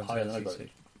where's your Guardians higher of the than I Galaxy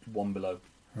got it. One below.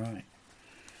 Right.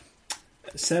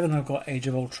 7, I've got Age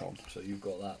of Ultron. So you've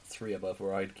got that 3 above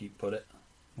where I'd put it.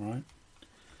 Right.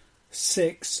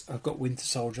 6, I've got Winter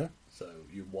Soldier. So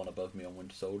you're 1 above me on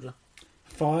Winter Soldier.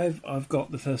 5, I've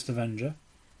got The First Avenger.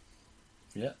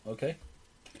 Yeah, okay.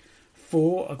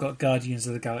 4, I've got Guardians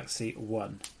of the Galaxy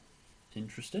 1.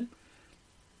 Interesting.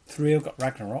 3, I've got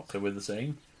Ragnarok. So we're the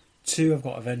same. 2, I've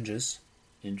got Avengers.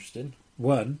 Interesting.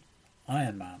 1,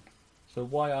 Iron Man. So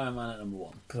why Iron Man at number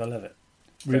 1? Because I love it.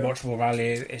 Rewatchable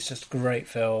value. It's just a great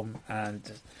film,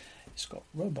 and it's got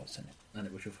robots in it. And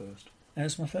it was your first. And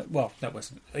it's my first. Well, that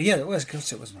wasn't. Yeah, it was. Of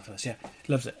course, it was my first. Yeah,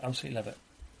 loves it. Absolutely love it.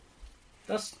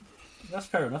 That's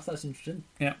fair enough. That's interesting.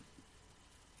 Yeah.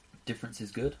 Difference is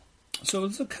good. So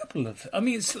there's a couple of. I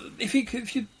mean, it's, if you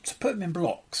to put them in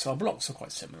blocks, our blocks are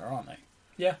quite similar, aren't they?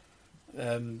 Yeah.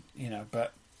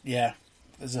 But yeah,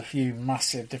 there's a few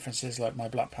massive differences, like my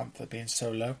Black Panther being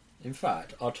so low. In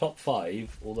fact, our top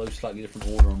 5, although slightly different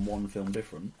order and one film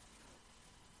different,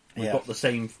 we've got the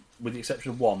same, with the exception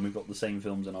of one, we've got the same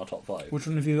films in our top 5. Which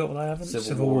one have you got that I haven't?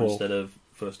 Civil War instead of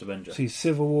First Avenger. See,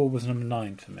 Civil War was number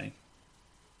 9 for me.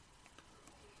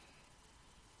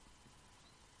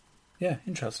 Yeah,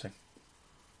 interesting.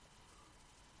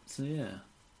 So, yeah.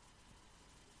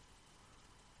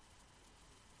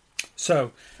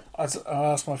 So, as I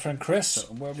asked my friend Chris, So,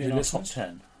 where are we in our top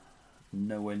 10?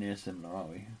 Nowhere near similar, are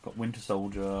we? Got Winter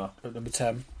Soldier, at number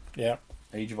 10. Yeah.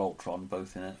 Age of Ultron,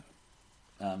 both in it,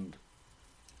 and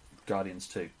Guardians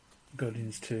 2.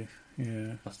 Guardians 2.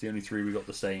 Yeah. That's the only 3 we got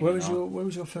the same. Where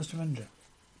was your First Avenger?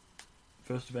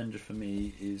 First Avenger for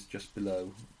me is just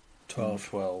below 12.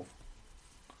 12.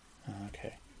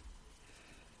 Okay.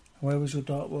 Where was your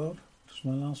Dark World? Just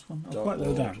my last one. Oh, Dark quite low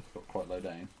World down. Got quite low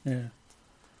down. Yeah.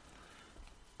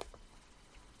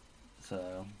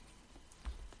 So,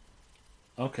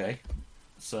 okay.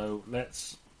 So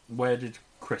where did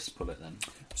Chris put it then?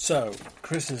 So,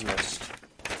 Chris's list.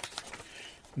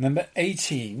 Number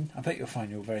 18, I bet you'll find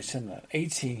you're very similar.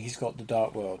 18, he's got the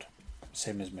Dark World,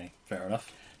 same as me. Fair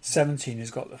enough. 17,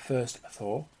 he's got the first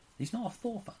Thor. He's not a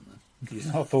Thor fan then. He's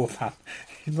not a Thor fan.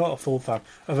 He's not a Thor fan.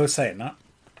 I was saying that.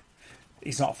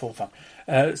 He's not a Thor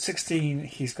fan. 16,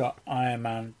 he's got Iron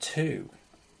Man 2.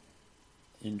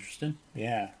 Interesting.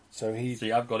 Yeah. So he.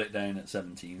 See, I've got it down at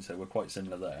 17, so we're quite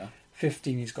similar there.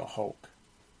 15, he's got Hulk.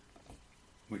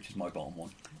 Which is my bottom one.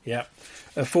 Yeah.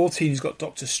 14, he's got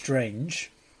Doctor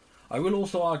Strange. I will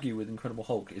also argue with Incredible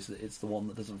Hulk is that it's the one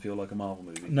that doesn't feel like a Marvel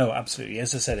movie. No, absolutely.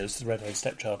 As I said, it was the red-haired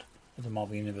stepchild of the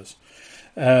Marvel Universe.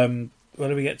 Where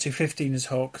do we get to? 15 is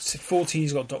Hulk. 14,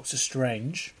 he's got Doctor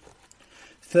Strange.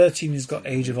 13, he's got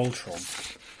Age of Ultron.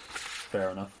 Fair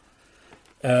enough.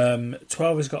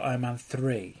 12, he's got Iron Man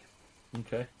 3.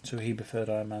 Okay. So he preferred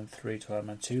Iron Man 3 to Iron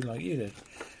Man 2, like you did.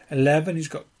 11, he's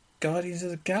got Guardians of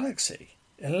the Galaxy.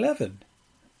 11.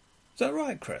 Is that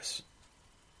right, Chris?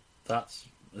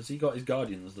 Has he got his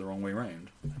Guardians the wrong way round?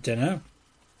 I don't know.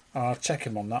 I'll check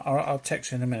him on that. I'll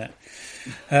text you in a minute.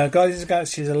 Guardians of the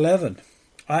Galaxy is 11.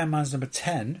 Iron Man's number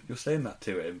 10. You're saying that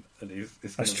to him, and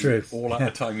it's That's true. All out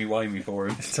of timey-wimey for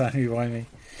him. It's timey-wimey.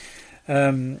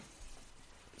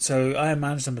 So Iron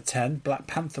Man's number 10. Black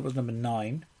Panther was number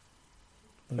 9.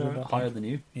 Higher than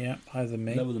you. Yeah, higher than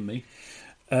me. Lower than me.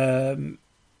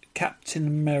 Captain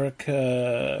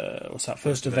America, what's that?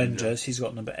 First Avengers, he's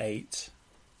got number 8.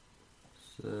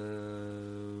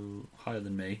 So, higher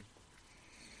than me.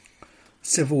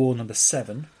 Civil War, number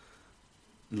 7.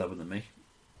 Lower than me.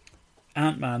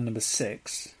 Ant-Man, number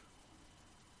 6.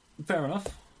 Fair enough.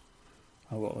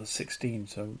 Oh, what was 16,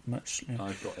 so much. Yeah.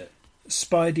 I've got it.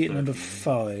 Spidey at number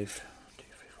 5.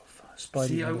 Spidey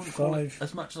See, number 5.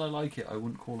 As much as I like it, I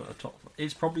wouldn't call it a top.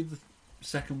 It's probably the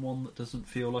second one that doesn't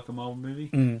feel like a Marvel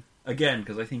movie. Again,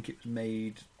 because I think it was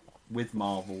made with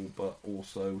Marvel, but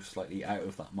also slightly out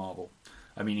of that Marvel.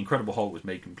 I mean, Incredible Hulk was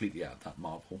made completely out of that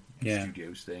Marvel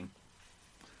Studios thing.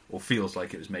 Or feels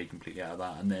like it was made completely out of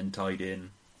that, and then tied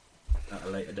in at a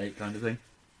later date kind of thing.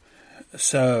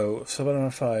 So number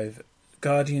 5.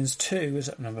 Guardians 2 is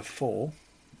at number 4.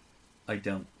 I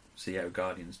don't see how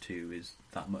Guardians 2 is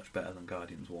that much better than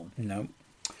Guardians 1. No.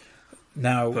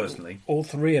 Now, personally, all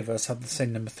three of us have the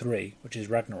same number 3, which is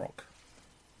Ragnarok.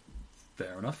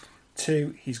 Fair enough.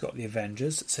 2, he's got the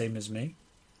Avengers, same as me.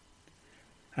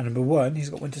 And number 1, he's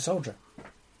got Winter Soldier.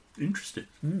 Interesting.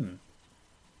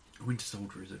 Winter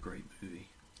Soldier is a great movie.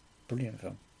 Brilliant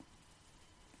film.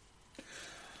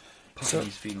 Part of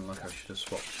me's feeling like I should have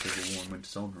swapped Civil War and Winter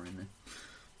Soldier in there.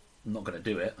 I'm not going to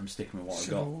do it. I'm sticking with what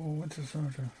I got. Winter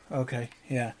Soldier. Okay,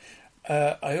 yeah.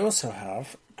 I also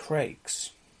have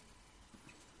Craig's.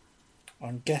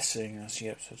 I'm guessing that's the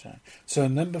episode 10. So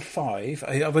number 5,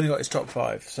 I've only got his top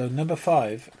 5. So number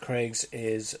 5, Craig's,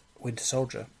 is Winter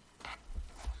Soldier.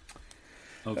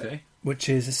 Okay. Which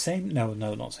is the same. No,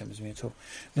 not the same as me at all.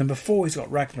 Number 4, he's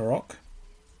got Ragnarok.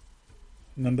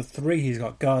 Number 3, he's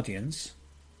got Guardians.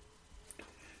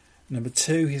 Number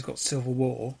 2, he's got Civil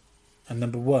War. And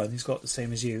number 1, he's got the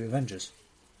same as you, Avengers.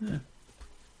 Yeah.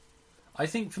 I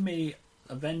think for me,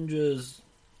 Avengers,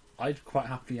 I'd quite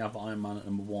happily have Iron Man at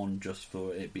number 1 just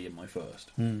for it being my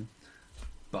first.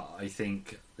 But I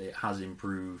think it has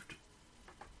improved.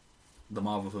 The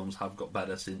Marvel films have got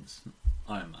better since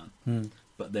Iron Man.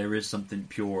 But there is something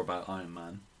pure about Iron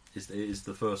Man. It is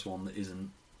the first one that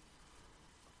isn't...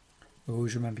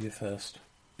 Always remember your first.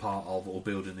 Part of or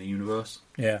building the universe.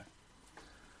 Yeah.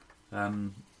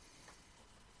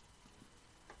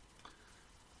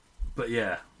 But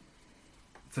yeah,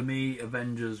 for me,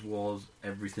 Avengers was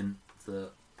everything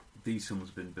that these films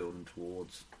have been building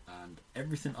towards, and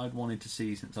everything I'd wanted to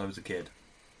see since I was a kid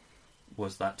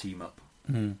was that team up.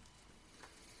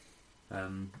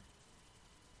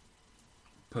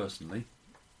 Personally,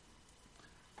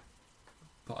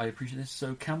 but I appreciate this.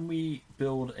 So, can we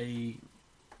build a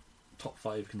top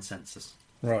 5 consensus?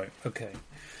 Right. Okay.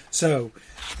 So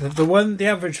the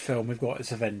average film we've got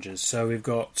is Avengers. So we've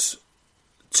got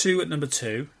 2 at number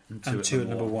 2 and 2 at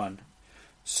number 1.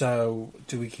 So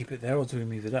do we keep it there or do we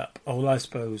move it up? Oh, well, I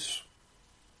suppose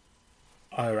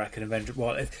I reckon Avengers.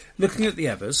 Well, looking at the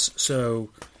others, so.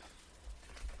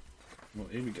 Well,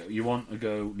 here we go. You want to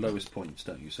go lowest points,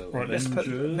 don't you? So right,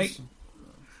 Avengers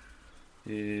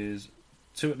is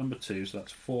 2 at number 2, so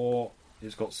that's 4.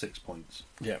 It's got 6 points.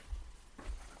 Yeah.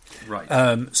 Right.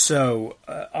 So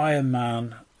Iron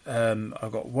Man,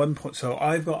 I've got 1 point. So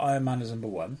I've got Iron Man as number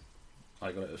 1.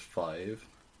 I got it as 5.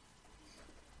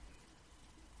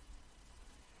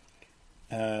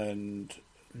 And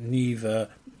neither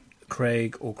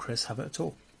Craig or Chris have it at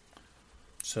all.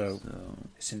 So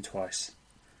it's in twice.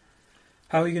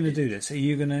 How are you going to do this? Are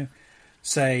you going to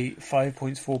say 5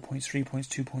 points, 4 points, 3 points,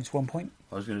 2 points, 1 point?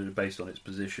 I was going to do it based on its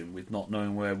position. With not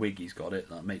knowing where Wiggy's got it,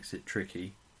 that makes it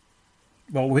tricky.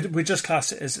 Well, we just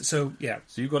class it as... So, yeah.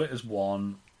 So you got it as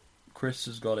 1. Chris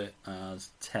has got it as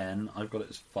 10. I've got it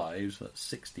as 5, so that's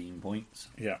 16 points.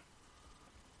 Yeah.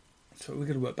 So we're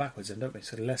going to work backwards then, don't we?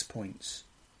 So the less points...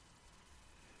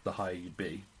 The higher you'd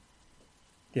be.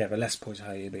 Yeah, the less points the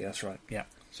higher you'd be, that's right, yeah.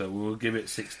 So we'll give it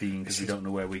 16 because we don't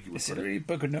know where Wiggy would put it. Really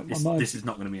bugging up my mind. This is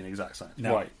not going to be an exact science.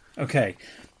 No. Right. Okay.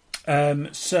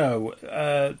 So,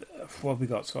 what have we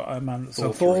got? So Iron Man...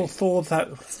 So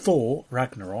Thor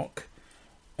Ragnarok...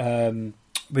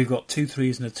 we've got 2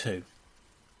 3s and a 2.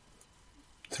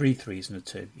 3 3s and a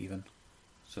 2, even.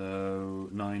 So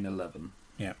 9-11.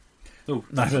 Yeah. Oh,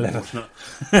 9/11.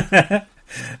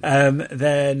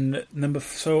 Then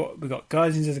so we've got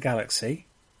Guardians of the Galaxy.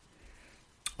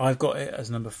 I've got it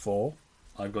as number 4.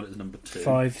 I've got it as number 2.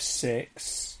 5,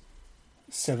 6,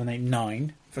 7, 8,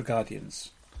 9 for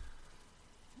Guardians.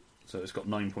 So it's got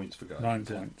 9 points for Guardians.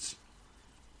 9 points.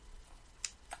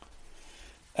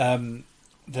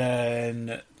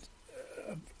 Then,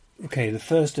 okay, the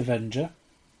first Avenger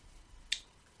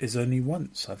is only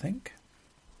once, I think.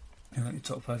 In like the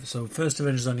top 5. So first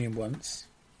Avenger's only in once.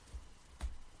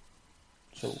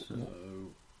 So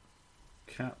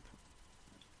Cap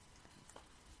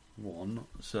 1.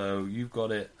 So you've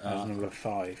got it. There's number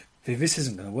 5. This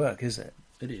isn't going to work, is it?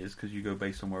 It is, because you go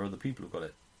based on where other people have got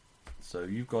it. So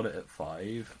you've got it at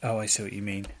 5. Oh, I see what you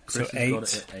mean. Chris so has 8. got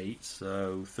it at 8,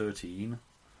 so 13.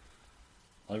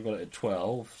 I've got it at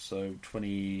 12, so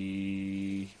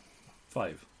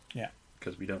 25. Yeah.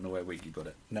 Because we don't know where Wiggy got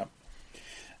it. No.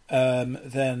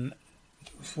 Then,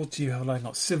 what do you have? Like,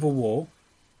 not Civil War.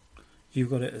 You've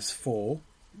got it as 4.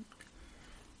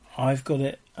 I've got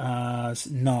it as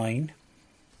 9.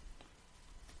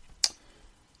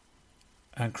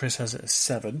 And Chris has it as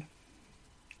 7.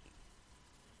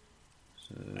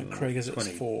 So And Craig has it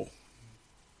 20. as 4.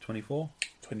 24?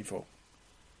 24.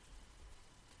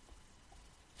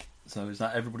 So is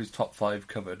that everybody's top 5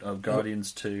 covered? Oh,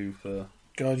 Guardians 2 for...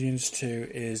 Guardians 2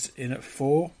 is in at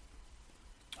 4.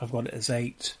 I've got it as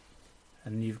 8.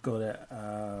 And you've got it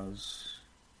as...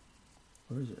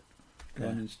 Where is it?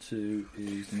 Guardians 2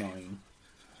 is 9.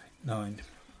 9.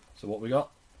 So what we got?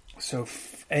 So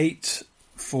 8,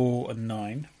 4 and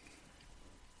 9.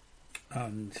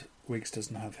 And Wiggs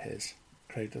doesn't have his.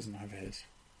 Craig doesn't have his.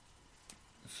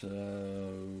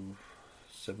 So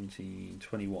 17,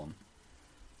 21.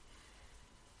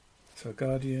 So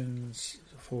Guardians,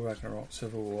 Thor Ragnarok,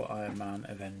 Civil War, Iron Man,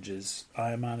 Avengers.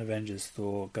 Iron Man, Avengers,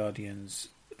 Thor, Guardians,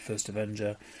 First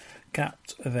Avenger,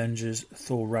 Capped, Avengers,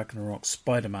 Thor Ragnarok,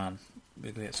 Spider-Man.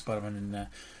 We're going to get Spider-Man in there.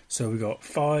 So we got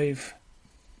 5,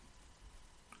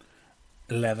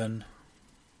 11,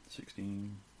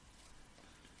 16,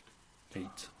 8,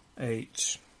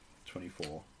 8.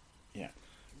 24. Yeah.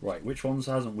 Right, which ones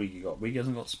hasn't Wiggy got? Wiggy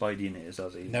hasn't got Spidey in his,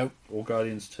 has he? Nope. Or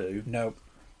Guardians 2. Nope.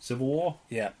 Civil War?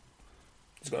 Yeah.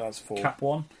 He's got that as 4. Cap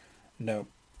 1? Nope.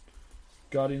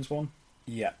 Guardians 1?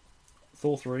 Yeah.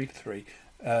 Thor 3? 3.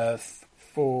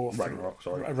 4. Ragnarok,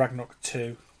 sorry. Ragnarok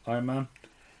 2. Iron Man?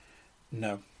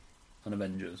 No. And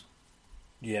Avengers.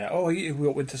 Yeah. Oh, we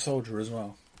got Winter Soldier as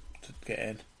well to get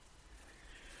in.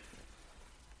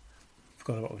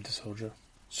 Forgot about Winter Soldier.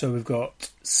 So we've got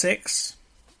 6.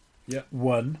 Yep.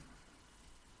 1.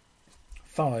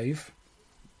 5.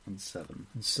 And 7.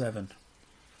 And 7.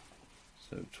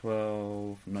 So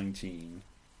 12, 19.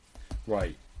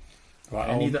 Right. Right.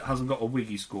 Any that hasn't got a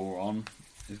Wiggy score on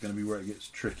is going to be where it gets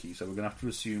tricky. So we're going to have to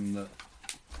assume that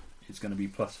it's going to be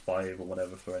plus 5 or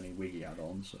whatever for any Wiggy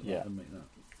add-ons. So Yeah. that'll make that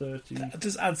 30.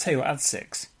 Just add, tell you what, add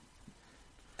 6.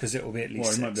 Because it will be at least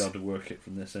Well, 6. you might be able to work it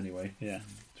from this anyway. Yeah.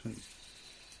 20,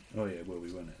 oh yeah, well we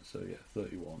won it. So yeah,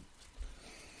 31.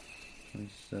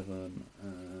 27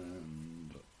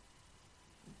 and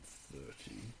 30.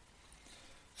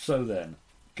 So then,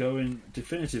 going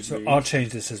definitively... So I'll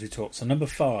change this as we talk. So number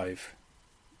 5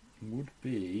 would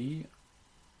be...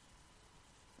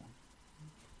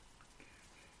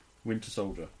 Winter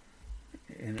Soldier.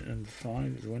 in at number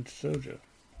 5 is Winter Soldier.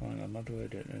 Hang on, how do I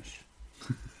do this?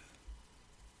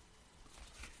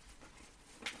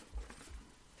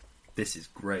 This is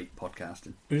great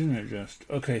podcasting. Isn't it just?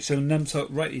 Okay, so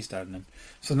write these down then.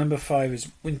 So number 5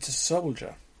 is Winter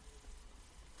Soldier.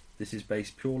 This is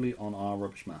based purely on our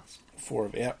rubbish maths. 4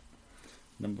 of it, yeah.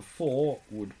 Number 4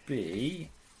 would be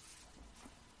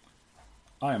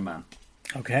Iron Man.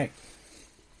 Okay.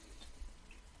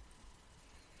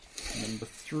 Number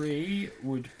 3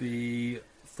 would be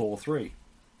Thor 3.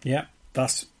 Yeah,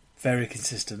 that's very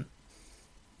consistent.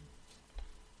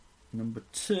 Number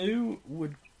 2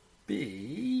 would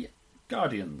be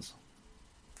Guardians.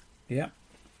 Yeah.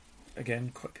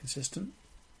 Again, quite consistent.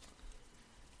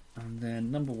 And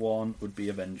then number 1 would be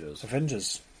Avengers.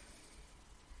 Avengers.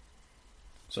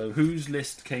 So whose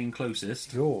list came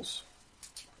closest? Yours.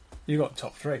 You got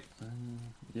top 3.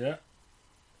 Yeah.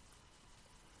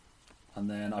 And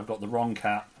then I've got the wrong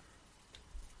Cap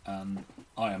and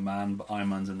Iron Man, but Iron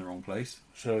Man's in the wrong place.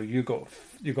 So you got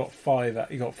 5. You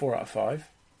got 4 out of 5.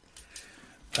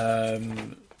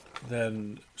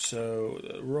 Then so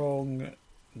wrong.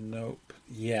 Nope.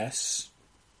 Yes.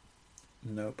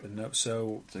 Nope and nope.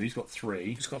 So he's got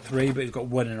 3. he's got 3, but he's got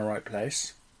 1 in the right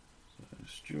place. So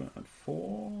Stuart had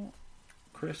 4.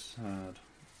 Chris had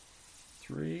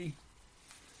 3.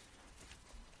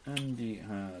 Andy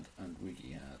had, and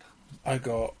Wiggy had. I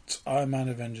got Iron Man,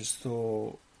 Avengers,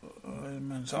 Thor, Iron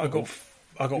Man. So I got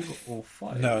all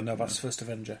 5. no, that's First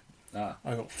Avenger. Ah,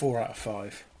 I got 4 out of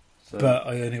 5, so but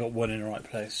I only got 1 in the right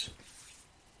place.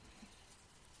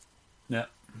 yeah.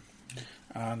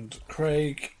 And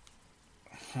Craig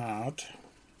had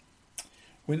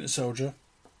Winter Soldier,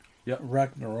 Yep.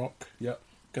 Ragnarok, Yep.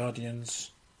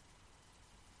 Guardians,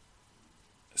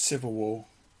 Civil War,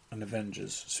 and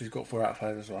Avengers. So he's got 4 out of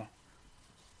 5 as well.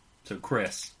 So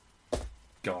Chris,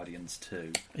 Guardians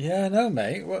 2. Yeah, no,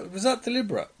 mate. Was that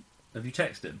deliberate? Have you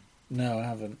texted him? No, I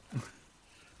haven't.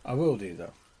 I will do,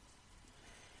 though.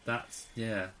 That's,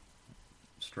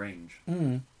 strange.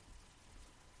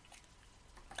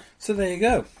 So there you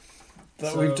go.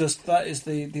 That is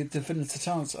the definitive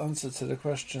answer to the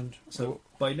question. So,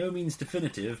 by no means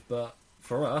definitive, but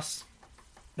for us...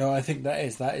 No, I think that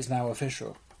is now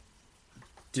official.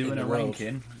 Doing a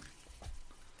ranking.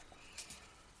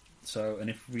 So, and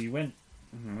if we went...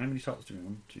 How many starts do we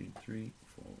want? 1, 2, 3,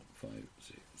 4, 5,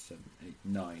 6, 7, 8,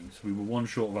 9. So we were one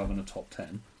short of having a top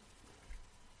 10.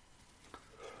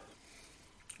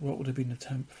 What would have been the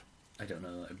 10th? I don't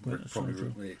know.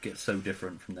 It gets so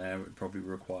different from there. It would probably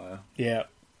require... Yeah.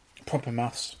 Proper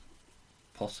maths.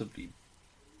 Possibly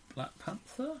Black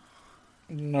Panther?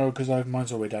 No, because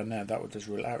mine's all the way down there. That would just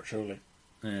rule it out, surely.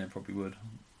 Yeah, probably would.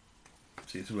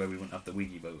 See, it's where we wouldn't have the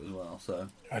Wiggy vote as well, so...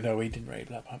 I know, we didn't rate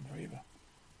Black Panther either.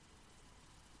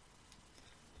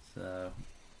 So...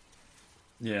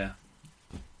 Yeah.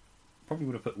 Probably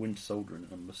would have put Winter Soldier in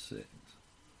at number 6.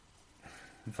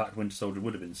 In fact, Winter Soldier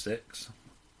would have been 6.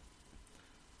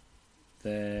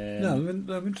 Then... No,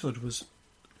 Winter Soldier was...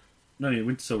 No, yeah,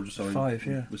 Winter Soldier, sorry. 5,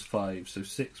 yeah. Was 5, so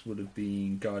 6 would have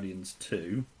been Guardians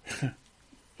 2.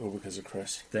 All because of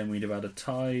Chris. Then we'd have had a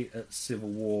tie at Civil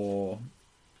War.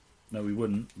 No, we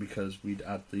wouldn't, because we'd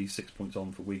add the 6 points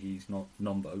on for Wiggy's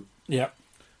non-vote. Yep.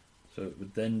 So it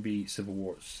would then be Civil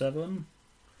War at 7.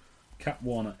 Cap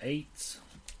 1 at 8.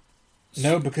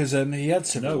 No, because he had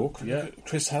Civil War. Yeah.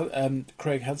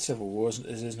 Craig had Civil War as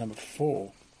his number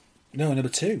 4. No, number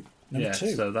 2. Number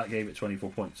 2. So that gave it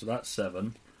 24 points. So that's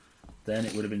 7. Then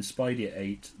it would have been Spidey at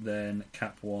 8. Then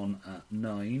Cap 1 at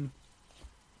 9.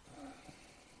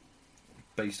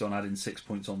 Based on adding 6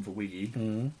 points on for Wiggy.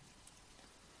 Mm-hmm.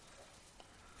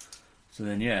 So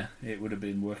then, it would have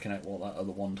been working out what that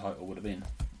other one title would have been.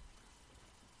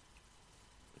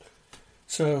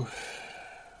 So...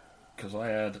 Because I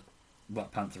had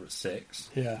Black Panther at 6.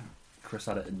 Yeah. Chris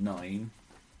had it at 9.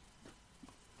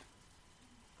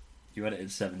 You had it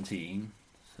at 17.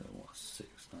 So what's 6,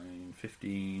 9,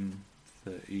 15,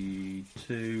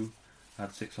 32. I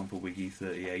had 6 on for Wiggy,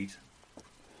 38.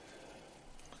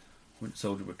 Winter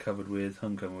Soldier were covered with.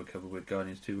 Homecoming were covered with.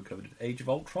 Guardians 2 were covered with. Age of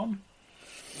Ultron?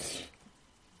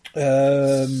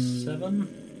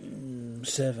 7?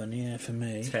 7, yeah, for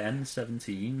me. 10,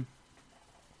 17.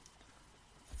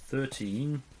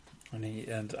 13.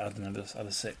 And add another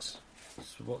 6.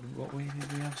 So what did we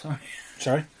have, sorry?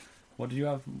 Sorry? What did you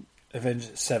have?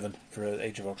 Avengers 7 for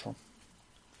Age of Ultron.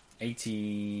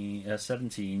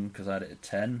 17, because I had it at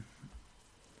 10.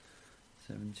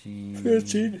 17.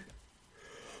 13.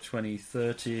 20,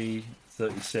 30,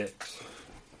 36.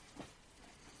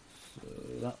 So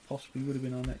that possibly would have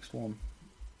been our next one.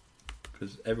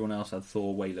 Because everyone else had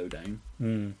Thor way low down.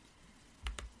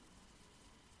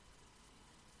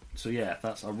 So yeah,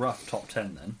 that's a rough top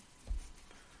 10 then.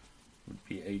 Would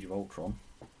be Age of Ultron.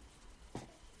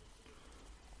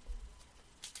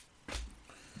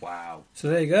 Wow. So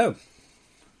there you go.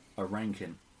 A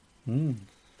ranking.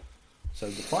 So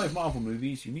the 5 Marvel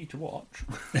movies you need to watch.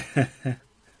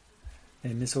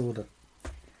 In this order.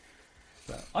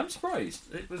 But I'm surprised.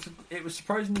 It was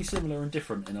surprisingly similar and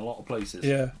different in a lot of places.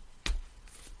 Yeah.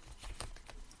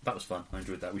 That was fun. I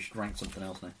enjoyed that. We should rank something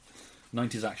else now.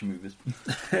 90s action movies.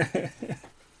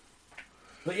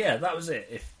 But yeah, that was it.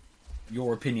 If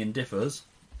your opinion differs...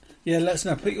 Yeah, let us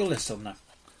know. Put your list on that.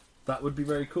 That would be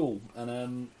very cool.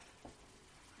 And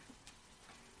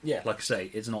yeah, like I say,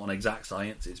 it's not an exact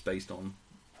science. It's based on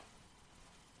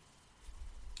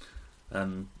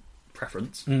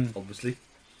preference, obviously.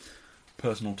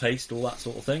 Personal taste, all that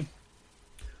sort of thing.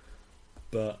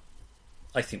 But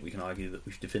I think we can argue that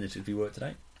we've definitively worked it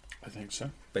out. I think so.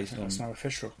 That's now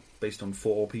official. Based on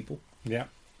 4 people. Yeah.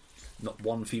 Not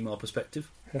one female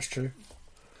perspective. That's true.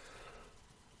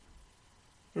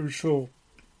 I'm sure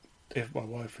if my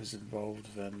wife is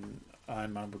involved, then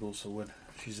Iron Man would also win.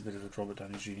 She's a bit of a Robert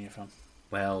Downey Jr. fan.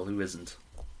 Well, who isn't?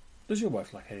 Does your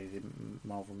wife like any of the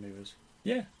Marvel movies?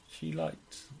 Yeah, she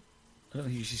liked... I don't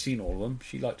think she's seen all of them.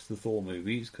 She liked the Thor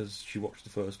movies because she watched the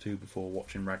first 2 before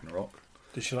watching Ragnarok.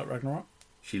 Did she like Ragnarok?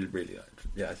 She really liked...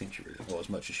 Yeah, I think she really... Well, as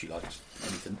much as she likes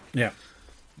anything. Yeah.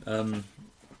 I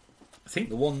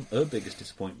think her biggest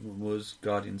disappointment was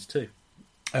Guardians 2.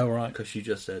 Oh, right. Because she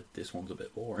just said, this one's a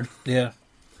bit boring. Yeah.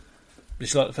 Did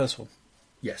she like the first one?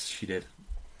 Yes, she did.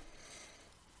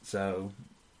 So,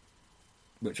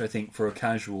 which I think for a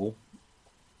casual,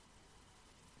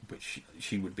 which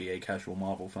she would be a casual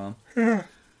Marvel fan,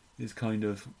 is kind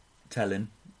of telling.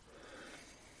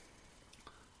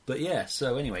 But yeah,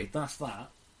 so anyway, that's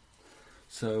that.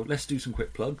 So let's do some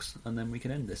quick plugs and then we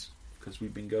can end this. Because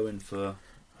we've been going for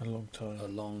A long time. A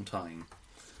long time.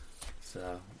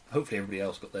 So hopefully everybody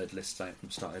else got their lists out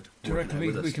and started. Do you reckon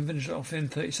working we can finish it off in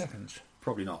 30 seconds?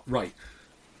 Probably not. Right.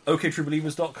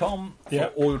 OKTrueBelievers.com for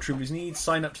all your True Believers needs.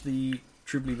 Sign up to the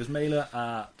True Believers mailer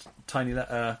at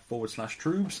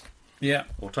tinyletter/Troobs. Yeah.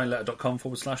 Or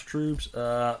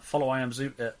tinyletter.com/Troobs. Follow I Am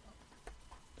Zoot at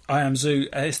I Am Zoot.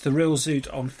 It's the real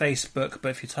Zoot on Facebook, but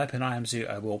if you type in I Am Zoot,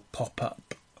 I will pop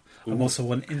up. Ooh, I'm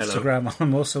also on Instagram. Hello.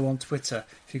 I'm also on Twitter.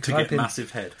 If you to type get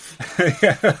massive head.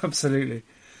 Yeah, absolutely.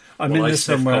 I'm in this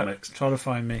somewhere. Comics. Try to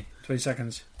find me. 20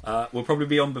 seconds. We'll probably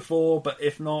be on before, but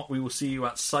if not, we will see you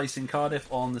at SICE in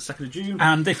Cardiff on the 2nd of June.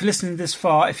 And if you're listening this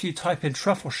far, if you type in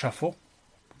Truffle Shuffle,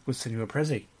 we'll send you a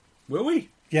Prezi. Will we?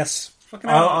 Yes.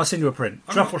 I'll send you a print.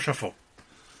 Truffle Shuffle.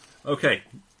 Okay.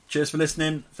 Cheers for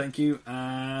listening. Thank you,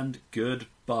 and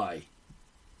goodbye.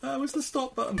 Where's the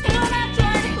stop button?